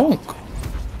 and bonk.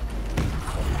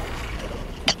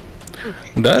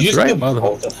 That's right, mother.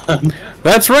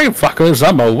 That's right, fuckers.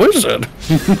 I'm a wizard.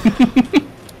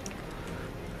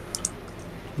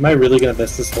 Am I really gonna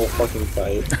miss this whole fucking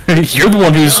fight? You're the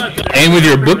one who's playing with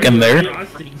your book in there.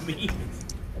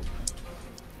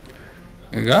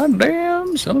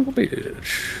 Goddamn son of a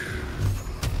bitch.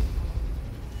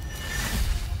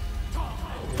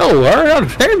 Oh, I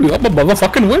save you. I'm a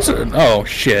motherfucking wizard. Oh,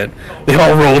 shit. They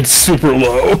all rolled super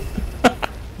low.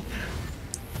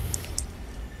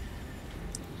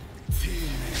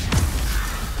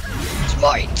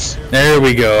 Smart. There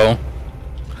we go.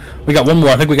 We got one more.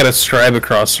 I think we got a scribe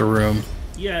across the room.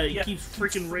 Yeah, it keeps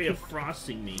freaking Ray of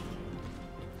Frosting me.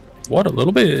 What a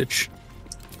little bitch.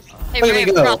 Hey, Look at Ray,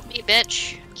 me go. cross me,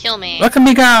 bitch. Kill me. Look at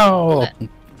me go.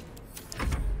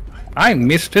 I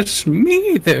missed it,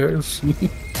 Smithers.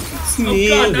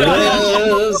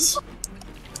 Smithers.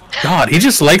 God, he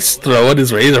just likes throwing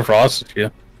his razor frost at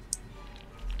you.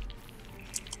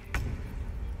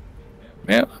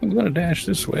 Yeah, I'm gonna dash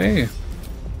this way.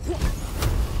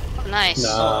 Nice.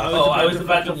 I was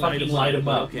about to fucking light him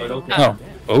up, but okay. Oh,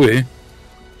 okay.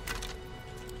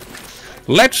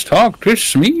 Let's talk to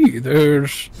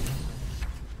Smithers.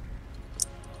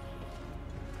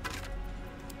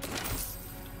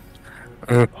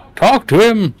 Talk to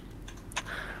him.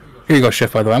 Here you go,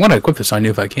 Chef, by the way. I'm gonna equip this on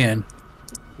you if I can.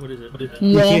 What is it?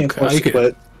 You can't force you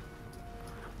quit.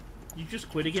 You just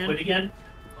quit again?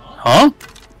 Huh?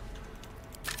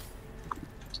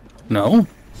 No.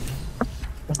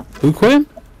 Who quit?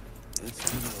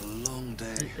 It's been a long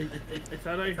day. I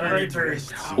thought I heard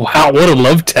Wow, what a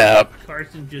love tap.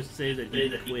 Carson just say that he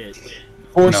quit.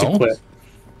 Force No. to quit.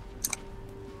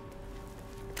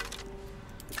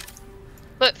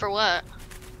 But for what?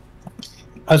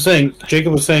 I was saying, Jay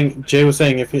was saying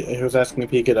if he was asking if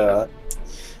he could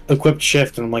equip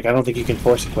shift, and I'm like, I don't think you can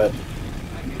force equip.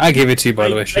 I gave it to you, by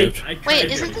the way, Shift. Wait,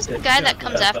 isn't this the guy that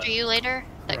comes after you later?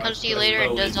 That comes to you later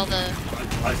and does all the...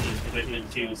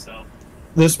 Too, so.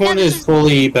 This one Yeah, this is is-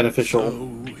 fully beneficial.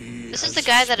 This is the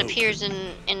guy that appears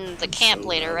in the camp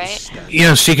later, right?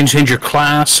 Yes, you can change your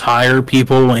class, hire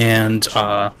people, and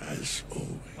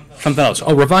something else.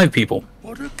 Oh, revive people.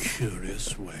 What a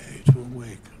curious way to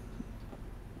awaken.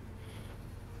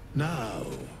 Now,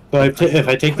 So if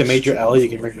I take the major L, you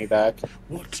can bring me back.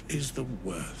 what is the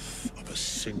worth of a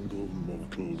single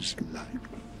mortal's life?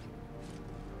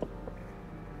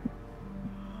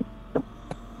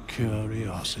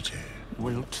 Curiosity.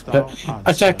 Wilt thou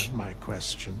Attack. answer my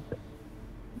question?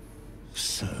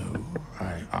 So,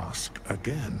 I ask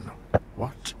again,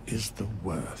 what is the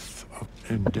worth of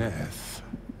in death?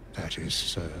 That is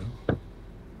so.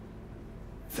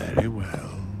 Very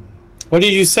well. What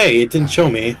did you say? It didn't show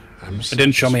me. It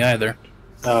didn't show me either.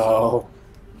 Oh.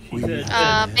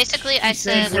 Basically, I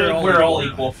said we're all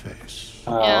equal.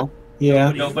 Oh.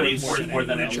 Yeah. Nobody's worth more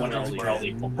than anyone else. We're all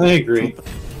equal. I agree.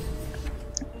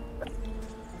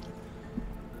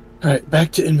 Alright,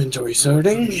 back to inventory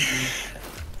sorting.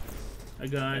 I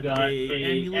got a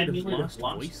amulet of lost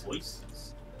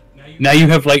voice. Now you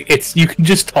have you can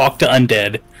just talk to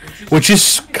undead, which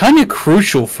is kind of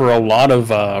crucial for a lot of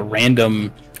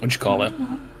random. What you call it?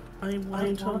 I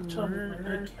want to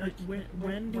learn.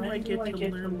 When do I get to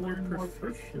learn more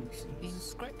proficiency? The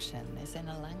inscription is in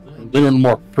a language. Learn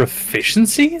more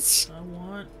proficiencies.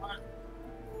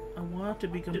 I want to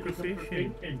become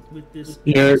proficient with this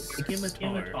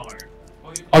scimitar.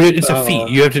 Oh, it's a feat.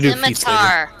 You have to do feats later.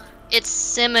 scimitar. It's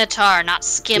scimitar, not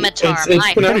scimitar.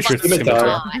 It's pronounced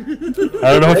scimitar. I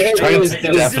don't know what you're trying to say.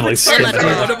 Definitely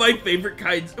Scimitar. One of my favorite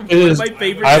kinds. One of my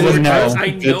favorite words.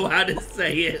 I know how to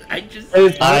say it.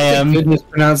 I am. It's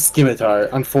pronounced scimitar.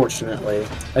 Unfortunately,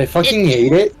 I fucking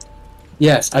hate it.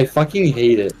 Yes, I fucking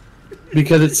hate it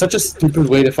because it's such a stupid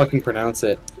way to fucking pronounce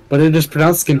it. But it is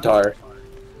pronounced skimtar.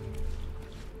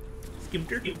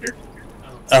 Skimtar?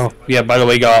 Oh yeah. By the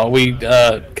way, y'all, we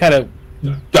kind of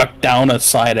ducked down a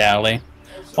side alley.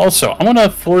 Also, I'm gonna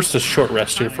force a short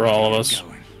rest here for all of us.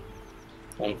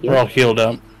 Thank you. We're all healed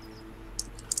up.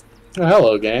 Oh,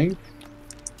 hello, gang.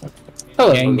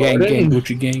 Hello, Gang,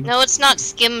 Gucci gang. No, it's not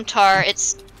skimtar.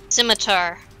 It's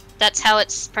scimitar. That's how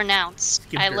it's pronounced.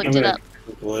 I looked it up.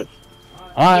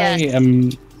 I Yes.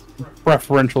 am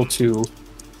preferential to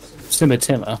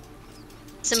Cimitima.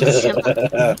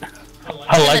 Scimitar.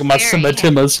 I like my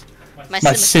Cimitimas.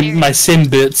 My sim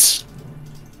bits.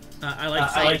 I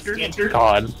like Skimtar.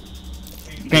 God.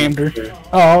 Gander.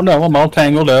 Oh no, I'm all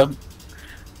tangled up.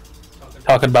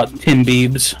 Talking about tin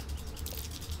beebs.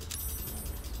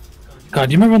 God,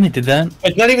 do you remember when they did that?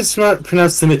 It's not even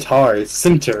pronounced scimitar. It's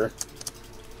scimitar.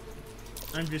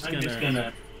 I'm just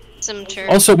gonna. Scimitar.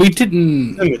 Also, we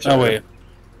didn't. Scimitar. Oh wait.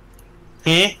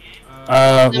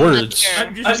 Words.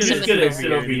 I'm just gonna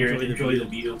sit over here and enjoy the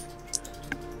view.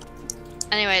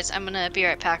 Anyways, I'm gonna be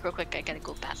right back real quick. I gotta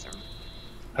go bathroom.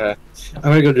 Okay. I'm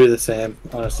gonna go do the same,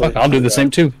 honestly. Fuck, I'll do the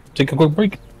same too. Take a quick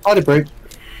break. I'll do a break.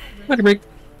 Take a break.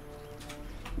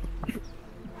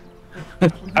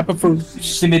 I prefer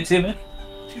Cimitima.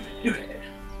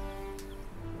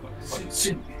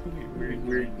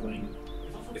 We're going.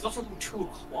 It's also 2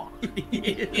 o'clock.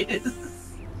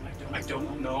 Yes. I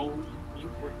don't know.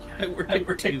 I work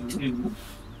at 2.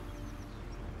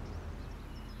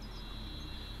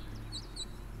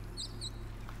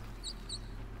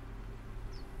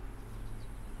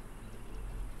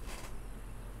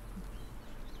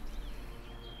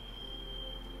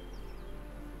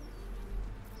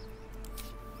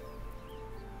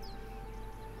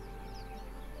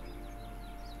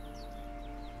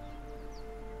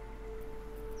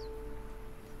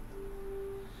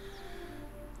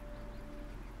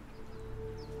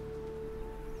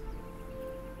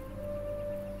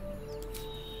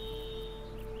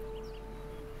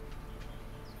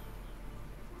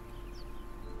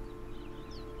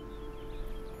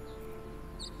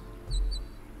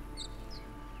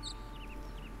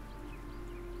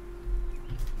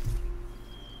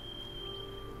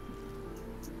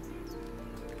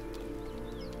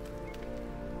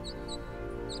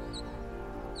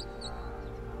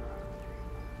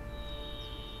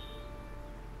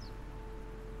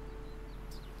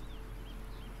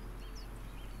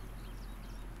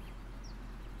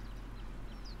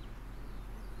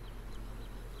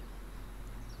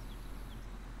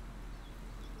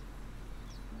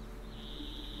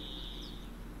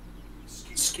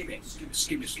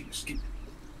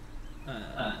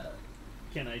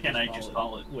 Can I just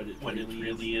call it what it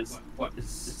really is? What is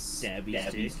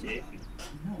stabby stick?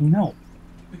 No.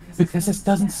 Because this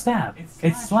doesn't stab.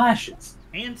 It slashes.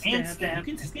 And stab.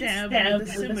 You can stab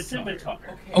with a scimitar.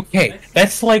 Okay,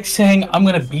 that's like saying I'm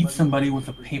gonna beat somebody with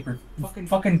a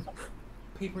fucking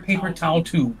paper towel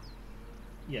tube.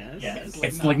 Yes.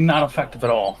 It's like not effective at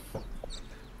all.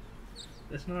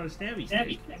 That's not a stabby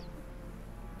stick.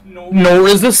 Nor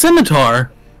is the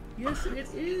scimitar. Yes, it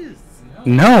is.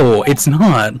 No, it's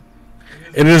not.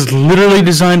 It is literally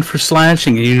designed for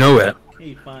slashing, and you know it.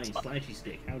 Hey, fine, slashy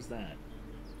stick. How's that?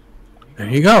 There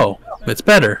you go. It's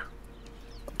better.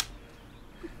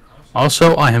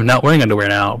 Also, I am not wearing underwear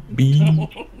now. Who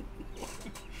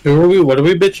are we? What are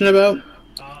we bitching about?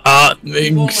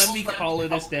 You won't let me call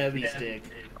it a stabby stick.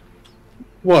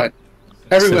 What?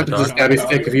 Every weapon just gotta be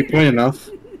thick if you point enough.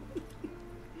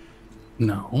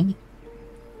 No.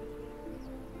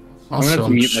 I'm gonna have to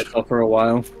mute myself for a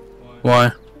while.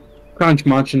 Why? Crunch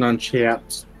munching on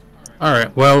chats.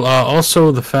 Alright, well,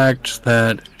 also the fact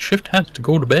that Shift has to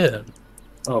go to bed.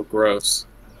 Oh, gross.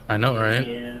 I know, right?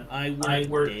 Yeah, I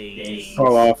work days.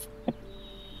 Fall off.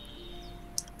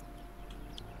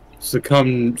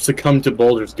 Succumb to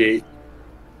Baldur's Gate.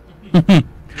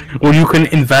 Well, you can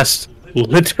invest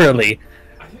literally.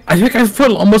 I think I've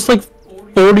put almost like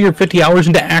 40 or 50 hours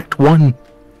into Act 1.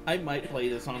 I might play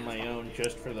this on my own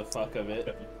just for the fuck of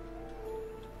it.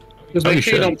 Just make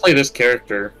sure you don't play this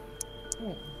character.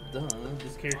 Oh, duh,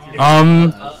 this character.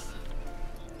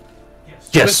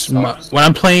 Yes, when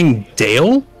I'm playing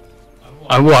Dale,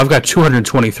 I've got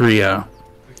 223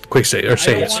 quick save or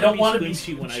saves. I don't want to be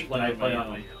cheap when I play on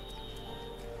my own.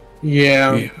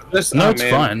 Yeah, that's no, it's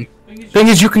fine. Thing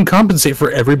is, you can compensate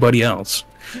for everybody else.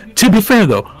 To be fair,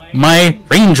 though, my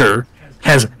Ranger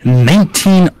has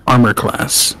 19 armor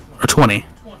class. Or 20.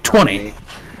 20.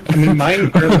 I mean,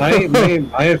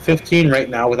 I have 15 right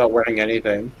now without wearing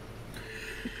anything.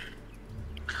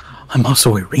 I'm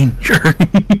also a Ranger.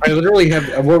 I literally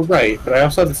have... We're right, but I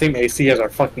also have the same AC as our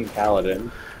fucking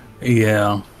Paladin.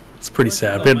 Yeah. It's pretty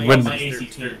sad. My AC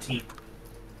 13.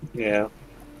 Yeah.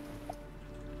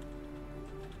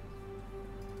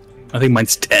 I think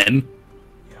mine's 10.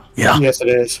 Yeah. Yes, it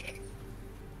is.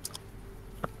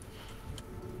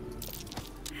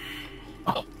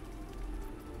 Oh.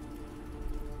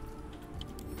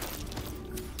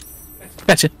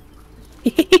 Gotcha.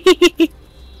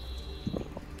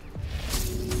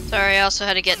 Sorry, I also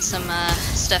had to get some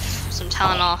stuff, some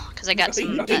Tylenol, because I got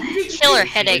some killer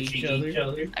headache.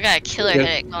 I got a killer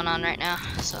headache going on right now,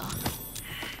 so.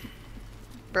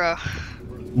 Bro.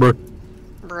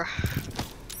 Bro.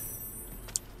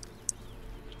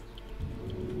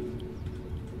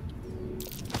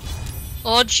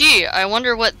 Oh gee, I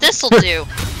wonder what this'll do.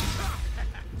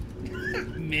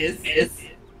 Miss.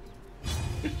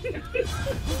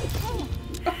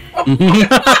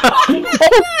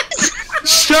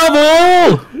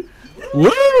 Shovel!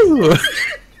 Woo!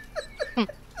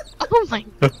 Oh my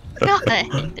god.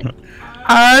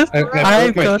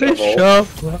 I got a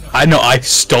shovel. I know, I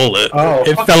stole it. Oh.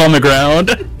 It fell on the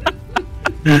ground.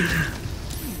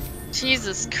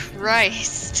 Jesus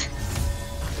Christ.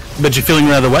 Bet you're feeling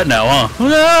rather wet now, huh?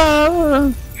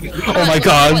 Oh my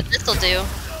god. What this'll do.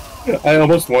 I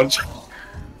almost one.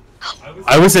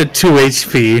 I was at 2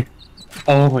 HP.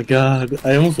 Oh my god.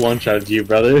 I almost one-shotted you,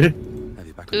 brother.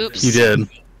 Oops. You did.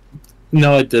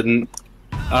 No, I didn't.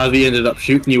 They ended up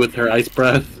shooting you with her ice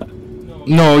breath.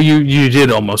 No, you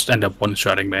did almost end up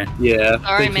one-shotting me. Yeah.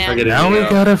 Alright, man. Now we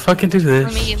gotta fucking do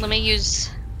this. Let me use...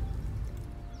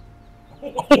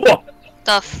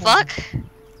 The fuck?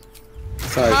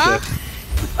 Sorry, Huh?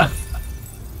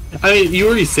 Jeff. I mean, you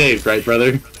already saved, right,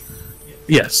 brother?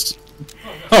 Yes.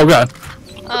 Oh god.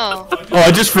 Oh. Oh,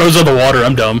 I just froze on the water.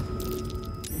 I'm dumb.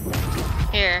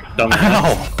 Here. Dumb.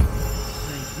 Ow.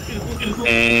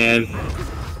 And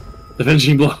the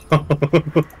finishing blow.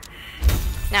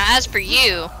 Now, as for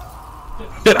you...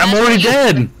 Shit, I'm already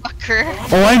dead. Fucker.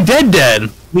 Oh, I'm dead.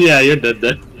 Yeah, you're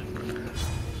dead.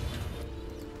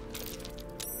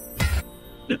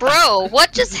 Bro,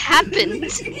 what just happened?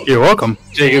 You're welcome.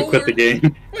 Jacob quit the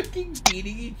game. Fucking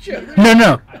beating each other.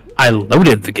 No. I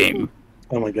loaded the game.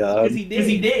 Oh my god. Because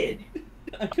he did.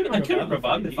 I could have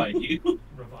revivified you.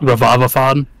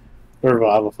 Revivifod.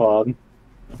 Revivifod.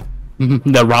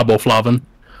 The Roboflavin.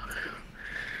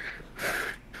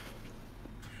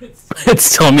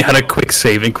 It's telling me how to quick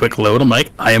save and quick load. I'm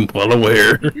like, I am well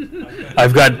aware.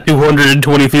 I've got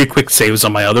 223 quick saves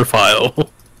on my other file.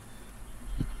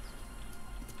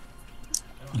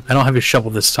 I don't have a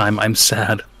shovel this time. I'm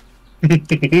sad.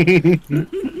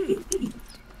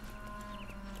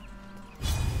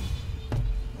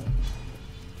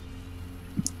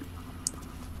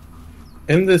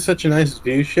 Isn't this such a nice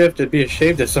view shift? It'd be a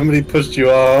shame if somebody pushed you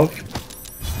off.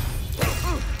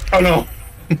 Oh no!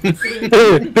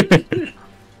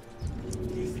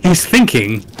 He's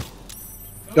thinking.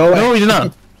 Go away. No, he's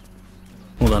not.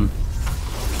 Hold on.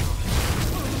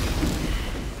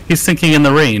 He's thinking in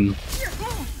the rain.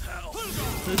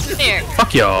 Here.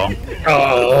 Fuck y'all.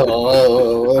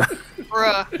 Oh.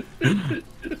 Bruh.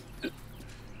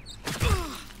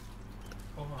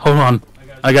 Hold on.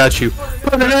 I got you.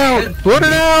 Put it out! Put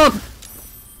it out!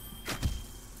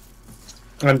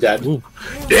 I'm dead. Ooh.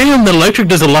 Damn, the electric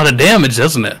does a lot of damage,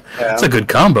 doesn't it? Yeah. That's a good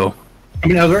combo. I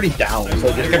mean, I was already down, so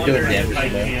I just kept doing damage. I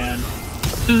can.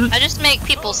 I just make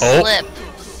people slip.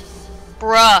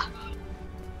 Bruh.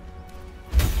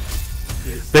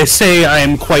 They say I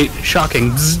am quite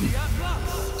shocking.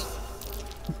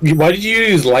 Why did you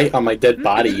use light on my dead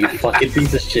body, you fucking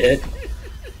piece of shit?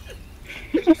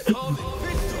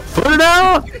 Put it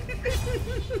out!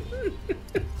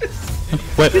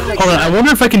 Wait, hold on. I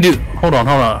wonder if I can do. Hold on.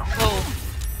 Oh.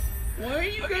 Why are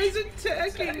you guys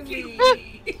attacking me?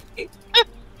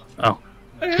 Oh.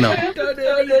 I No. haven't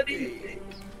done anything.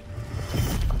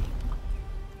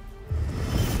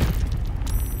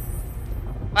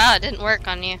 Wow, it didn't work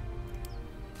on you.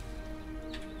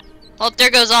 Well, there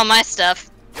goes all my stuff.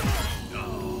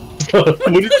 What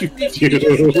did you do?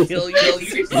 Kill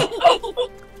yourself.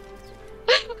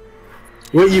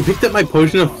 What, you picked up my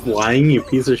potion of flying, you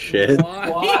piece of shit?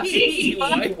 Why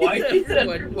did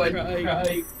everyone try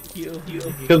to kill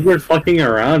you? Because we're fucking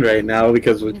around right now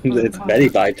because it's Betty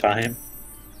by time.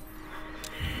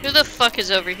 Who the fuck is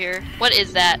over here? What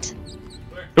is that?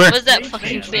 Come What is that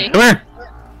fucking thing? Come here.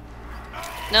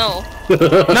 No.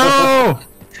 No!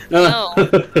 No.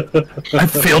 I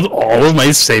failed all of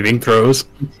my saving throws.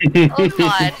 Oh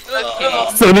god. Okay.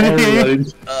 So did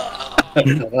he.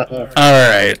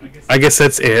 Alright. I guess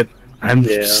that's it. I'm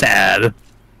sad.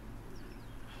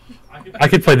 I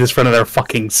could play this for another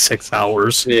fucking 6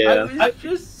 hours. Yeah. I was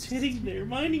just sitting there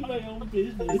minding my own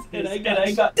business and I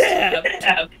got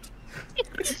stabbed.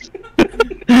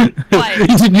 Why? You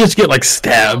didn't just get like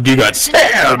stabbed, you got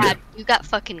stabbed! You got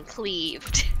fucking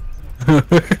cleaved.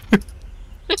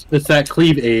 It's that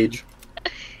cleave age.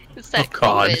 It's that Oh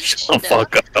god, cleavage, shut the no.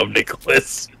 fuck up,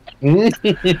 Nicholas.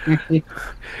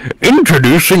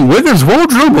 Introducing Wiggins'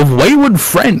 wardrobe of wayward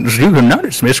friends. You can now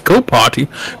dismiss co-op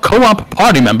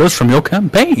party members from your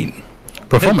campaign.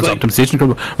 Performance optimization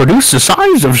can reduce the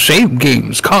size of saved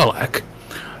games. Karlak.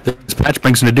 This patch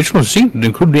brings an additional scene to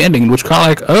include the ending in which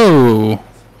Karlak. Oh,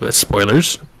 that's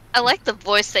spoilers. I like the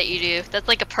voice that you do. That's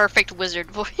like a perfect wizard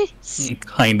voice.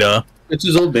 Kinda. It's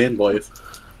his old man voice.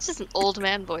 It's just an old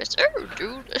man voice. Oh,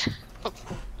 dude.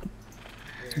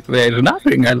 There's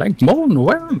nothing I like more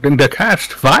than to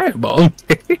cast fireball.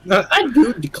 I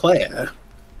do declare.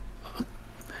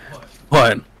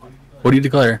 What? What do you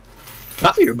declare?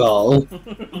 Fireball.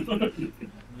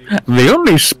 The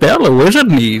only spell a wizard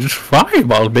needs,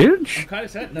 fireball, bitch. I'm kind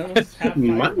of sad. None of us have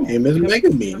My name is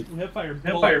Megamine. We have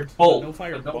Fireball. No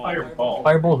fireball.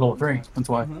 Fireball's level 3, that's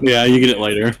why. Yeah, you get it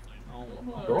later.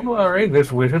 Don't worry,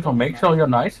 this wizard will make sure you're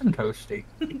nice and toasty.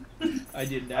 I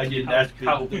didn't ask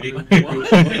how big it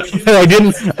was.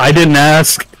 I didn't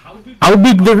ask how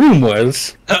big the room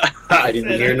was. I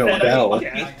didn't hear no bell.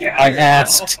 I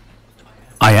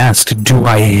asked, do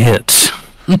I hit?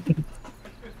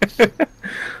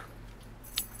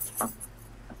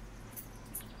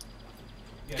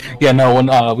 Yeah, no. When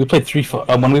we played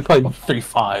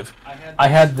 3.5, I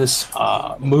had this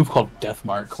move called Death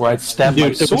Mark, where I'd stab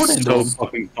my sword into. So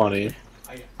fucking funny.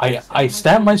 I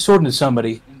stab my sword into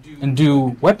somebody and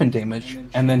do weapon damage,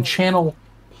 and then channel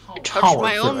Touch power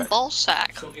my through own it. ball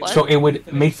sack. What? So it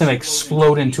would make them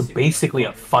explode into basically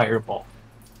a fireball.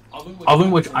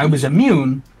 Of which I was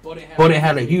immune, but it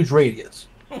had a huge radius.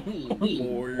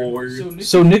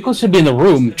 So Nicholas would be in the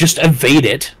room, just evade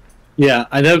it. Yeah,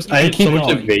 I had keep so much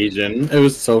going. evasion. It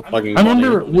was so fucking I funny.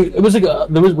 remember it was like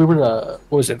we were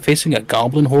what was it, facing a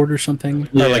goblin horde or something?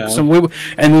 Yeah. Or like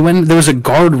and we went. There was a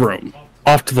guard room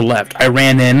off to the left. I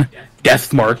ran in,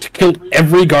 death marked, killed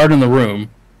every guard in the room,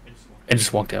 and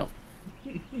just walked out.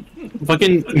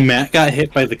 Fucking Matt got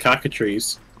hit by the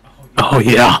cockatrice. Oh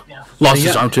yeah, lost He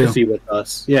his got arm too. pissy with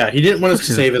us. Yeah, he didn't want us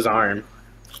to save his arm.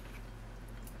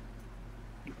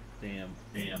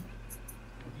 Damn.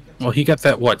 Well, he got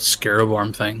that scarab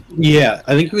arm thing. Yeah,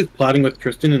 I think he was plotting with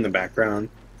Kristen in the background.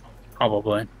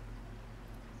 Probably.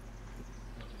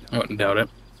 I wouldn't doubt it.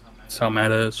 That's how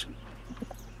Matt is.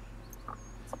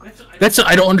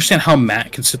 I don't understand how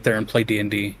Matt can sit there and play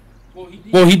D&D.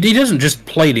 Well, he doesn't just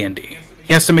play D&D.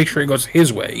 He has to make sure it goes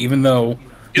his way, even though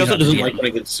He also not doesn't the like DM. when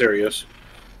it gets serious.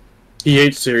 He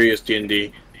hates serious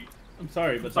D&D. I'm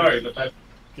sorry, but that's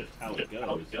just how it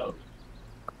goes.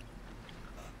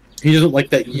 He doesn't like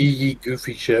that yee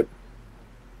goofy shit.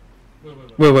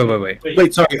 Wait.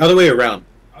 Wait, sorry, other way around.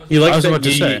 He I likes was that about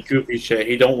to say. yee goofy shit.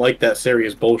 He don't like that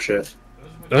serious bullshit.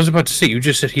 I was about to say, you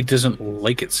just said he doesn't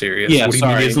like it serious. Yeah, What do you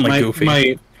mean sorry. he doesn't like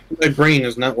goofy? My brain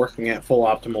is not working at full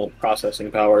optimal processing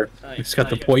power. It's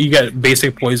got you got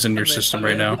basic poison in your system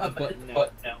right now. A button now.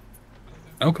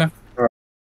 Okay.